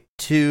for a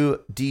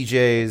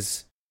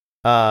two-stage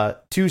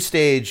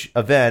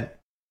event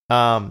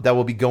that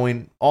will be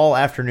going all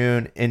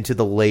afternoon into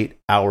the late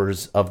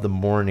hours of the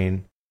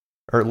morning,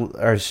 or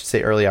I should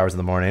say early hours of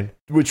the morning,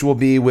 which will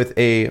be with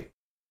a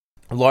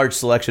large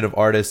selection of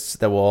artists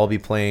that will all be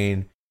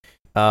playing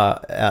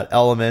at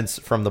Elements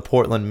from the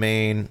Portland,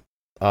 Maine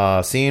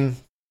scene.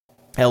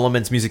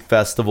 Elements Music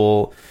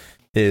Festival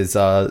is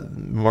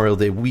Memorial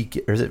Day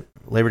week, or is it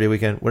Labor Day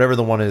weekend? Whatever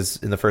the one is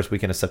in the first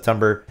weekend of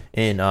September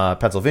in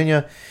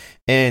Pennsylvania,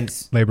 and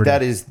Labor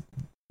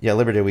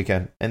Day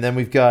weekend. And then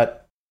we've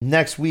got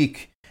next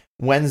week,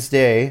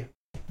 Wednesday,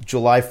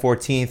 July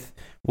 14th,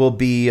 will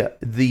be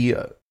the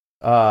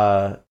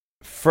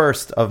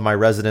first of my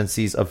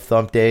residencies of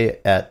Thump Day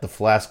at the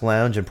Flask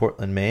Lounge in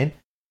Portland, Maine.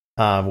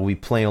 We'll be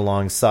playing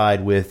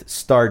alongside with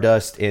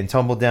Stardust and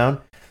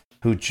Tumbledown,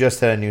 who just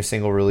had a new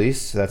single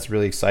release. So that's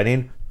really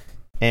exciting.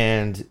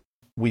 And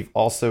we've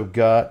also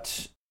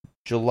got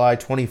July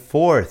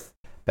 24th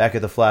back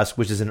at the Flask,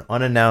 which is an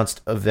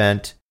unannounced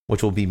event,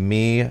 which will be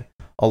me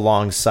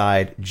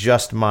alongside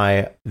just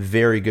my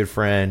very good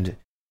friend,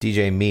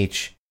 DJ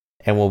Meech.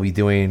 And we'll be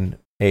doing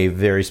a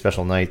very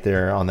special night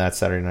there on that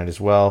Saturday night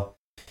as well.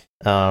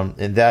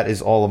 And that is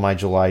all of my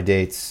July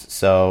dates.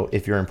 So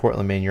if you're in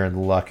Portland, Maine, you're in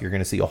luck. You're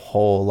going to see a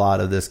whole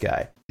lot of this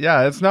guy.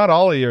 Yeah, it's not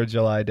all of your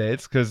July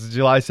dates, because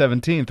July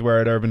 17th,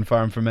 we're at Urban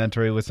Farm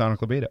Fermentary with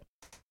Sonic Libido.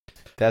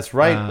 That's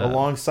right,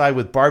 alongside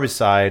with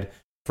Barbicide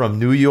from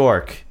New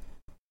York.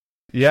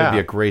 Yeah. Should be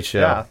a great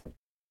show. Yeah.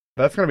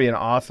 That's going to be an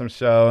awesome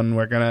show, and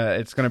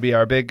it's going to be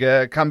our big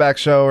comeback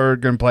show. We're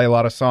going to play a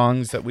lot of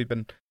songs that we've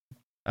been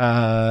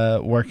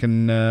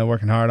working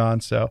hard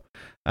on. So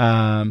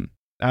I'm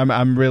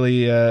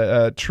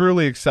really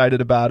truly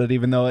excited about it,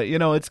 even though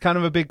it's kind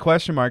of a big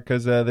question mark,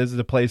 because this is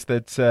a place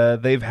that's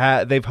they've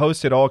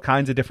hosted all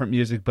kinds of different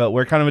music, but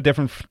we're kind of a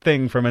different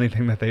thing from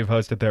anything that they've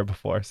hosted there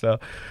before. So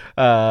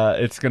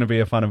it's going to be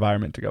a fun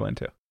environment to go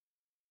into.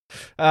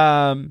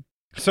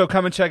 So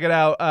come and check it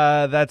out.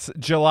 That's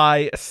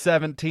July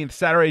 17th,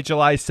 Saturday,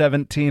 July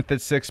 17th at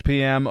 6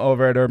 p.m.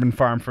 over at Urban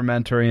Farm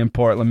Fermentary in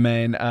Portland,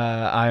 Maine.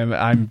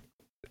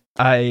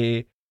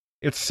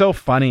 It's so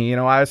funny.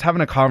 I was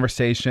having a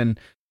conversation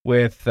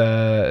with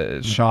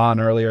Sean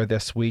earlier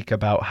this week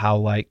about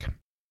how, I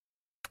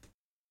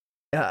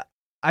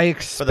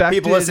expected... For the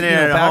people listening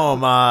at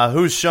home,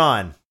 who's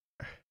Sean?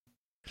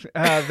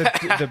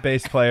 The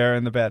bass player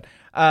in the band.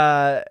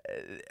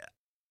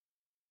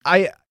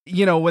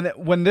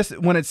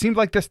 When it seemed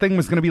like this thing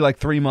was going to be like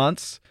 3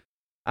 months,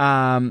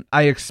 I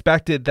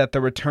expected that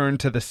the return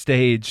to the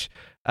stage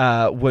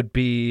would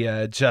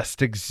be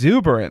just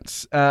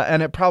exuberance,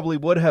 and it probably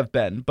would have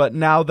been. But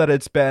now that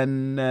it's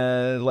been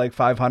like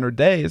 500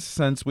 days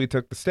since we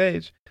took the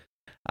stage,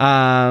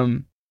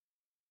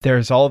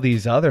 there's all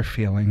these other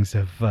feelings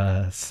of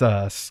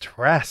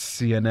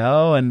stress,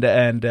 and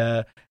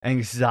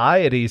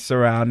anxiety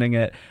surrounding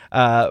it.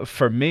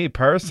 For me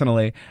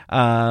personally,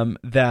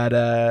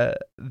 that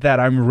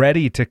I'm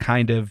ready to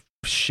kind of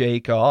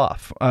shake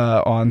off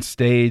on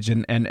stage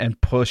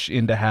and push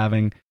into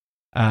having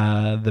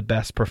the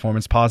best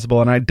performance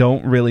possible. And I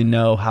don't really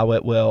know how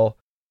it will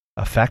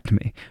affect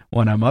me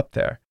when I'm up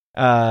there.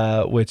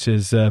 Which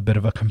is a bit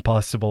of a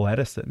combustible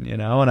Edison,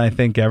 and I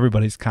think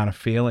everybody's kind of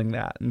feeling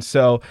that. And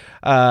so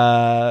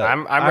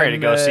I'm ready to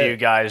go see you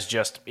guys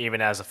just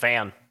even as a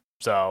fan.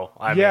 So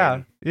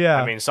I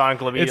mean Sonic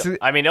will be.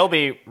 It'll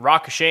be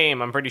Rock of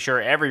Shame. I'm pretty sure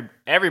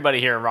everybody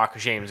here in Rock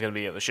of Shame is going to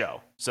be at the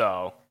show.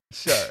 So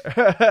sure,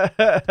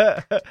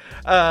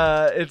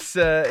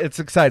 it's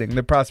exciting.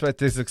 The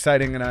prospect is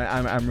exciting, and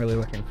I'm really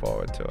looking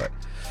forward to it.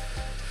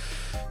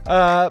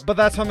 But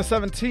that's on the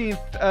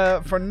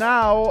 17th. For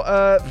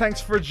now, thanks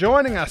for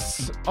joining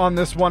us on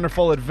this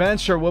wonderful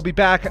adventure. We'll be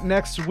back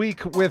next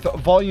week with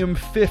Volume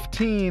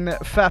 15,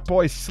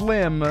 Fatboy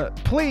Slim.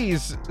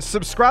 Please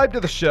subscribe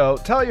to the show,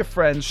 tell your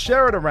friends,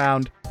 share it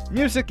around.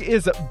 Music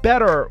is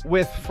better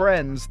with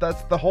friends.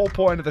 That's the whole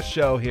point of the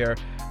show here.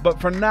 But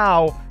for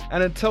now,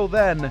 and until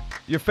then,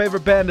 your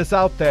favorite band is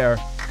out there.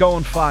 Go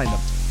and find them.